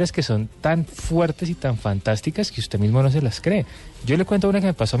hay historias que son tan fuertes y tan fantásticas que usted mismo no se las cree. Yo le cuento una que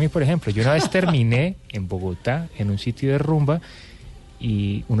me pasó a mí, por ejemplo. Yo una vez terminé en Bogotá, en un sitio de rumba,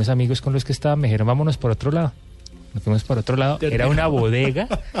 y unos amigos con los que estaba me dijeron, vámonos por otro lado. Nos fuimos por otro lado. Era una bodega.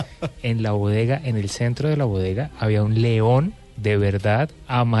 En la bodega, en el centro de la bodega, había un león de verdad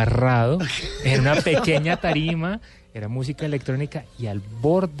amarrado en una pequeña tarima. Era música electrónica y al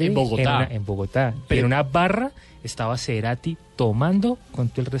borde en Bogotá, en Bogotá, pero en una barra estaba Cerati tomando con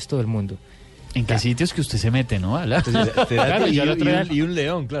todo el resto del mundo. ¿En qué sitios que usted se mete, no? Entonces, claro, y un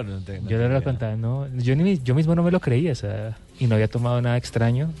león, claro. Yo le lo contaba, no, yo mismo no me lo creía, o sea, y no había tomado nada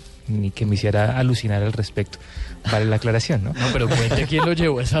extraño ni que me hiciera alucinar al respecto. Vale la aclaración, ¿no? No, pero cuente quién lo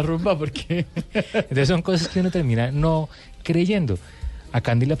llevó a esa rumba, porque entonces son cosas que uno termina no creyendo. A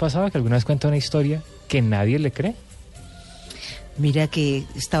Candy le pasaba que alguna vez cuenta una historia que nadie le cree. Mira que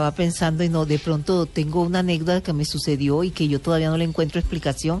estaba pensando y no, de pronto tengo una anécdota que me sucedió y que yo todavía no le encuentro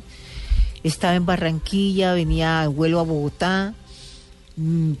explicación. Estaba en Barranquilla, venía en vuelo a Bogotá,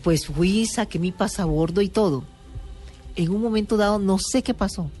 pues fui, saqué mi pasabordo y todo. En un momento dado no sé qué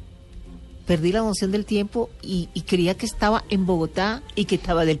pasó. Perdí la noción del tiempo y creía que estaba en Bogotá y que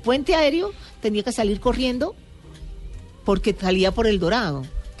estaba del puente aéreo, tenía que salir corriendo porque salía por El Dorado.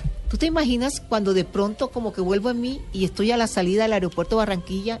 ¿Tú te imaginas cuando de pronto como que vuelvo en mí y estoy a la salida del aeropuerto de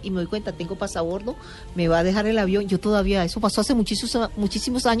Barranquilla y me doy cuenta, tengo pasabordo, me va a dejar el avión? Yo todavía, eso pasó hace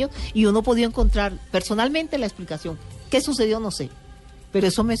muchísimos años y yo no podía encontrar personalmente la explicación. ¿Qué sucedió? No sé, pero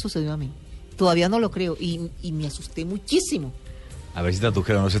eso me sucedió a mí. Todavía no lo creo y me asusté muchísimo. A ver si te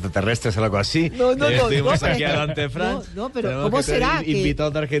adujeron los extraterrestres o algo así. No. Estuvimos aquí adelante, Fran. No, pero ¿cómo será?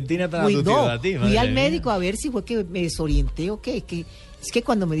 Invitados de Argentina te han aducido a ti. Fui al médico a ver si fue que me desorienté o qué. Es que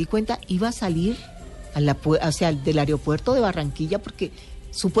cuando me di cuenta iba a salir del aeropuerto de Barranquilla porque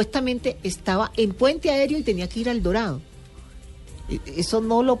supuestamente estaba en puente aéreo y tenía que ir al Dorado. Eso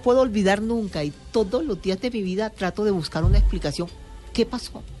no lo puedo olvidar nunca y todos los días de mi vida trato de buscar una explicación. ¿Qué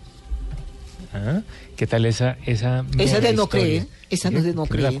pasó? ¿Qué tal esa Esa de no creer? Esa no es de no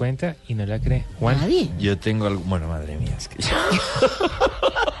creer. La cuenta y no la cree. Juan. Nadie. Yo tengo algo... Bueno, madre mía, es que...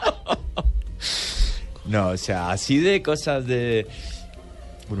 No, o sea, así de cosas de...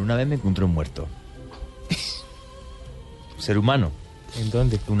 Bueno, una vez me encontré un muerto. Ser humano. ¿En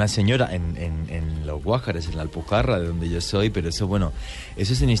dónde? Una señora en Los Guájares, en la Alpujarra, de donde yo soy, pero eso, bueno,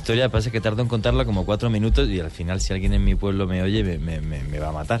 eso es una historia, pasa que tardo en contarla como 4 minutos y al final si alguien en mi pueblo me oye me va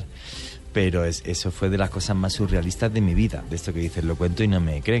a matar. Pero eso fue de las cosas más surrealistas de mi vida, de esto que dices, lo cuento y no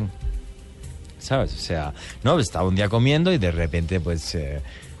me creen. ¿Sabes? O sea, no, estaba un día comiendo y de repente, pues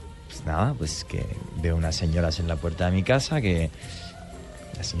nada, pues que veo unas señoras en la puerta de mi casa que...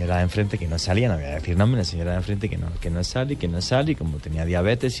 La señora de enfrente que no salía, no voy a decir nombre, la señora de enfrente que no sale, y como tenía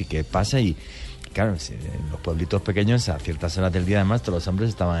diabetes y que pasa y claro, en los pueblitos pequeños a ciertas horas del día además todos los hombres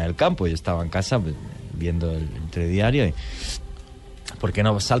estaban en el campo, yo estaba en casa pues, viendo el telediario y ¿por qué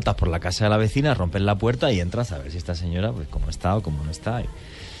no saltas por la casa de la vecina, rompes la puerta y entras a ver si esta señora pues cómo está o cómo no está? Y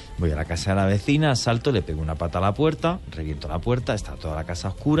voy a la casa de la vecina, salto, le pego una pata a la puerta, reviento la puerta, está toda la casa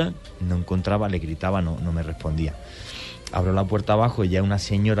oscura, no encontraba, le gritaba, no me respondía. Abro la puerta abajo y ya una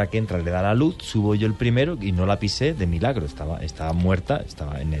señora que entra le da la luz, subo yo el primero y no la pisé de milagro, estaba muerta,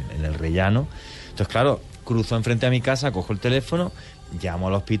 estaba en el rellano. Entonces, claro, cruzo enfrente a mi casa, cojo el teléfono, llamo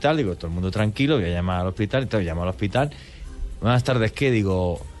al hospital, digo, todo el mundo tranquilo, voy a llamar al hospital, entonces llamo al hospital. Buenas tardes, ¿qué?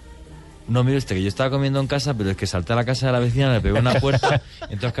 Digo, no, mire usted, que yo estaba comiendo en casa, pero es que salté a la casa de la vecina, le pegué una puerta,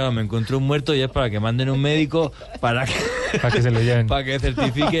 entonces claro, me encontré un muerto y es para que manden un médico para que se lo lleven, para que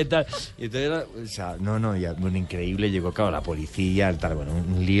certifique y tal. Y entonces, o sea, ya, bueno, increíble, llegó, claro, la policía, el tal, bueno,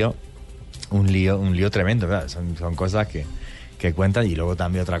 un lío tremendo, ¿verdad? Son cosas que cuentan. Y luego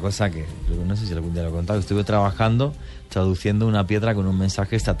también otra cosa que, no sé si algún día lo he contado, estuve trabajando, traduciendo una piedra con un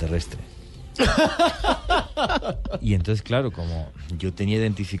mensaje extraterrestre. Y entonces, claro, como yo tenía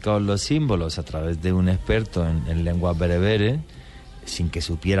identificados los símbolos a través de un experto en lenguas bereberes, sin que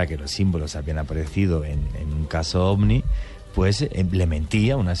supiera que los símbolos habían aparecido en un caso ovni, pues le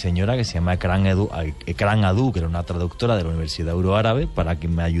mentía a una señora que se llama Ekran Adu, que era una traductora de la Universidad Euroárabe, para que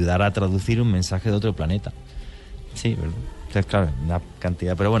me ayudara a traducir un mensaje de otro planeta. Sí, ¿verdad? Entonces, claro, una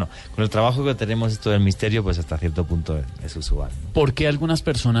cantidad. Pero bueno, con el trabajo que tenemos esto del misterio, pues hasta cierto punto es usual, ¿no? ¿Por qué algunas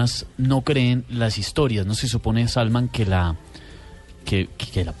personas no creen las historias? ¿No se supone, Salman, que la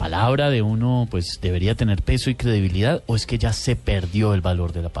palabra de uno pues debería tener peso y credibilidad, o es que ya se perdió el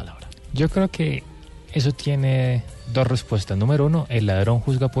valor de la palabra? Yo creo que eso tiene dos respuestas. Número uno, el ladrón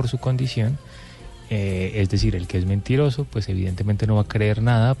juzga por su condición. Es decir, el que es mentiroso, pues evidentemente no va a creer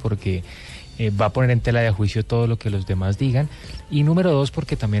nada porque va a poner en tela de juicio todo lo que los demás digan. Y número dos,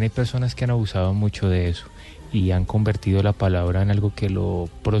 porque también hay personas que han abusado mucho de eso y han convertido la palabra en algo que lo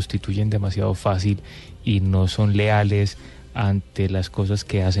prostituyen demasiado fácil y no son leales ante las cosas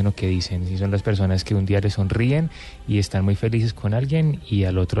que hacen o que dicen. Si son las personas que un día le sonríen y están muy felices con alguien y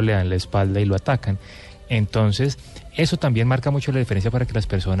al otro le dan la espalda y lo atacan. Entonces, eso también marca mucho la diferencia para que las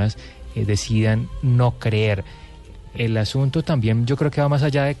personas decidan no creer. El asunto también yo creo que va más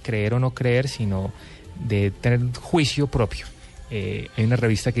allá de creer o no creer, sino de tener juicio propio. Hay una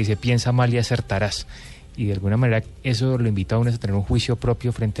revista que dice piensa mal y acertarás. Y de alguna manera eso lo invita a uno a tener un juicio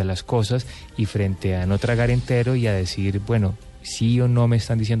propio frente a las cosas y frente a no tragar entero y a decir, bueno, sí o no me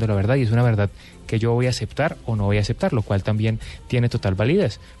están diciendo la verdad y es una verdad que yo voy a aceptar o no voy a aceptar, lo cual también tiene total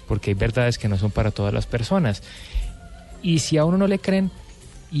validez, porque hay verdades que no son para todas las personas. Y si a uno no le creen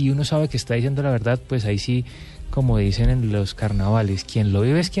y uno sabe que está diciendo la verdad, pues ahí sí, como dicen en los carnavales, quien lo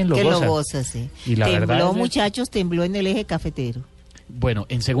vive es quien lo goza. Quien lo goza, sí. Y la tembló, verdad muchachos, tembló en el eje cafetero. Bueno,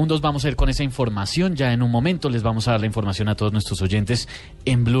 en segundos vamos a ir con esa información. Ya en un momento les vamos a dar la información a todos nuestros oyentes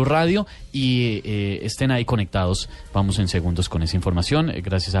en Blue Radio y estén ahí conectados. Vamos en segundos con esa información,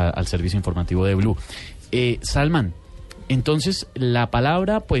 gracias al servicio informativo de Blue. Salman, entonces la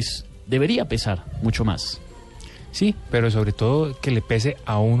palabra pues debería pesar mucho más. Sí, pero sobre todo que le pese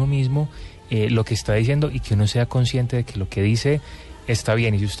a uno mismo lo que está diciendo y que uno sea consciente de que lo que dice está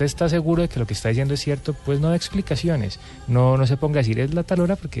bien. Y si usted está seguro de que lo que está diciendo es cierto, pues no da explicaciones. No se ponga a decir es la tal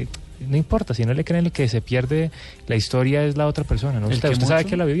hora porque no importa. Si no le creen, el que se pierde la historia es la otra persona, ¿no? Usted sabe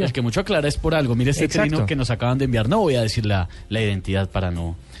que la vivió. El que mucho aclara es por algo. Mire este trino que nos acaban de enviar. No voy a decir la identidad para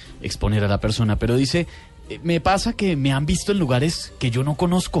no exponer a la persona, pero dice, me pasa que me han visto en lugares que yo no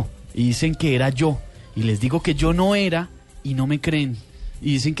conozco y dicen que era yo. Y les digo que yo no era y no me creen.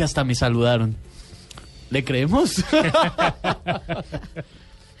 Y dicen que hasta me saludaron. ¿Le creemos?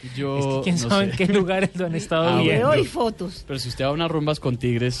 Yo es que quién no sabe sé en qué lugares lo han estado viendo. Veo y fotos. Pero si usted va a unas rumbas con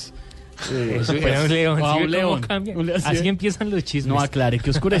tigres... Eso fue un león. Un león. Así empiezan los chismes. No aclare que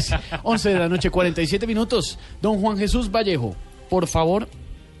oscurece. 11 de la noche, 47 minutos. Don Juan Jesús Vallejo, por favor,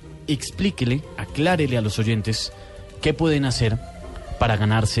 explíquele, aclárele a los oyentes qué pueden hacer para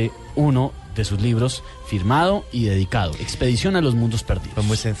ganarse uno de sus libros firmado y dedicado, Expedición a los Mundos Perdidos. Pues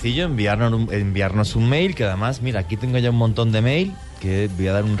muy sencillo, enviarnos un mail, que además, mira, aquí tengo ya un montón de mail, que voy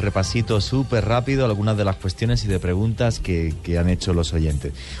a dar un repasito súper rápido a algunas de las cuestiones y de preguntas que han hecho los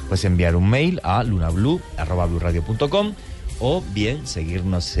oyentes. Pues enviar un mail a lunablu@bluradio.com o bien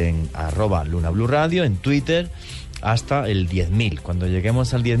seguirnos en @lunablueradio en Twitter hasta el 10.000. Cuando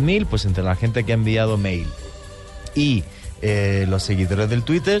lleguemos al 10.000, pues entre la gente que ha enviado mail y los seguidores del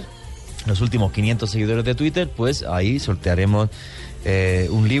Twitter, los últimos 500 seguidores de Twitter, pues ahí sortearemos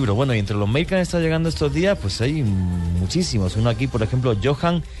un libro. Bueno, y entre los mails que han estado llegando estos días, pues hay muchísimos. Uno aquí, por ejemplo,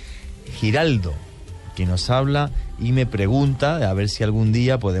 Johan Giraldo, que nos habla y me pregunta a ver si algún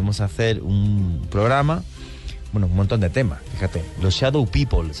día podemos hacer un programa, bueno, un montón de temas, fíjate. Los Shadow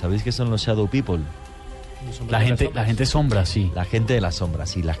People, ¿sabéis qué son los Shadow People? La gente sombra, sí. La gente de la sombra,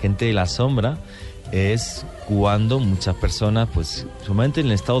 sí. La gente de la sombra es cuando muchas personas, pues, solamente en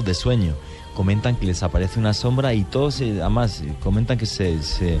el estado de sueño, comentan que les aparece una sombra y todos, además, comentan que se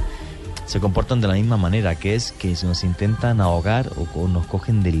comportan de la misma manera, que es que nos intentan ahogar o nos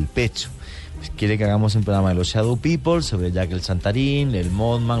cogen del pecho. Pues quiere que hagamos un programa de los Shadow People sobre Jack el Santarín, el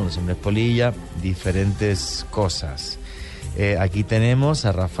Mothman, los hombres polilla, diferentes cosas. Aquí tenemos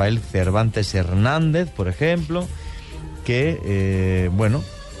a Rafael Cervantes Hernández, por ejemplo, que,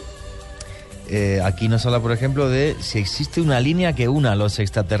 aquí nos habla, por ejemplo, de si existe una línea que una a los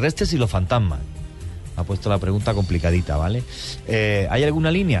extraterrestres y los fantasmas. Ha puesto la pregunta complicadita, ¿vale? ¿Hay alguna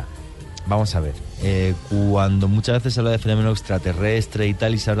línea? Vamos a ver. Cuando muchas veces se habla de fenómeno extraterrestre y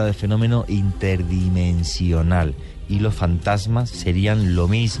tal, y se habla de fenómeno interdimensional, y los fantasmas serían lo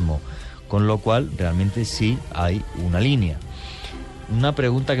mismo, con lo cual realmente sí hay una línea. Una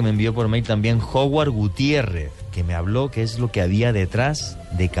pregunta que me envió por mail también Howard Gutiérrez, que me habló qué es lo que había detrás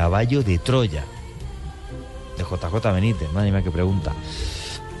de Caballo de Troya, de JJ Benítez. Madre mía, qué pregunta.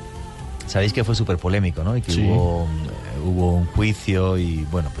 Sabéis que fue súper polémico, ¿no? Y que sí, hubo un juicio y,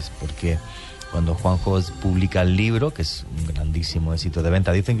 bueno, pues porque cuando Juanjo publica el libro, que es un grandísimo éxito de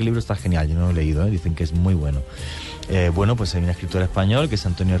venta. Dicen que el libro está genial, yo no lo he leído, dicen que es muy bueno. Bueno, pues hay un escritor español que es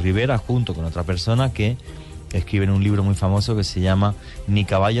Antonio Rivera, junto con otra persona que escriben un libro muy famoso que se llama Ni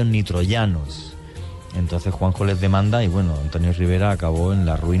caballos ni troyanos. Entonces Juanjo les demanda y bueno, Antonio Rivera acabó en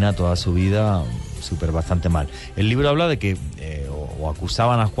la ruina toda su vida, bastante mal. El libro habla de que o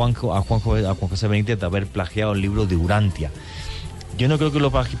acusaban a Juan José Benítez de haber plagiado el libro de Urantia. Yo no creo que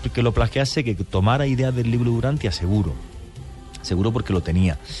lo plagiase, que tomara ideas del libro de Urantia, seguro porque lo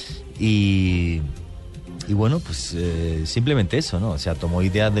tenía. Y bueno, pues simplemente eso, ¿no? O sea, tomó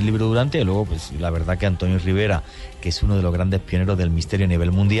ideas del libro de Urantia y luego, pues la verdad que Antonio Rivera, que es uno de los grandes pioneros del misterio a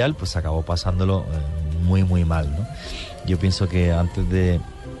nivel mundial, pues acabó pasándolo muy, muy mal, ¿no? Yo pienso que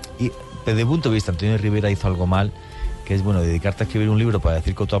y desde el punto de vista, Antonio Rivera hizo algo mal, que es, bueno, dedicarte a escribir un libro para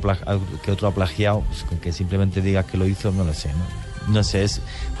decir que otro ha plagiado, pues con que simplemente digas que lo hizo, no lo sé, ¿no? No sé,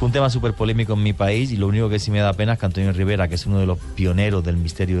 fue un tema súper polémico en mi país y lo único que sí me da pena es que Antonio Rivera, que es uno de los pioneros del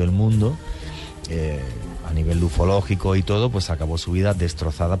misterio del mundo, a nivel ufológico y todo, pues acabó su vida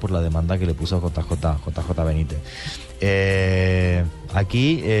destrozada por la demanda que le puso JJ Benítez.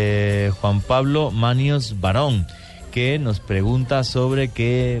 Aquí Juan Pablo Manios Barón, que nos pregunta sobre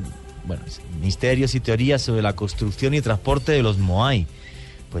misterios y teorías sobre la construcción y transporte de los Moai.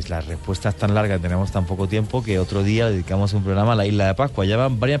 Pues la respuesta es tan larga, tenemos tan poco tiempo, que otro día dedicamos un programa a la isla de Pascua. Ya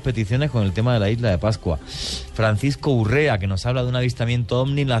van varias peticiones con el tema de la isla de Pascua. Francisco Urrea, que nos habla de un avistamiento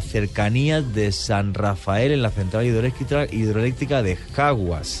ovni en las cercanías de San Rafael, en la central hidroeléctrica de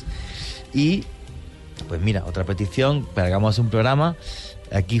Jaguas. Y, pues mira, otra petición, para que hagamos un programa,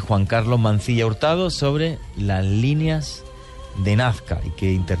 aquí Juan Carlos Mancilla Hurtado, sobre las líneas de Nazca, y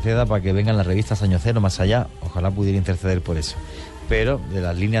que interceda para que vengan las revistas Año Cero, Más Allá. Ojalá pudiera interceder por eso. Pero de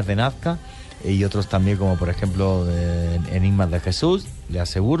las líneas de Nazca y otros también, como por ejemplo Enigmas de Jesús, le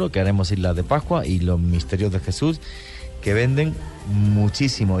aseguro que haremos Islas de Pascua y los misterios de Jesús, que venden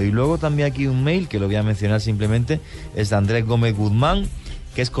muchísimo. Y luego también aquí un mail que lo voy a mencionar simplemente, es de Andrés Gómez Guzmán,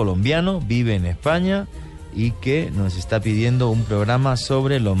 que es colombiano, vive en España y que nos está pidiendo un programa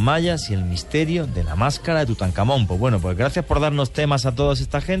sobre los mayas y el misterio de la máscara de Tutankamón. Pues bueno, pues gracias por darnos temas a toda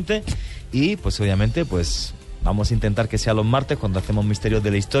esta gente y pues obviamente pues vamos a intentar que sea los martes cuando hacemos misterios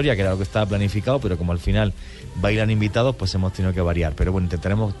de la historia, que era lo que estaba planificado, pero como al final bailan invitados, pues hemos tenido que variar. Pero bueno,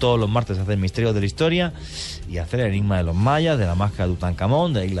 intentaremos todos los martes hacer misterios de la historia y hacer el enigma de los mayas, de la máscara de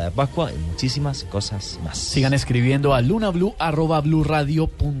Tutankamón, de la isla de Pascua y muchísimas cosas más. Sigan escribiendo a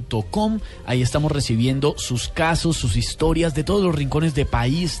lunablu@bluradio.com. Ahí estamos recibiendo sus casos, sus historias de todos los rincones del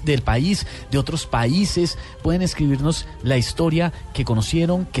país, de otros países. Pueden escribirnos la historia que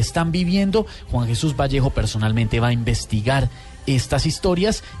conocieron, que están viviendo. Juan Jesús Vallejo personalmente va a investigar estas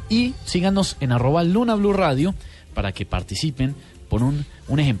historias y síganos en @LunaBluRadio para que participen por un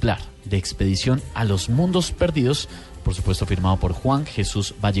ejemplar de Expedición a los Mundos Perdidos, por supuesto firmado por Juan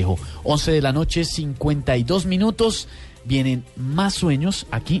Jesús Vallejo. 11 de la noche, 52 minutos. Vienen más sueños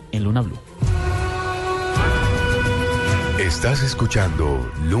aquí en Luna Blue. Estás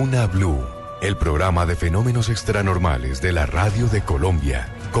escuchando Luna Blue, el programa de fenómenos extranormales de la radio de Colombia.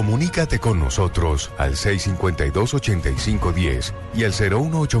 Comunícate con nosotros al 652-8510 y al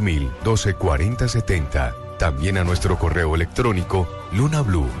 018-124070. También a nuestro correo electrónico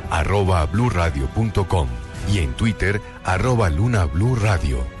lunablue@bluradio.com y en Twitter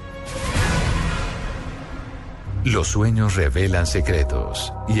 @lunabluradio. Los sueños revelan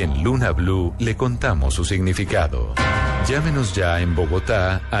secretos y en Luna Blue le contamos su significado. Llámenos ya en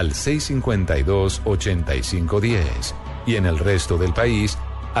Bogotá al 652-8510 y en el resto del país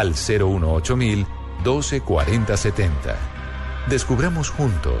al 018-124070. Descubramos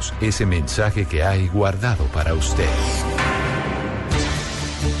juntos ese mensaje que hay guardado para usted.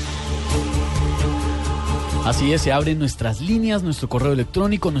 Así es, se abren nuestras líneas, nuestro correo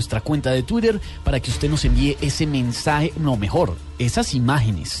electrónico, nuestra cuenta de Twitter, para que usted nos envíe ese mensaje, no, mejor, esas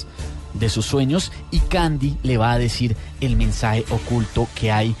imágenes de sus sueños, y Candy le va a decir el mensaje oculto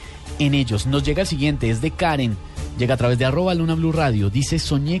que hay en ellos. Nos llega el siguiente, es de Karen, llega a través de @LunaBluRadio, dice: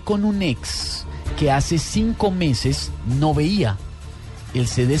 soñé con un ex que hace 5 meses no veía. Él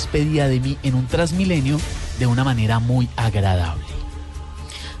se despedía de mí en un Transmilenio de una manera muy agradable.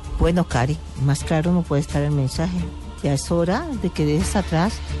 Bueno, Cari, más claro no puede estar el mensaje. Ya es hora de que dejes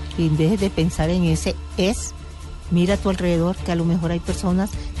atrás y dejes de pensar en ese es. Mira a tu alrededor, que a lo mejor hay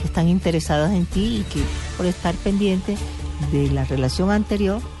personas que están interesadas en ti y que por estar pendiente de la relación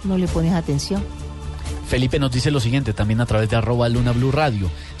anterior no le pones atención. Felipe nos dice lo siguiente, también a través de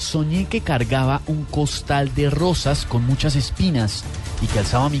 @LunaBluRadio. Soñé que cargaba un costal de rosas con muchas espinas y que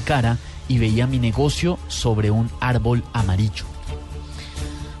alzaba mi cara y veía mi negocio sobre un árbol amarillo.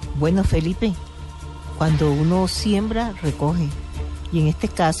 Bueno, Felipe, cuando uno siembra, recoge. Y en este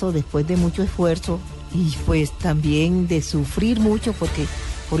caso, después de mucho esfuerzo y pues también de sufrir mucho, porque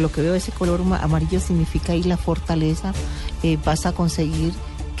por lo que veo ese color amarillo significa ahí la fortaleza, vas a conseguir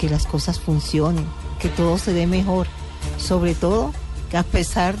que las cosas funcionen, que todo se dé mejor. Sobre todo, que a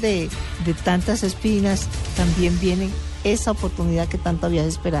pesar de tantas espinas, también viene esa oportunidad que tanto habías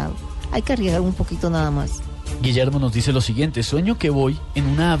esperado. Hay que arriesgar un poquito nada más. Guillermo nos dice lo siguiente: sueño que voy en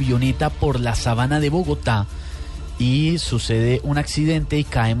una avioneta por la sabana de Bogotá y sucede un accidente y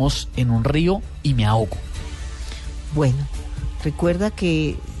caemos en un río y me ahogo. Bueno, recuerda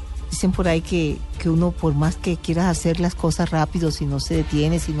que dicen por ahí que uno, por más que quieras hacer las cosas rápido, si no se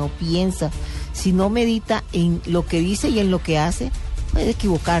detiene, si no piensa, si no medita en lo que dice y en lo que hace, puede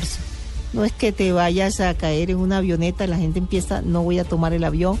equivocarse. No es que te vayas a caer en una avioneta, la gente empieza, no voy a tomar el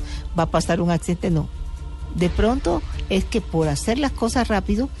avión, va a pasar un accidente, no. De pronto es que por hacer las cosas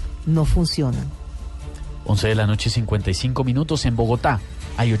rápido no funcionan. 11 de la noche, 55 minutos en Bogotá.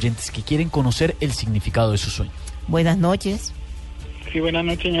 Hay oyentes que quieren conocer el significado de su sueño. Buenas noches. Sí, buenas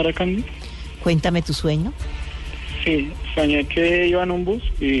noches, señora Candy. Cuéntame tu sueño. Sí, soñé que iba en un bus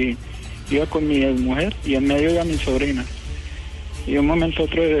y iba con mi mujer y en medio iba mi sobrina. Y de un momento a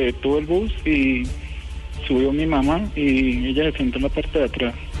otro detuvo el bus y subió mi mamá y ella se sentó en la parte de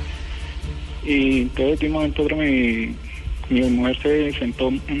atrás. Y entonces de un momento a otro mi mujer se sentó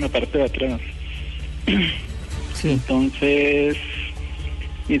en la parte de atrás. Sí. Entonces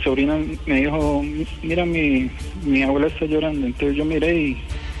mi sobrina me dijo, mira, mi abuela está llorando. Entonces yo miré y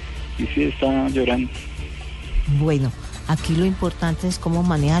sí, está llorando. Bueno, aquí lo importante es cómo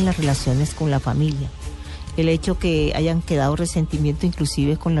manejan las relaciones con la familia. El hecho que hayan quedado resentimiento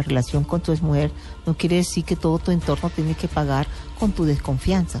inclusive con la relación con tu exmujer no quiere decir que todo tu entorno tiene que pagar con tu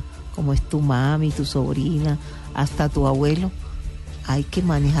desconfianza, como es tu mami, tu sobrina, hasta tu abuelo. Hay que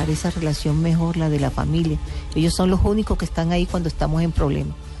manejar esa relación mejor, la de la familia. Ellos son los únicos que están ahí cuando estamos en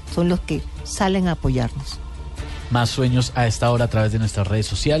problemas, son los que salen a apoyarnos. Más sueños a esta hora a través de nuestras redes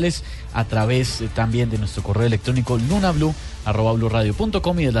sociales, a través también de nuestro correo electrónico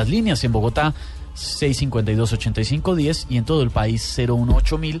lunablu@bluradio.com y de las líneas en Bogotá 652-8510 y en todo el país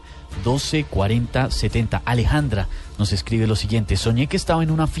 018-1240-70. Alejandra nos escribe lo siguiente: soñé que estaba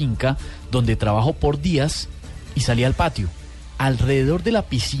en una finca donde trabajo por días y salí al patio. Alrededor de la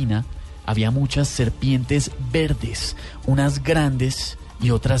piscina había muchas serpientes verdes, unas grandes y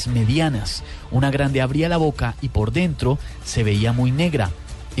otras medianas. Una grande abría la boca y por dentro se veía muy negra.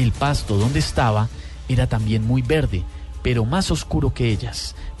 El pasto donde estaba era también muy verde, pero más oscuro que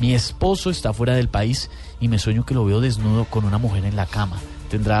ellas. Mi esposo está fuera del país y me sueño que lo veo desnudo con una mujer en la cama.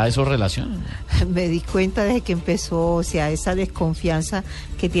 ¿Tendrá eso relación? Me di cuenta desde que empezó, o sea, esa desconfianza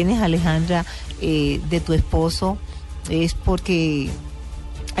que tienes, Alejandra, de tu esposo, es porque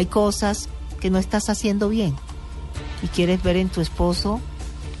hay cosas que no estás haciendo bien y quieres ver en tu esposo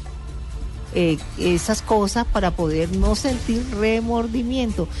esas cosas para poder no sentir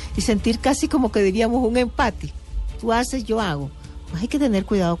remordimiento y sentir casi como que diríamos un empate. Tú haces, yo hago. Pues hay que tener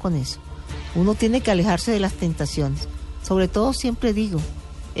cuidado con eso. Uno tiene que alejarse de las tentaciones. Sobre todo, siempre digo,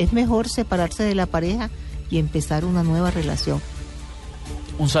 es mejor separarse de la pareja y empezar una nueva relación.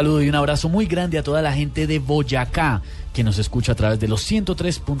 Un saludo y un abrazo muy grande a toda la gente de Boyacá que nos escucha a través de los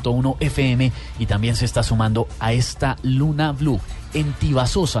 103.1 FM y también se está sumando a esta Luna BLU. En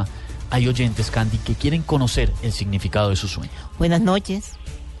Tibasosa hay oyentes, Candy, que quieren conocer el significado de su sueño. Buenas noches.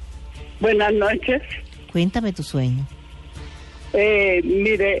 Buenas noches. Cuéntame tu sueño.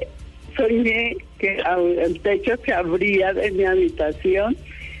 Mire, soñé que el techo se abría de mi habitación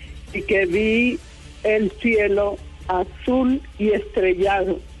y que vi el cielo azul y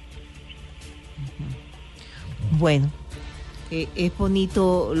estrellado. Bueno, es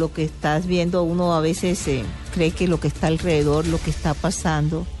bonito lo que estás viendo. Uno a veces cree que lo que está alrededor, lo que está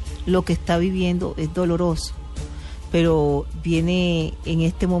pasando, lo que está viviendo es doloroso, pero viene en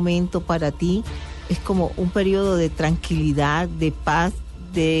este momento para ti, es como un periodo de tranquilidad, de paz,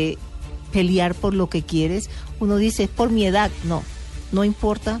 de pelear por lo que quieres. Uno dice, es por mi edad. No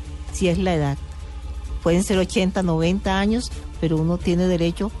importa si es la edad. Pueden ser 80, 90 años, pero uno tiene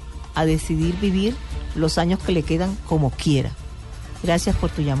derecho a decidir vivir los años que le quedan como quiera. Gracias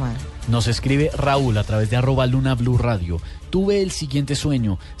por tu llamada. Nos escribe Raúl a través de @Luna BLU Radio. Tuve el siguiente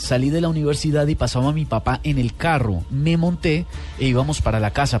sueño. Salí de la universidad y pasaba a mi papá en el carro. Me monté e íbamos para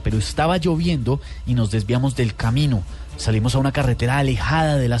la casa, pero estaba lloviendo y nos desviamos del camino. Salimos a una carretera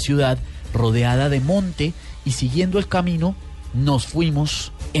alejada de la ciudad, rodeada de monte, y siguiendo el camino nos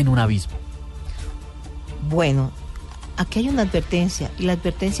fuimos en un abismo. Bueno, aquí hay una advertencia, y la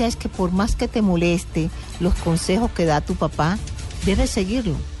advertencia es que por más que te moleste los consejos que da tu papá, debes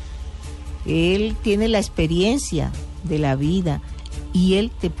seguirlo. Él tiene la experiencia de la vida y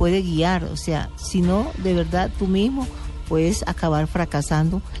él te puede guiar. O sea, si no, de verdad tú mismo puedes acabar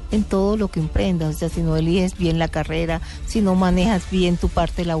fracasando en todo lo que emprendas. O sea, si no eliges bien la carrera, si no manejas bien tu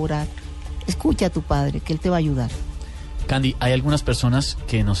parte laboral, escucha a tu padre, que él te va a ayudar. Candy, hay algunas personas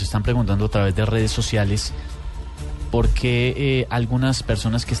que nos están preguntando a través de redes sociales por qué algunas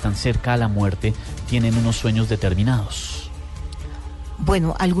personas que están cerca a la muerte tienen unos sueños determinados.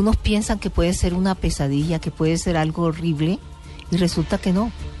 Bueno, algunos piensan que puede ser una pesadilla, que puede ser algo horrible, y resulta que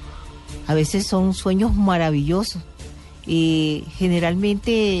no. A veces son sueños maravillosos.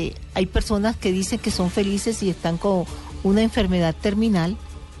 Generalmente hay personas que dicen que son felices y están con una enfermedad terminal,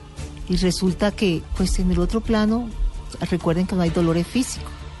 y resulta que pues en el otro plano, recuerden que no hay dolores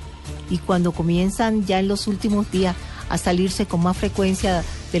físicos, y cuando comienzan ya en los últimos días a salirse con más frecuencia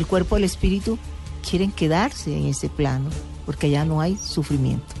del cuerpo del espíritu, quieren quedarse en ese plano porque ya no hay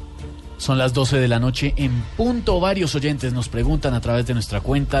sufrimiento. Son las 12 de la noche en punto. Varios oyentes nos preguntan a través de nuestra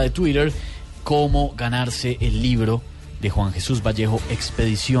cuenta de Twitter cómo ganarse el libro de Juan Jesús Vallejo,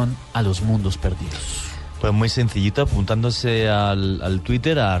 Expedición a los Mundos Perdidos. Pues muy sencillito, apuntándose al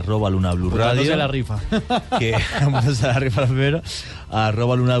Twitter, a @Luna BLU Radio. Apuntándose a la rifa. Apuntándose a la rifa primero, a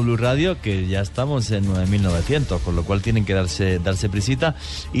 @Luna BLU Radio, que ya estamos en 9.900, con lo cual tienen que darse prisita.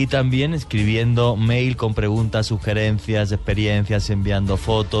 Y también escribiendo mail con preguntas, sugerencias, experiencias, enviando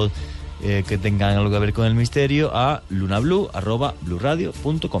fotos que tengan algo que ver con el misterio a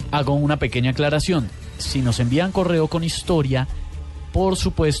lunablu@bluradio.com. Hago una pequeña aclaración. Si nos envían correo con historia, por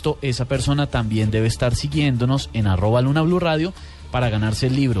supuesto, esa persona también debe estar siguiéndonos en @Luna BLU Radio para ganarse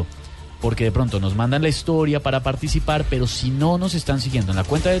el libro. Porque de pronto nos mandan la historia para participar, pero si no nos están siguiendo en la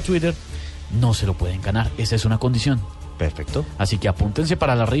cuenta de Twitter, no se lo pueden ganar. Esa es una condición. Perfecto. Así que apúntense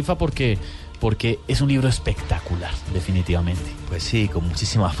para la rifa porque es un libro espectacular, definitivamente. Pues sí, con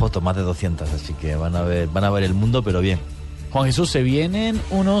muchísimas fotos, más de 200, así que van a ver el mundo, pero bien. Juan Jesús, se vienen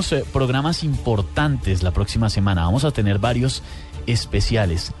unos programas importantes la próxima semana. Vamos a tener varios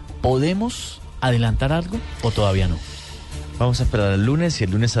especiales. ¿Podemos adelantar algo o todavía no? Vamos a esperar el lunes y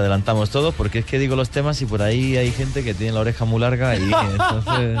el lunes adelantamos todo, porque es que digo los temas y por ahí hay gente que tiene la oreja muy larga y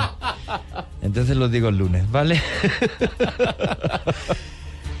entonces los digo el lunes, ¿vale?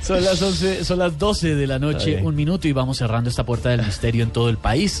 Son las 12 de la noche, 1 minuto, y vamos cerrando esta puerta del misterio en todo el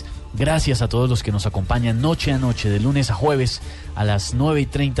país. Gracias a todos los que nos acompañan noche a noche, de lunes a jueves, a las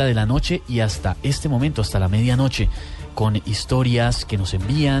 9:30 de la noche y hasta este momento, hasta la medianoche, con historias que nos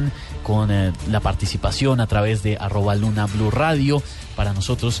envían, con la participación a través de @Luna BLU Radio. Para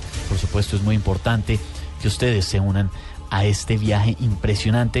nosotros, por supuesto, es muy importante que ustedes se unan a este viaje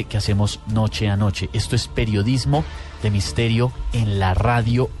impresionante que hacemos noche a noche. Esto es periodismo de misterio en la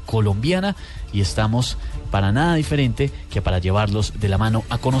radio colombiana y estamos para nada diferente que para llevarlos de la mano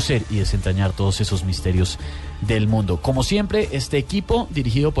a conocer y desentrañar todos esos misterios del mundo. Como siempre, este equipo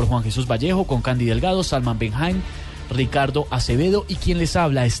dirigido por Juan Jesús Vallejo, con Candy Delgado, Salman Benjaim, Ricardo Acevedo y quien les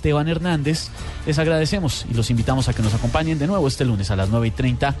habla, Esteban Hernández. Les agradecemos y los invitamos a que nos acompañen de nuevo este lunes a las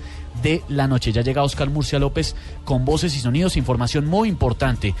 9:30 de la noche. Ya llega Oscar Murcia López con voces y sonidos, información muy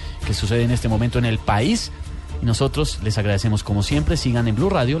importante que sucede en este momento en el país. Y nosotros les agradecemos como siempre. Sigan en Blue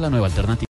Radio, la nueva alternativa.